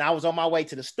and I was on my way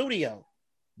to the studio,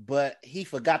 but he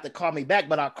forgot to call me back.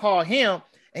 But I called him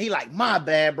and he like, my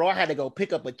bad, bro. I had to go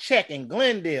pick up a check in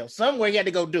Glendale, somewhere he had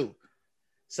to go do.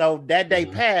 So that day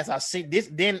passed. I see this.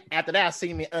 Then after that, I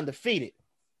see me Undefeated.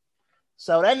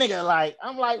 So that nigga like,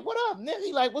 I'm like, what up, nigga?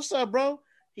 He like, what's up, bro?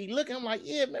 He looking, I'm like,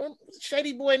 yeah, man,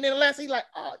 Shady Boy. And then last, he like,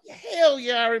 oh, hell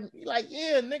yeah. He like,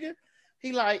 yeah, nigga.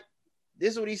 He like,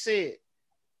 this is what he said.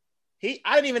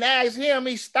 I didn't even ask him.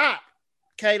 He stopped.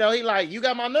 Kato, he like, you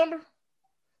got my number?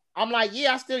 I'm like,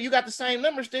 yeah, you got the same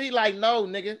number still. He like, no,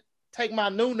 nigga, take my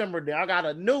new number there. I got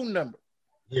a new number.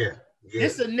 Yeah.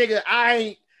 This a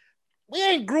nigga we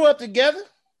ain't grew up together.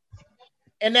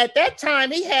 And at that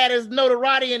time, he had his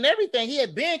notoriety and everything. He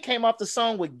had been came off the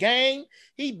song with Gang.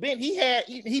 He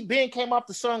been came off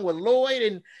the song with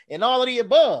Lloyd and all of the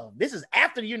above. This is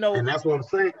after, you know. And that's what I'm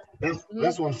saying.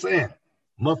 That's what I'm saying.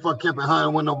 Motherfucker kept it high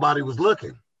when nobody was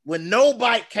looking. When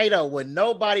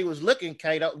nobody was looking,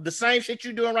 Kato, the same shit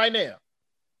you doing right now.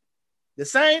 The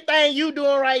same thing you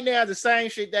doing right now, the same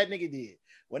shit that nigga did.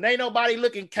 When ain't nobody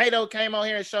looking, Kato came on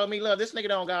here and showed me love. This nigga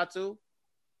don't got to.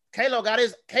 Kato got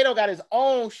his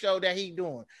own show that he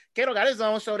doing. Kato got his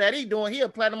own show that he doing. He a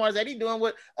platinum artist that he doing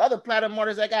with other platinum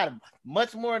artists that got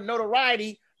much more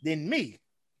notoriety than me.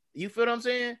 You feel what I'm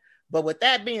saying? But with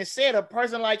that being said, a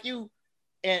person like you,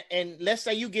 and let's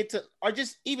say you get to, or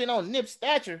just even on Nip's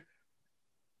stature,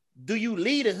 do you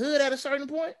lead a hood at a certain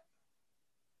point?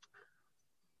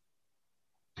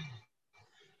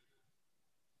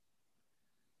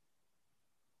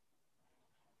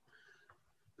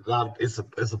 It's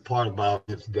a part about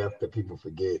his death that people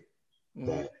forget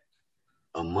that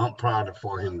a month prior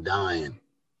for him dying,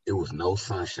 it was no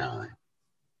sunshine.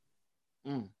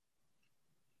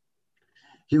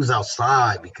 He was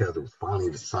outside because it was finally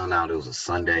the sun out. It was a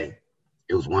Sunday.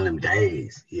 It was one of them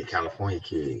days. He a California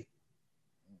kid.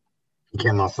 He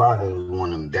came outside. It was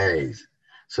one of them days.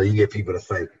 So you get people to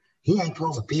say, he ain't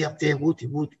supposed to be up there, wooty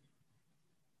wooty.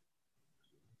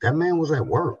 That man was at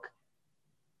work.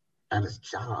 At his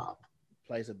job.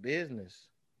 Place of business.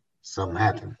 Something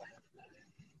happened.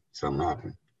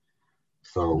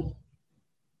 So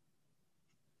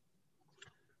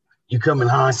you come in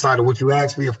hindsight of what you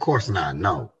asked me? Of course not.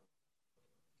 No.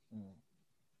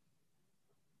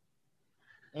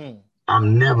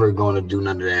 I'm never going to do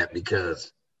none of that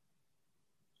because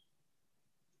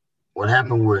what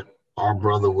happened with our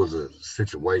brother was a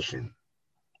situation.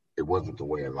 It wasn't the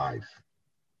way of life.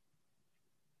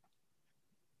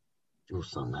 It was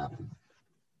something happened.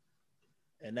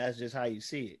 And that's just how you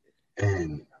see it.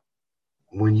 And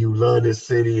when you love this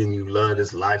city and you love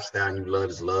this lifestyle and you love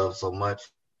this love so much,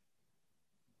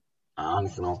 I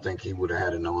honestly don't think he would have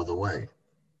had it no other way.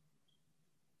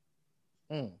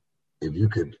 If you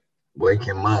could wake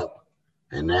him up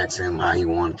and ask him how he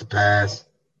wanted to pass,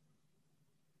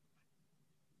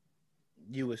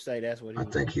 you would say that's what I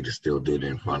think he'd have still did it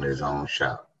in front of his own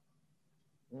shop.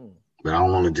 but I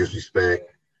don't want to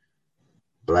disrespect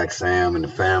Black Sam and the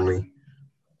family.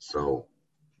 So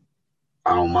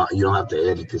I don't mind. You don't have to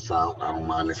edit this out. I don't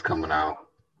mind this coming out.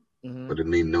 But it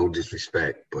means no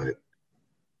disrespect. But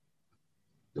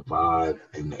the vibe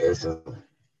and the essence of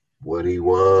what he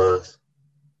was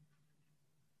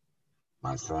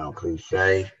might sound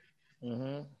cliche,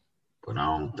 but I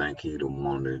don't think he'd have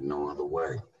wanted it no other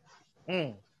way.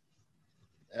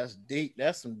 That's deep.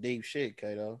 That's some deep shit,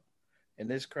 Kato.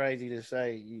 And it's crazy to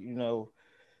say,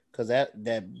 because that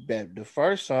the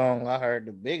first song I heard,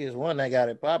 the biggest one that got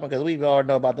it popping, because we all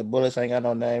know about the Bullets Ain't Got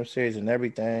No Name series and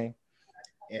everything,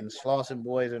 and Slauson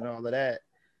Boys and all of that.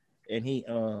 And he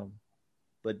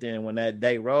but then when that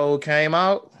Day Road came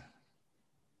out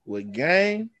with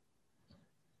Game,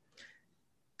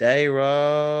 Day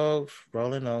Road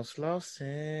rolling on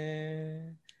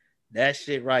Slauson. That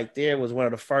shit right there was one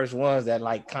of the first ones that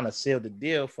like kind of sealed the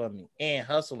deal for me. And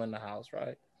Hustle in the house,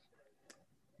 right?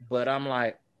 But I'm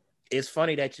like, it's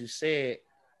funny that you said.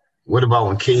 What about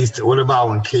when Keys to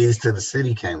the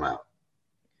City came out?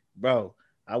 Bro,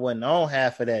 I wasn't on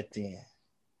half of that then.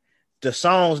 The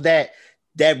songs that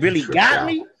really got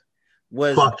me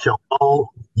was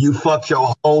you fucked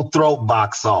your whole throat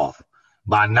box off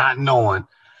by not knowing.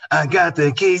 I got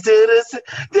the keys to the city.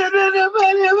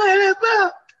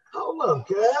 Hold up,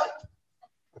 cat.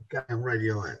 What goddamn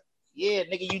radio at? Yeah,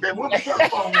 nigga, you. Man, where my cell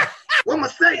phone? Where my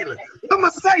cellular? Where my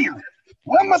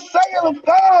cellular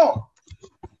phone?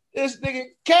 This nigga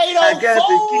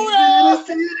Ktoefornia.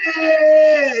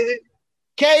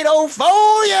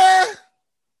 Ktoefornia.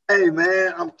 Hey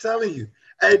man, I'm telling you.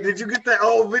 Hey, did you get that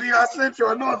old video I sent you?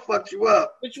 I know it fucked you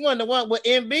up. Which one? The one with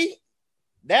MB?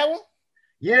 That one?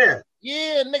 Yeah.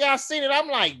 Yeah, nigga, I seen it. I'm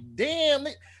like, damn.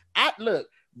 Look,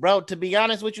 bro. To be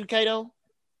honest with you, Kato,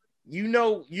 you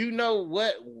know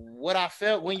what I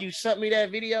felt when you sent me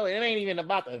that video. It ain't even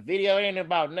about the video. It ain't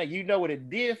about nothing. You know what it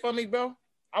did for me, bro.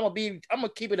 I'm gonna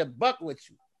keep it a buck with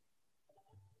you,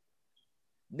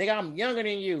 nigga. I'm younger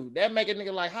than you. That make a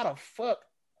nigga like, how the fuck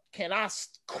can I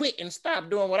quit and stop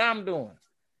doing what I'm doing?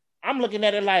 I'm looking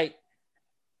at it like,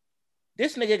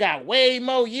 this nigga got way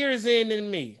more years in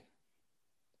than me.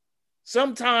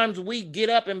 Sometimes we get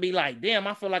up and be like, damn,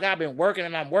 I feel like I've been working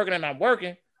and I'm working and I'm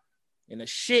working, and the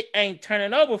shit ain't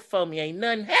turning over for me. Ain't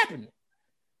nothing happening,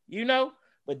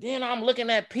 But then I'm looking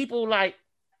at people like,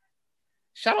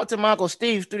 shout out to my Uncle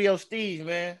Steve, Studio Steve,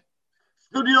 man.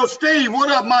 Studio Steve, what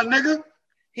up, my nigga?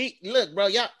 Look, bro,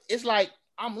 y'all, it's like,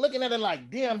 I'm looking at it like,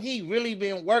 damn, he really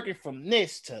been working from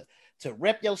this to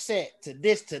rep your set, to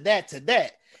this, to that, to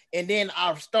that. And then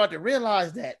I start to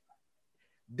realize that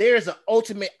there's an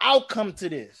ultimate outcome to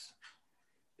this.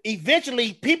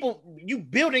 Eventually, you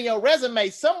building your resume,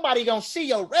 somebody gonna see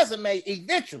your resume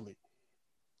eventually.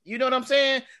 You know what I'm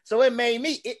saying? So it made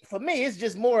me, for me, it's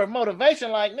just more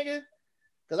motivation, like, nigga,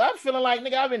 because I'm feeling like,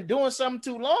 nigga, I've been doing something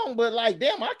too long, but like,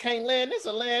 damn, I can't land this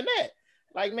or land that.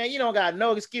 Like, man, you don't got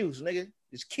no excuse, nigga.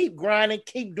 Just keep grinding,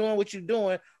 keep doing what you're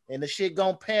doing, and the shit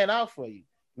gonna pan out for you.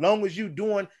 Long as you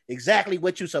doing exactly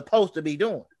what you're supposed to be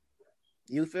doing.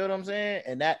 You feel what I'm saying?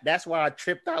 And that's why I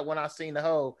tripped out when I seen the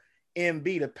whole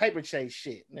MB, the paper chase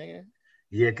shit, nigga.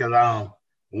 Yeah, because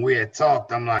when we had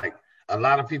talked, I'm like, a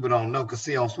lot of people don't know. Because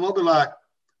see, on Smoke a Lot,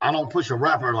 I don't push a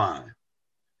rapper line.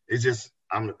 It's just,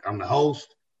 I'm the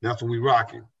host. That's what we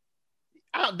rocking.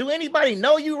 Do anybody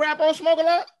know you rap on Smoke a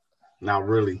Lot? Not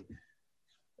really.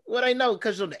 Well, they know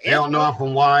because of the. They don't know I'm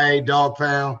from YA, Dog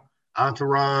Pound,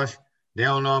 Entourage. They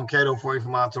don't know I'm Ktoefornia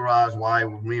from Entourage. YA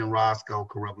with me and Roscoe,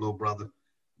 Corrupt Little Brother.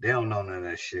 They don't know none of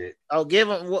that shit. Oh, give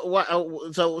them what?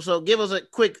 So give us a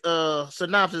quick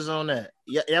synopsis on that.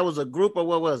 Yeah, that was a group or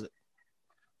what was it?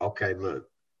 Okay, look,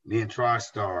 me and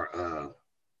TriStar,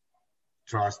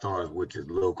 which is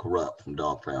Lil Corrupt from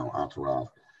Dog Pound, Entourage.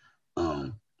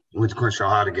 We went to Crenshaw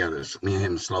High together. So me and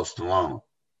him and Slow Stallone.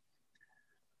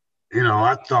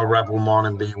 I thought rap with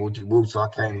Marlon B. Woochie Woo, so I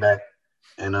came back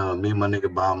and me and my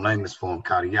nigga Bob Lamus formed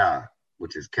Kadiya,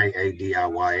 which is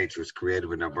Kadiyh, which was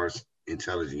creative and diverse,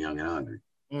 intelligent, young and hungry.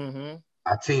 Mm-hmm.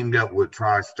 I teamed up with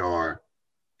TriStar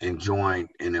and joined,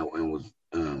 and it was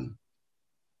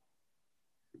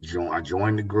I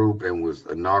joined the group and was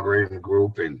inaugurating the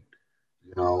group, and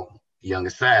Young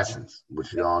Assassins,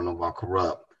 which you all know about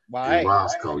Corrupt, and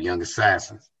Roscoe, Young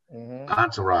Assassins,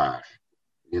 Entourage,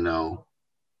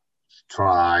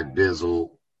 Tribe,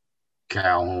 Bizzle,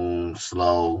 Calhoun,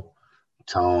 Slow,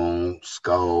 Tone,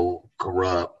 Skull,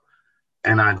 Corrupt.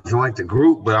 And I joined the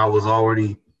group, but I was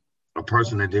already a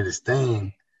person that did his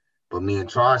thing. But me and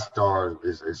TriStar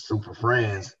is super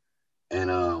friends. And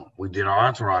we did our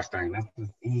Entourage thing. That's this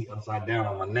E upside down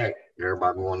on my neck.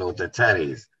 Everybody want to know what that tat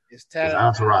is. It's It's talent.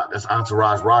 Entourage. That's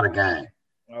Entourage Rider Gang.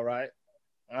 All right.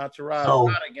 Entourage So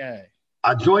Rider Gang.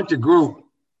 I joined the group,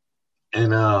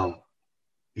 and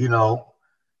you know,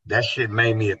 that shit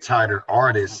made me a tighter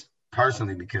artist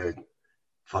personally because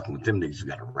fucking with them niggas, you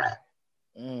gotta rap,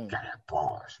 gotta have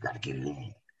bars, you gotta get it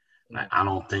in. Like I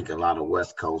don't think a lot of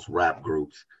West Coast rap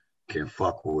groups can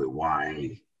fuck with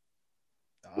YA.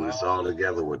 When it's all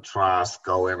together with Tri,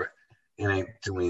 Sko, it ain't too many